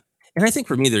 Yeah. And I think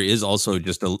for me, there is also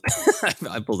just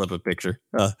I pulled up a picture.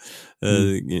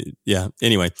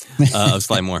 Anyway, of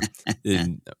Sly Moore.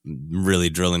 Really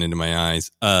drilling into my eyes.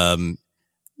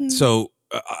 So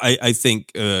I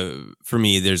think for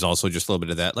me, there's also just a little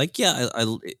bit of that. Like,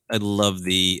 I love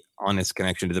the honest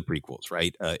connection to the prequels,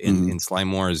 right? And Sly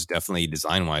Moore is definitely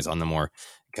design-wise on the more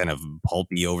kind of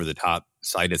pulpy, over-the-top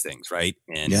side of things, right?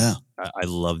 And I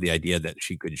love the idea that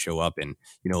she could show up and,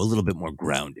 a little bit more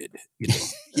grounded.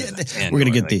 We're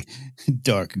going to get the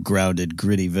dark, grounded,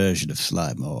 gritty version of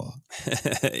Sly Moore.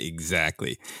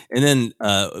 Exactly. And then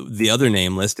the other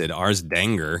name listed, Ars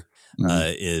Danger,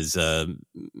 is in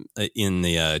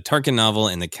the Tarkin novel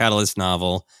and the Catalyst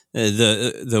novel.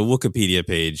 The Wikipedia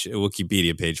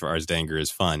page for Ars Danger is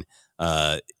fun.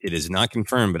 It is not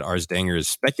confirmed, but Ars Danger is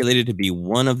speculated to be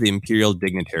one of the Imperial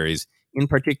dignitaries, in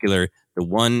particular, the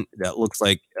one that looks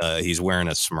like he's wearing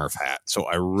a Smurf hat. So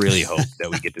I really hope that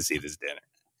we get to see this dinner.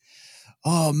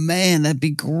 Oh, man, that'd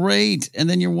be great. And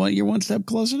then you're one step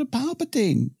closer to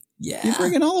Palpatine. Yeah. You're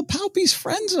bringing all of Palpy's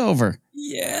friends over.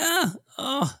 Yeah.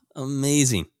 Oh,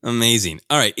 amazing. Amazing.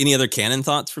 All right. Any other canon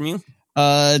thoughts from you?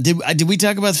 Did we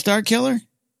talk about Starkiller?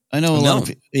 I know a lot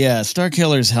of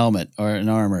Starkiller's helmet and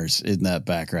armor's in that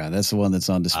background. That's the one that's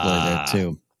on display there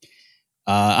too.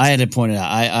 I had to point it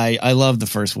out. I love the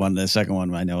first one. The second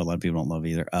one, I know a lot of people don't love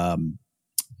either.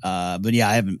 But yeah,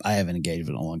 I haven't engaged with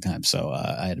it in a long time, so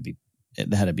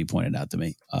it had to be pointed out to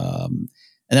me. And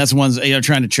that's ones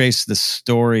trying to trace the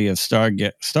story of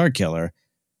Starkiller.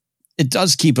 It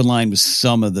does keep in line with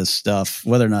some of the stuff,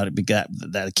 whether or not a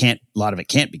lot of it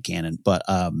can't be canon, but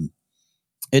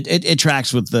it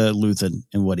tracks with the Luthen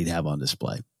and what he'd have on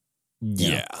display.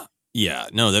 Yeah,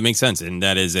 no, that makes sense, and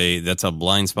that's a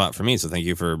blind spot for me. So thank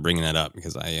you for bringing that up,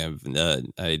 because I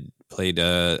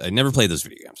never played those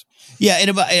video games. Yeah,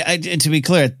 and to be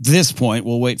clear, at this point,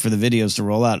 we'll wait for the videos to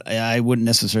roll out. I wouldn't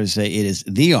necessarily say it is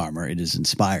the armor; it is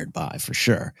inspired by, for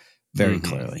sure, very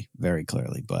clearly.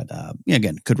 But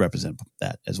again, could represent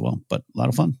that as well. But a lot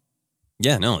of fun.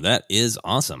 Yeah, no, that is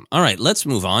awesome. All right, let's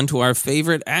move on to our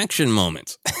favorite action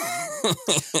moments.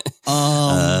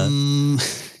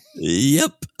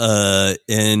 Yep.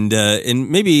 And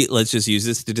maybe let's just use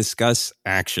this to discuss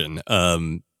action.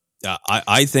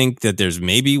 I think that there's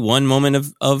maybe one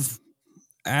moment of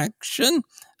action,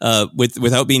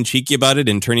 without being cheeky about it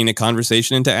and turning a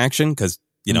conversation into action. Cause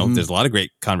there's a lot of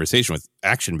great conversation with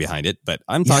action behind it, but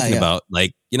I'm talking about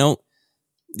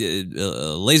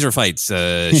laser fights,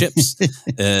 ships,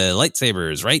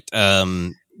 lightsabers, right?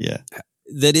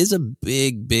 That is a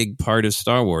big part of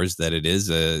Star Wars, that it is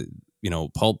a,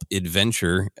 pulp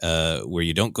adventure, where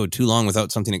you don't go too long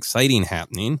without something exciting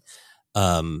happening.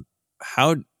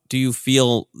 How do you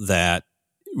feel that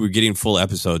we're getting full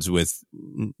episodes with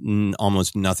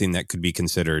almost nothing that could be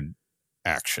considered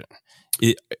action?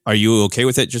 Are you okay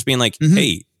with it just being like,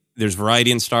 hey, there's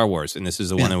variety in Star Wars, and this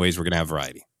is one of the ways we're going to have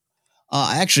variety?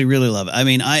 I actually really love it. I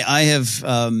mean, I have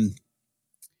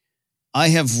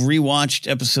rewatched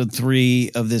episode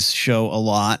 3 of this show a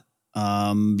lot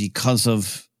because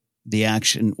of the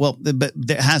action. Well, but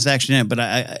there has action in it, but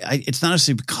I it's not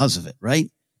necessarily because of it,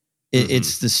 right?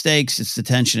 It's the stakes, it's the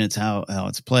tension, it's how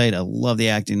it's played. I love the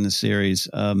acting in the series.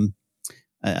 I'm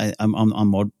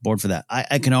on board for that.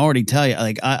 I can already tell you,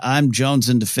 like I'm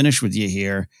jonesing to finish with you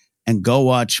here and go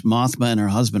watch Mothma and her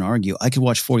husband argue. I could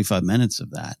watch 45 minutes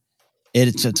of that.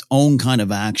 It's its own kind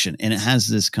of action, and it has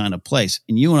this kind of place.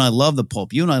 And you and I love the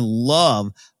pulp. You and I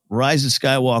love Rise of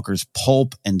Skywalker's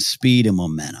pulp and speed and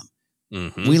momentum.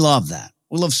 We love that.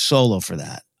 We love Solo for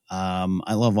that.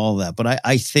 I love all of that. But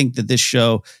I think that this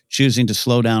show choosing to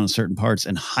slow down in certain parts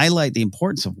and highlight the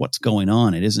importance of what's going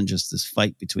on. It isn't just this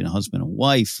fight between a husband and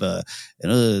wife.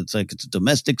 It's like it's a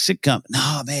domestic sitcom.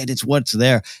 No, man, it's what's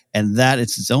there. And that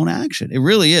it's its own action. It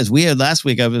really is. We had last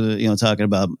week, I was talking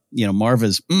about,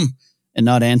 Marva's and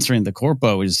not answering the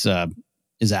corpo is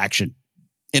action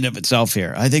in of itself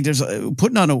here. I think there's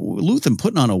Luthen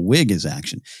putting on a wig is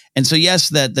action. And so, yes,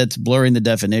 that's blurring the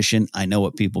definition. I know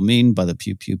what people mean by the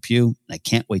pew, pew, pew. And I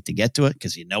can't wait to get to it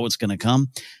because you know what's going to come.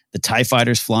 The TIE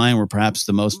fighters flying were perhaps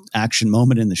the most action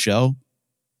moment in the show.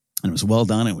 And it was well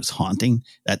done. It was haunting.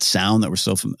 That sound that we're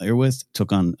so familiar with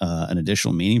took on an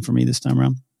additional meaning for me this time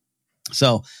around.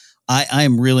 So I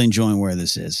am really enjoying where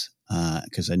this is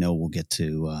because I know we'll get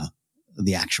to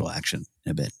the actual action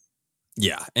in a bit.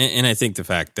 Yeah. And I think the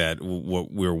fact that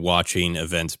we're watching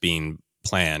events being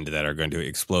planned that are going to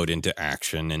explode into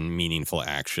action and meaningful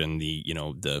action,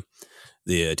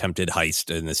 the attempted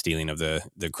heist and the stealing of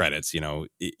the credits,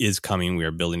 is coming. We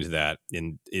are building to that.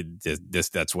 And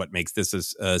that's what makes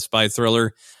this a spy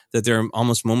thriller, that there are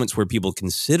almost moments where people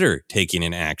consider taking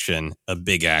an action, a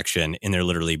big action, and they're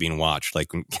literally being watched.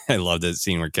 Like, I love that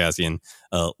scene where Cassian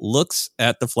looks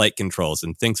at the flight controls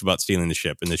and thinks about stealing the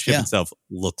ship, and the ship itself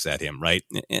looks at him, right?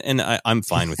 And I'm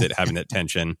fine with it having that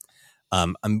tension.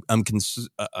 I'm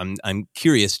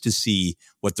curious to see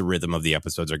what the rhythm of the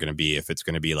episodes are going to be. If it's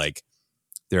going to be like,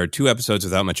 there are 2 episodes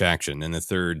without much action, and the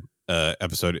third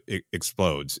episode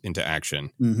explodes into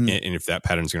action, and if that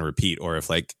pattern is going to repeat, or if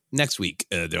like next week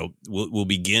we'll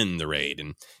begin the raid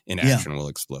and action will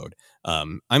explode.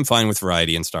 I'm fine with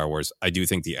variety in Star Wars. I do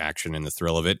think the action and the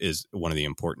thrill of it is one of the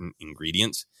important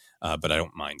ingredients, but I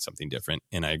don't mind something different.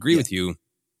 And I agree with you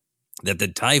that the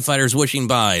TIE fighters whooshing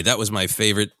by, that was my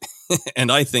favorite, and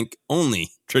I think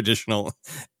only traditional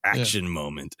action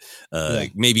moment.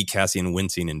 Maybe Cassian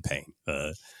wincing in pain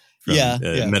from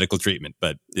medical treatment,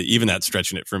 but even that's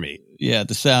stretching it for me. Yeah,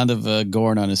 the sound of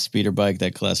Gorn on his speeder bike,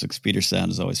 that classic speeder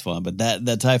sound, is always fun. But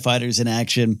that TIE fighters in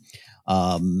action,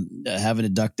 having to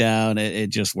duck down, it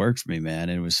just worked for me, man.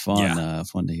 It was fun,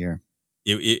 fun to hear.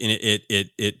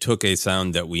 It took a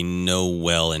sound that we know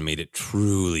well and made it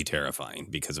truly terrifying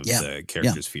because of the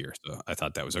character's fear. So I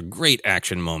thought that was a great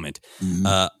action moment.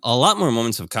 A lot more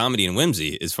moments of comedy and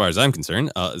whimsy, as far as I'm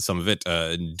concerned. Some of it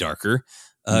darker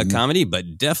comedy,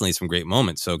 but definitely some great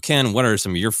moments. So, Ken, what are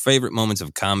some of your favorite moments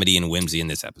of comedy and whimsy in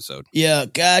this episode? Yeah,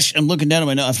 gosh, I'm looking down at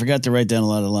my notes. I forgot to write down a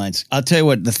lot of lines. I'll tell you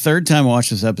what, the third time I watched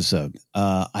this episode,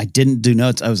 I didn't do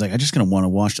notes. I was like, I'm just going to want to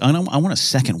watch. I want a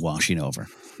second washing over.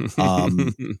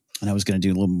 And I was going to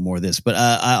do a little more of this, but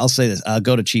I'll say this. I'll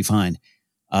go to Chief Hine.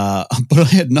 But I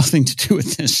had nothing to do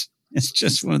with this. It's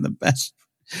just one of the best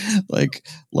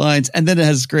lines, and then it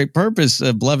has great purpose.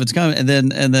 Blevins comment,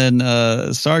 and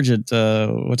then Sergeant,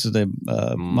 what's his name,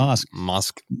 Mosk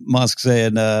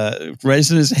saying,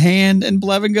 raising his hand, and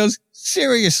Blevin goes,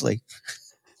 seriously,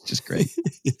 just great.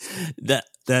 that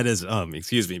is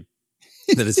excuse me,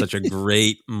 that is such a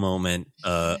great moment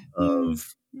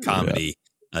of comedy.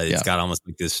 It's got almost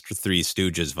like this Three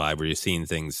Stooges vibe where you're seeing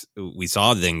things. We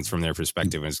saw things from their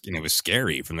perspective, and it was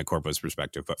scary from the Corpo's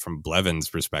perspective, but from Blevin's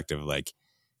perspective, like,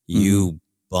 you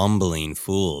bumbling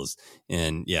fools.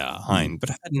 And Hine, but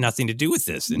I had nothing to do with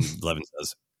this. And Blevin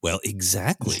says, well,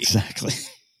 exactly. He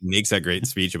makes that great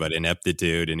speech about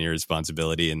ineptitude and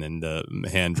irresponsibility, and then the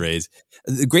hand raise.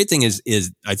 The great thing is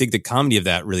I think the comedy of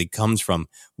that really comes from,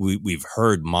 we've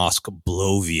heard Mosk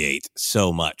bloviate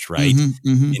so much, right? And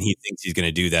he thinks he's going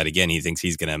to do that again. He thinks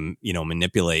he's going to,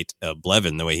 manipulate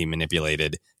Blevin the way he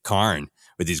manipulated Karn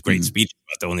with these great speeches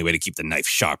about the only way to keep the knife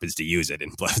sharp is to use it.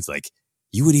 And Blevin's like,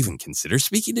 you would even consider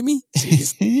speaking to me?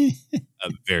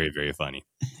 Very, very funny.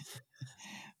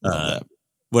 What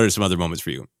are some other moments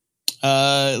for you?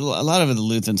 A lot of the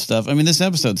Luthen stuff. I mean, this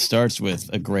episode starts with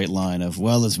a great line of,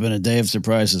 well, it's been a day of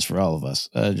surprises for all of us.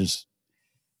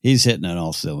 He's hitting on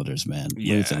all cylinders, man.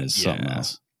 Luthen is something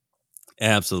else.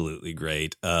 Absolutely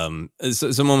great.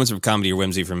 Some moments of comedy or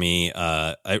whimsy for me.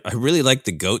 I really like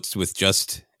the goats with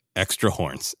just extra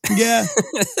horns. Yeah.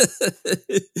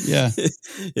 Yeah.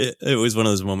 It was one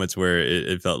of those moments where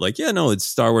it felt like, it's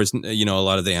Star Wars. A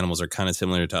lot of the animals are kind of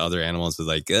similar to other animals. It's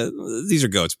like, these are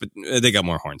goats, but they got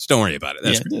more horns. Don't worry about it.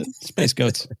 That's space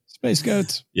goats. Space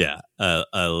goats. Yeah.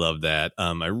 I love that.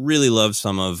 I really love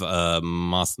some of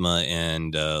Mothma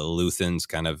and Luthen's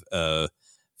kind of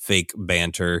fake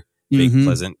banter. Big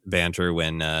pleasant banter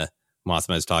when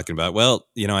Mothma is talking about,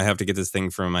 I have to get this thing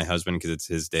from my husband because it's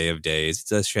his day of days.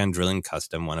 It's a Chandrillan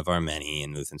custom, one of our many.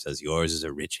 And Luthen says, yours is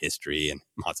a rich history. And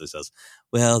Mothma says,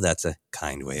 well, that's a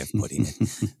kind way of putting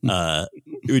it.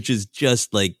 Which is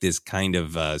just like this kind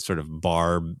of sort of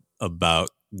barb about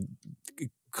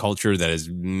culture that is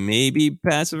maybe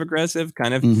passive aggressive,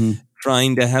 kind of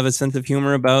trying to have a sense of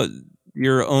humor about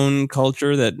your own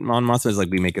culture. That Mon Mothma is like,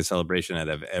 we make a celebration out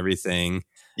of everything.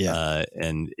 Yeah,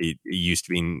 and it used to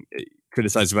being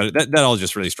criticized about it. That all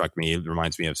just really struck me. It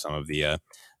reminds me of some of the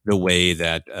way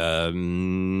that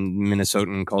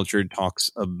Minnesotan culture talks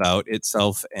about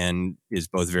itself and is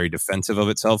both very defensive of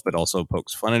itself, but also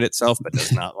pokes fun at itself, but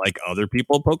does not like other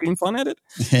people poking fun at it.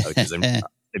 Which is,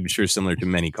 I'm sure, similar to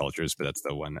many cultures, but that's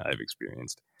the one I've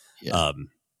experienced. Yeah.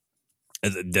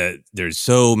 There's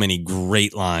so many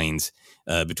great lines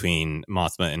between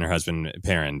Mothma and her husband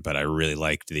Perrin, but I really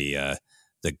liked the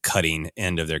cutting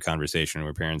end of their conversation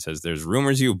where Perrin says, there's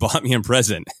rumors you bought me a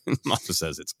present. And Mothma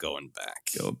says, it's going back.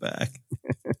 Go back.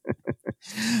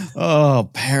 Oh,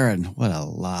 Perrin, what a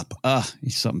lop.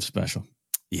 He's something special.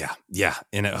 Yeah.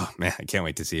 And man, I can't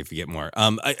wait to see if we get more.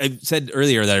 I said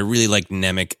earlier that I really liked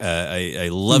Nemik. I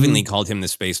lovingly called him the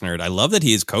space nerd. I love that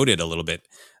he is coded a little bit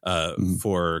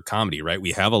for comedy, right?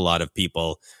 We have a lot of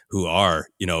people who are,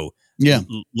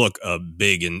 look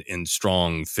big and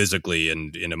strong physically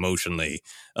and emotionally,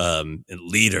 and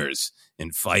leaders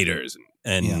and fighters.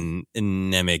 And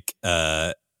Nemik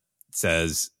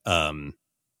says,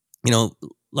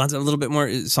 lots of a little bit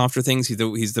more softer things.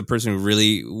 He's the person who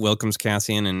really welcomes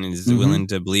Cassian and is willing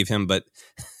to believe him. But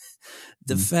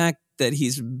the fact that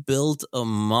he's built a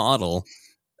model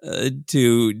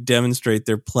to demonstrate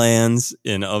their plans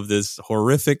and of this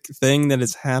horrific thing that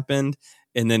has happened.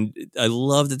 And then I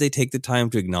love that they take the time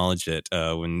to acknowledge it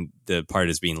when the part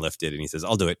is being lifted. And he says,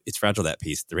 I'll do it. It's fragile, that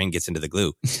piece. The ring gets into the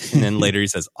glue. And then later he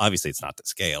says, obviously, it's not to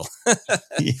scale.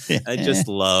 I just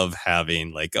love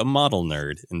having like a model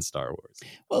nerd in Star Wars.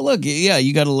 Well, look,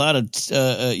 you got a lot of,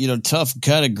 tough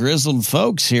kind of grizzled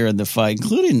folks here in the fight,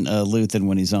 including Luthen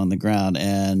when he's on the ground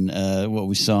and what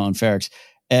we saw on Ferrix.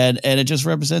 And it just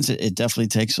represents it. It definitely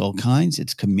takes all kinds.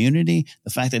 It's community.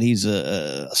 The fact that he's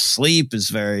asleep is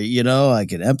very, I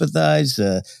can empathize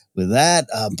with that.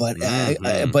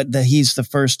 But he's the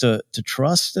first to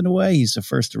trust in a way. He's the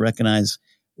first to recognize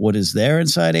what is there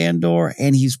inside Andor,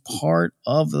 and he's part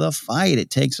of the fight. It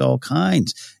takes all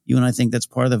kinds. You and I think that's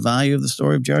part of the value of the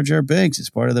story of Jar Jar Binks. It's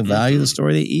part of the value of the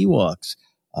story of the Ewoks.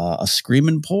 A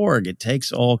screaming porg. It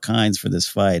takes all kinds for this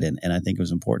fight. And I think it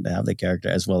was important to have the character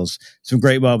as well as some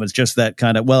great moments. Just that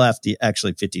kind of, after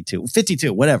actually 52,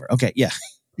 whatever. Okay. Yeah.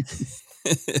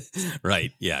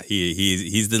 Right. Yeah.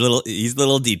 He's the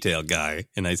little detail guy.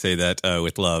 And I say that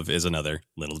with love is another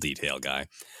little detail guy.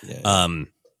 Yeah.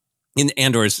 In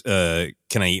Andor's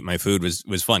Can I Eat My Food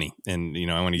was funny. And,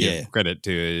 I want to give credit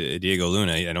to Diego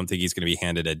Luna. I don't think he's going to be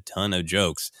handed a ton of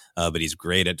jokes, but he's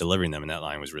great at delivering them. And that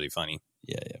line was really funny.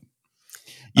 Yeah.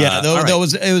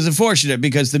 It was unfortunate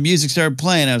because the music started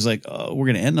playing. I was like, oh, we're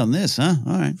going to end on this, huh?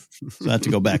 All right. So I have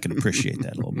to go back and appreciate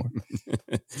that a little more.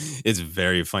 It's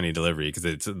very funny delivery because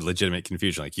it's a legitimate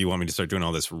confusion. Like, you want me to start doing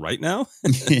all this right now?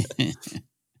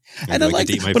 And I liked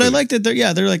it, but I liked it.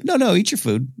 They're like, no, eat your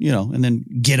food, and then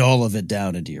get all of it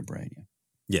down into your brain.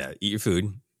 Yeah, eat your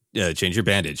food, change your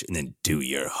bandage, and then do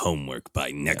your homework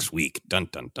by next week. Dun,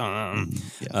 dun, dun.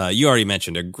 You already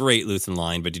mentioned a great Luthen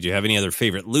line, but did you have any other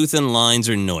favorite Luthen lines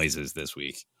or noises this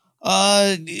week?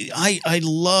 I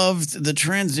loved the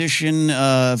transition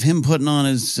of him putting on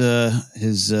his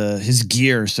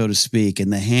gear, so to speak,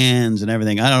 and the hands and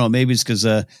everything. I don't know, maybe it's because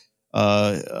I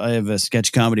have a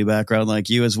sketch comedy background like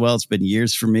you as well. It's been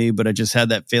years for me, but I just had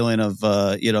that feeling of,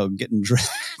 getting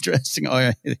dressing. Oh,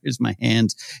 yeah, here's my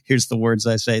hands. Here's the words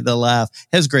I say. The laugh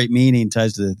has great meaning,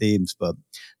 ties to the themes, but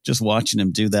just watching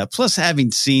him do that. Plus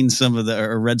having seen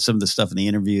read some of the stuff in the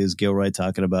interviews, Gilroy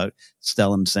talking about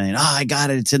Stellan saying, I got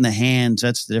it. It's in the hands.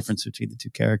 That's the difference between the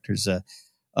two characters.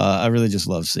 I really just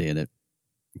love seeing it.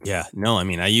 Yeah, no, I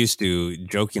mean, I used to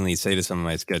jokingly say to some of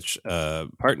my sketch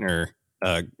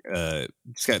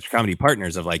sketch comedy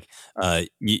partners of like,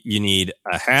 you need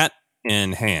a hat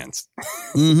and hands.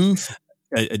 Mm-hmm.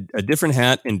 A different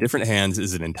hat and different hands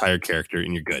is an entire character,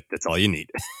 and you're good. That's all you need.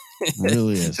 It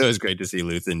really is. So it was great to see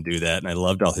Luthen do that, and I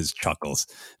loved all his chuckles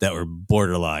that were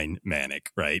borderline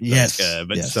manic, right? Yes,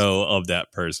 but yes. So of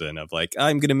that person of like,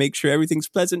 I'm going to make sure everything's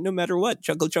pleasant no matter what.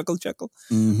 Chuckle, chuckle, chuckle.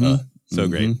 Mm-hmm. So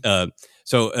great.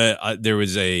 So there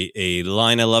was a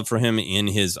line I love for him in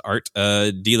his art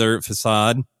dealer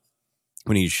facade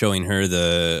when he's showing her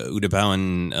the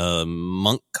Utabawan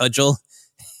monk cudgel.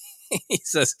 He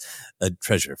says, "A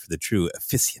treasure for the true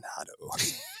aficionado."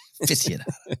 Aficionado.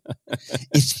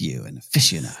 It's you, an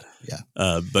aficionado.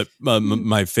 Yeah. But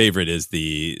my favorite is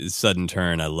the sudden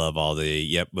turn. I love all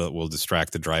the, but we'll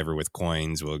distract the driver with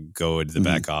coins. We'll go to the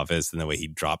back office. And the way he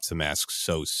drops the mask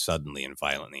so suddenly and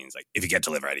violently. He's like, if you get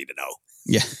delivered, I need to know.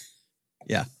 Yeah.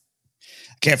 Yeah.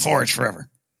 Can't forage forever.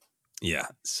 Yeah.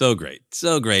 So great.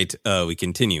 So great. We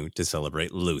continue to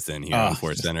celebrate Luthen here on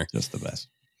Force Center. Just the best.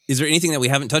 Is there anything that we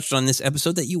haven't touched on this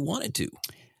episode that you wanted to?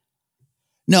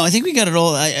 No, I think we got it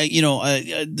all.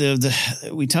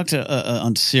 We talked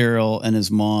on Cyril and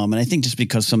his mom, and I think just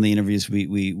because some of the interviews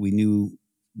we knew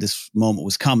this moment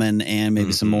was coming, and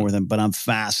maybe some more with them. But I'm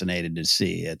fascinated to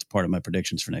see. It's part of my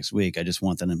predictions for next week. I just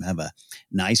want them to have a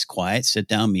nice, quiet,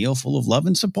 sit-down meal full of love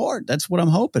and support. That's what I'm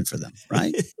hoping for them,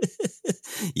 right?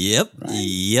 Yep. Right.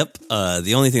 Yep.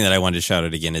 The only thing that I wanted to shout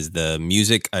out again is the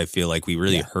music. I feel like we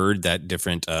really heard that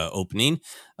different opening.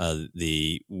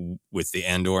 With the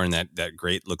Andor and that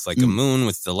great looks like a moon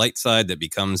with the light side that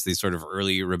becomes the sort of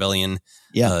early rebellion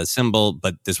symbol.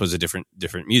 But this was a different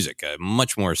music,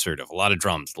 much more assertive, a lot of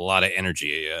drums, a lot of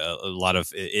energy, a lot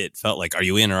of it felt like, are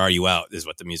you in or are you out is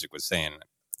what the music was saying.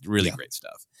 Really great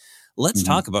stuff. Let's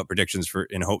talk about predictions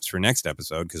and hopes for next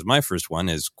episode, because my first one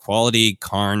is quality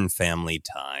Karn family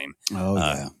time. Oh,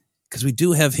 yeah. Because we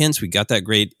do have hints. We got that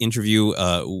great interview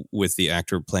with the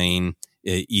actor playing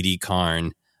Edie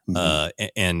Karn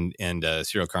and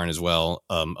Cyril Karn as well,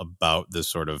 about the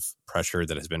sort of pressure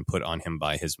that has been put on him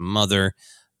by his mother.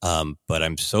 But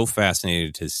I'm so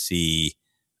fascinated to see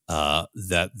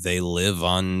that they live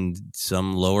on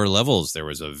some lower levels. There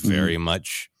was a very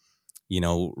much,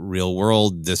 real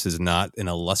world. This is not an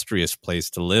illustrious place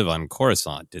to live on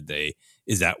Coruscant.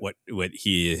 Is that what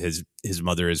his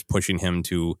mother is pushing him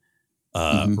to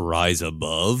rise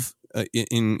above,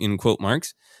 in quote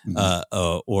marks,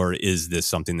 or is this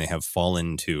something they have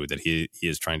fallen to that he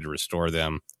is trying to restore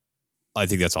them? I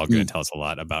think that's all going to tell us a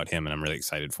lot about him, and I'm really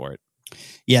excited for it.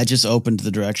 Yeah, just open to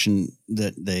the direction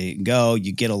that they go.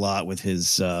 You get a lot with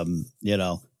his,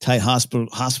 tight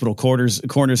hospital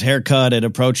corners haircut and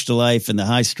approach to life and the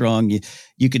high strung.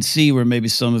 You could see where maybe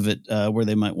some of it, where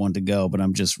they might want to go, but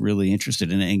I'm just really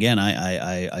interested in it. And again,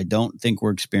 I don't think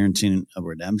we're experiencing a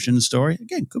redemption story.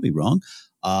 Again, could be wrong.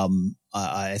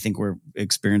 I think we're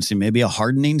experiencing maybe a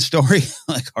hardening story,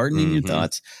 like hardening your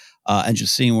thoughts, and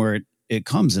just seeing where it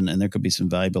comes in, and there could be some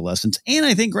valuable lessons. And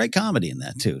I think great comedy in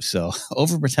that too. So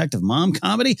overprotective mom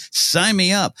comedy, sign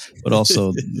me up, but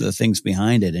also the things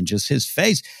behind it and just his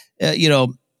face,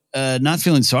 not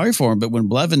feeling sorry for him, but when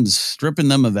Blevins stripping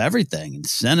them of everything and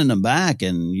sending them back,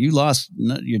 and you lost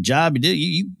your job,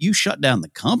 you shut down the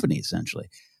company essentially.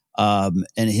 And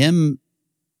him,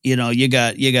 you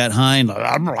got Hind.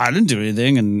 I didn't do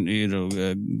anything, and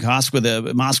Mosk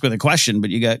with a question, but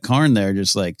you got Karn there,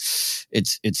 just like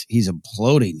he's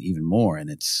imploding even more, and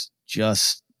it's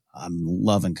just I'm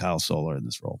loving Kyle Soller in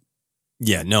this role.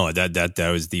 Yeah, no, that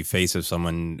was the face of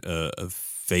someone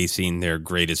facing their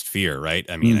greatest fear, right?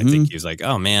 I mean, I think he was like,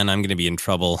 "Oh man, I'm going to be in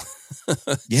trouble."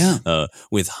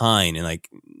 With Hind, and like,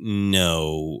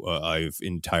 no, I've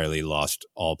entirely lost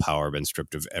all power, been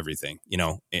stripped of everything,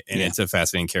 and it's a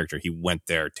fascinating character. He went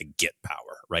there to get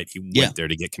power, right? He went there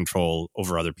to get control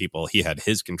over other people. He had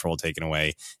his control taken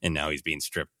away, and now he's being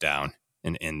stripped down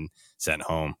and sent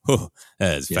home.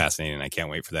 That is fascinating. I can't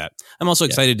wait for that. I'm also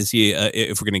excited to see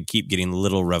if we're going to keep getting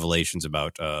little revelations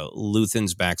about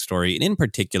Luthen's backstory, and in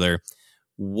particular,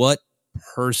 what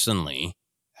personally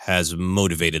has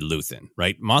motivated Luthen,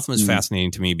 right? Mothma's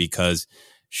fascinating to me because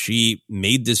she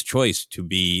made this choice to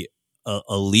be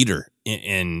a leader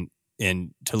and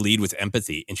to lead with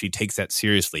empathy, and she takes that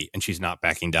seriously, and she's not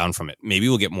backing down from it. Maybe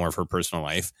we'll get more of her personal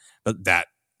life, but that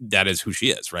is who she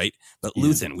is, right? But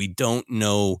Luthen, we don't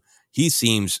know. He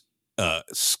seems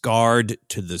scarred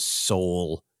to the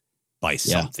soul by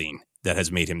something that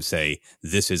has made him say,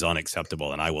 this is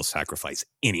unacceptable, and I will sacrifice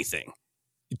anything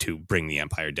to bring the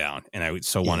Empire down. And I would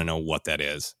want to know what that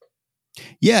is.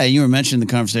 Yeah, you were mentioning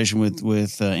the conversation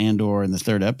with Andor in the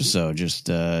third episode. Just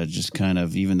kind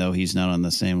of, even though he's not on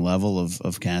the same level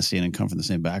of Cassian and come from the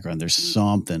same background, there's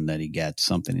something that he gets,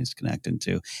 something he's connected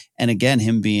to. And again,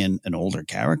 him being an older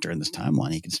character in this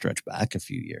timeline, he can stretch back a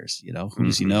few years. You know, who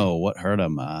does he know? What hurt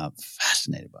him?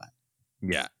 Fascinated by it.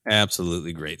 Yeah,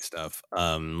 absolutely great stuff.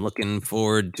 Looking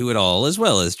forward to it all, as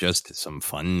well as just some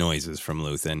fun noises from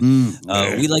Luthen.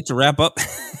 We like to wrap up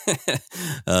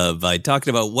by talking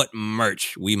about what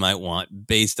merch we might want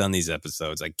based on these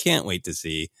episodes. I can't wait to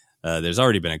see. There's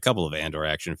already been a couple of Andor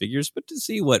action figures, but to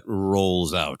see what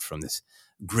rolls out from this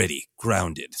gritty,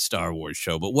 grounded Star Wars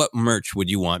show. But what merch would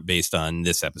you want based on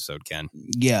this episode, Ken?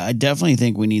 Yeah, I definitely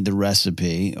think we need the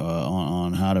recipe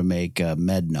on how to make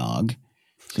Mednog.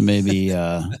 So maybe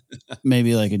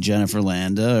like a Jennifer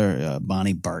Landa or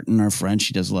Bonnie Barton, our friend.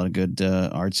 She does a lot of good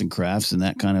arts and crafts and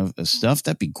that kind of stuff.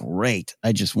 That'd be great.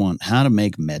 I just want how to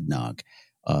make Mednog.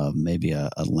 Maybe a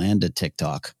Landa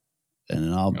TikTok. And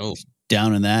then I'll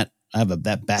down in that. I have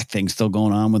that back thing still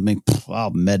going on with me.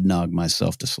 I'll Mednog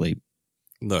myself to sleep.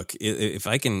 Look, if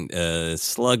I can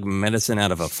slug medicine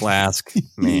out of a flask,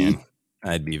 man.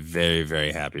 I'd be very,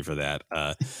 very happy for that.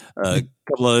 A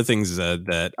couple other things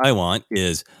that I want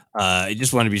is I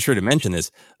just want to be sure to mention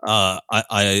this.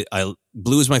 I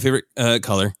blue is my favorite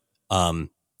color.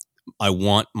 I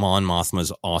want Mon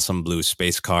Mothma's awesome blue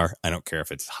space car. I don't care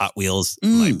if it's Hot Wheels.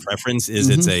 My preference is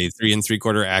it's a 3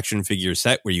 3/4 action figure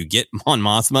set where you get Mon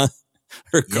Mothma,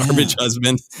 her garbage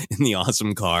husband, in the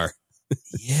awesome car.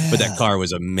 Yeah. But that car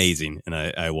was amazing, and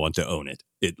I want to own it.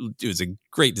 It was a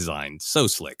great design, so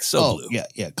slick, so blue.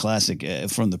 Yeah, classic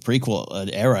from the prequel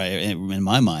era in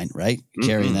my mind, right?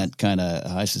 Carrying that kind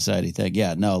of high society thing.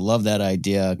 Yeah, no, love that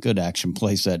idea. Good action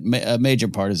playset. A major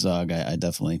part of Zog. I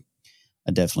definitely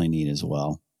need as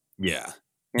well. Yeah,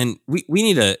 and we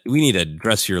need a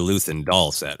Dress Your Luthen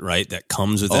doll set, right? That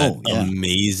comes with that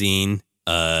amazing.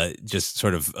 Just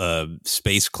sort of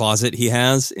space closet he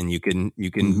has, and you can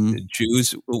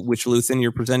choose which Luthen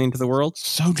you're presenting to the world.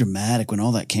 So dramatic when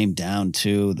all that came down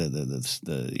to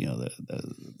the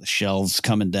shelves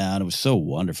coming down. It was so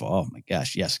wonderful. Oh my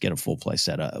gosh, yes, get a full play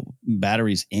set.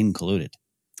 Batteries included.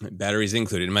 Batteries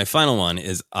included. And my final one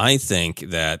is I think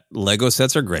that Lego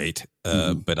sets are great,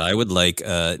 but I would like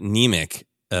Nemec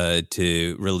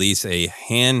to release a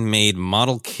handmade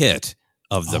model kit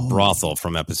of the brothel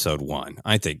from episode 1.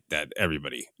 I think that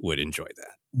everybody would enjoy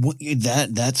that.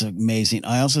 That's amazing.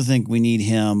 I also think we need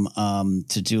him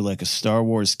to do like a Star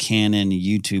Wars canon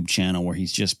YouTube channel where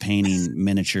he's just painting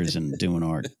miniatures and doing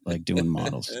art, like doing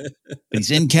models. But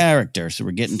he's in character, so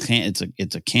we're getting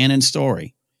it's a canon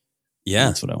story. Yeah,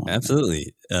 that's what I want.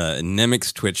 Absolutely.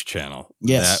 Nemec's Twitch channel.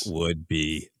 Yes, that would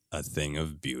be a thing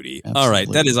of beauty. Absolutely. All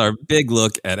right. That is our big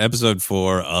look at episode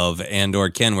 4 of Andor.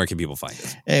 Ken, where can people find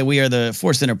us? Hey, we are the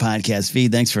Force Center podcast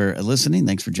feed. Thanks for listening.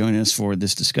 Thanks for joining us for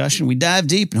this discussion. We dive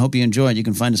deep and hope you enjoyed. You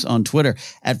can find us on Twitter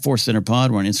at Force Center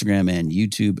Pod. We're on Instagram and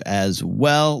YouTube as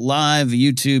well. Live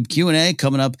YouTube Q&A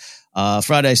coming up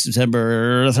Friday,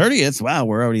 September 30th. Wow,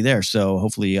 we're already there. So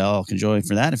hopefully y'all can join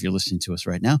for that if you're listening to us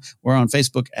right now. We're on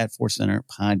Facebook at Force Center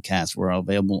Podcast. We're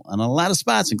available on a lot of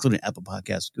spots, including Apple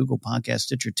Podcasts, Google Podcasts,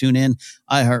 Stitcher, TuneIn,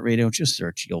 iHeartRadio. Just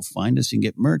search. You'll find us. You can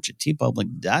get merch at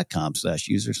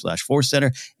tpublic.com/user/Force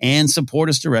Center and support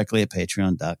us directly at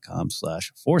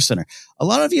patreon.com/Force Center. A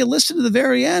lot of you listen to the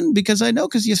very end because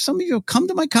some of you come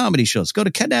to my comedy shows. Go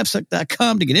to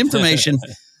catnapsuck.com to get information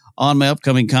on my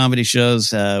upcoming comedy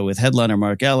shows with headliner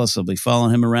Mark Ellis. I'll be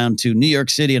following him around to New York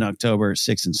City on October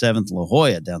 6th and 7th, La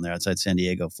Jolla down there outside San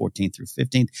Diego, 14th through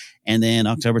 15th, and then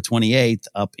October 28th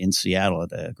up in Seattle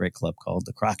at a great club called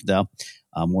The Crocodile.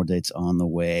 More dates on the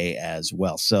way as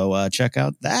well. So check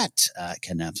out that at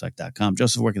catnapsuck.com.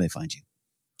 Joseph, where can they find you?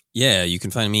 Yeah, you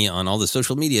can find me on all the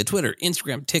social media, Twitter,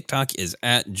 Instagram, TikTok is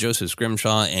at Joseph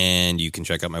Scrimshaw, and you can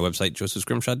check out my website,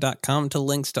 josephscrimshaw.com, to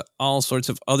links to all sorts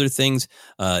of other things.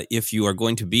 If you are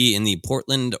going to be in the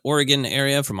Portland, Oregon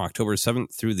area from October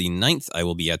 7th through the 9th, I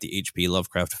will be at the HP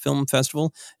Lovecraft Film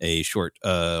Festival. A short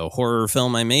horror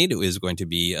film I made is going to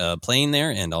be playing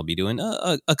there, and I'll be doing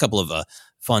a couple of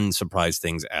fun surprise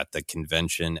things at the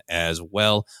convention as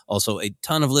well. Also, a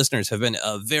ton of listeners have been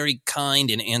very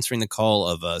kind in answering the call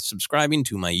of subscribing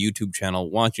to my YouTube channel,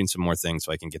 watching some more things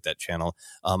so I can get that channel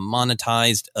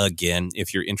monetized again.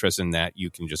 If you're interested in that,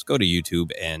 you can just go to YouTube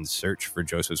and search for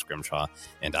Joseph Scrimshaw,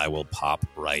 and I will pop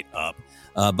right up.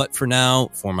 But for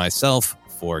now, for myself,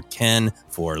 for Ken,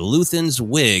 for Luthen's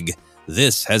wig,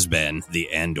 this has been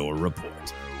the Andor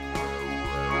Report.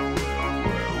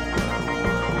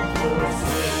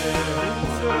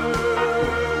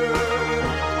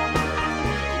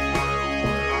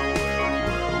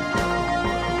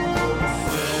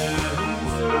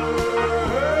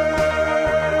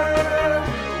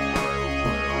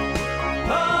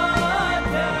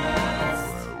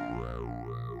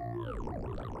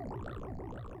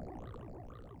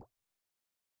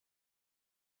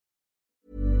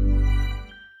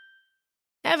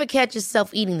 Ever catch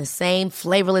yourself eating the same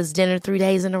flavorless dinner 3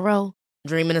 days in a row?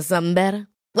 Dreaming of something better?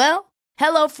 Well,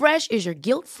 HelloFresh is your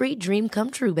guilt-free dream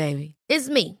come true, baby. It's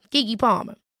me, Keke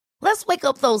Palmer. Let's wake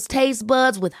up those taste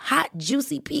buds with hot,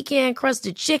 juicy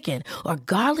pecan-crusted chicken or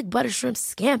garlic butter shrimp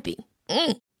scampi.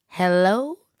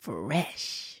 Hello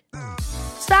Fresh.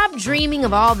 Stop dreaming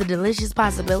of all the delicious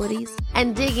possibilities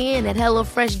and dig in at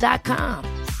HelloFresh.com.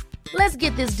 Let's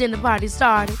get this dinner party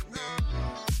started.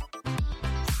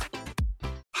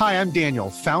 Hi, I'm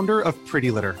Daniel, founder of Pretty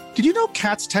Litter. Did you know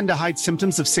cats tend to hide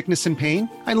symptoms of sickness and pain?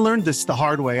 I learned this the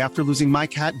hard way after losing my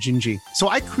cat, Gingy. So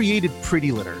I created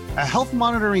Pretty Litter, a health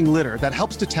monitoring litter that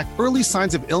helps detect early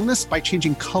signs of illness by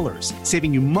changing colors,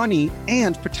 saving you money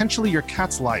and potentially your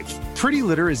cat's life. Pretty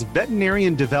Litter is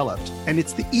veterinarian developed, and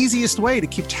it's the easiest way to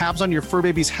keep tabs on your fur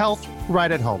baby's health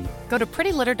right at home. Go to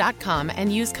prettylitter.com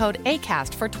and use code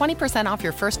ACAST for 20% off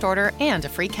your first order and a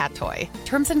free cat toy.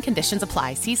 Terms and conditions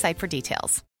apply. See site for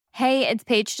details. Hey, it's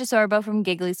Paige DeSorbo from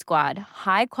Giggly Squad.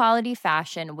 High quality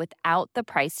fashion without the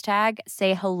price tag.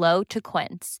 Say hello to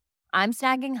Quince. I'm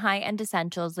snagging high-end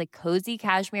essentials like cozy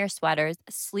cashmere sweaters,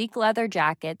 sleek leather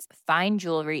jackets, fine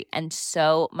jewelry, and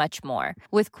so much more.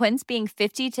 With Quince being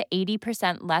 50 to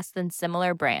 80% less than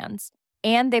similar brands.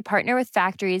 And they partner with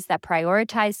factories that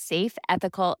prioritize safe,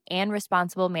 ethical, and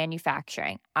responsible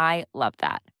manufacturing. I love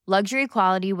that. Luxury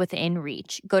quality within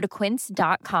reach. Go to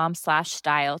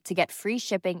quince.com/style to get free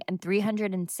shipping and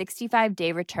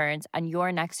 365-day returns on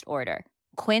your next order.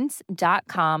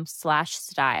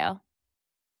 Quince.com/style.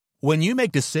 When you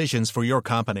make decisions for your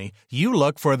company, you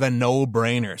look for the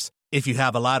no-brainers. If you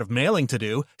have a lot of mailing to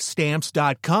do,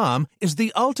 Stamps.com is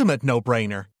the ultimate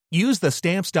no-brainer. Use the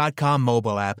Stamps.com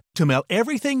mobile app to mail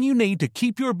everything you need to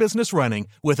keep your business running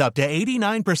with up to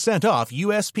 89% off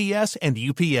USPS and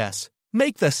UPS.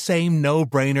 Make the same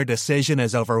no-brainer decision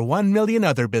as over 1 million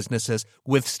other businesses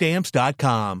with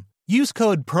Stamps.com. Use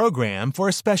code PROGRAM for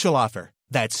a special offer.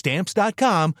 That's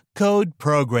Stamps.com, code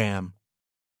PROGRAM.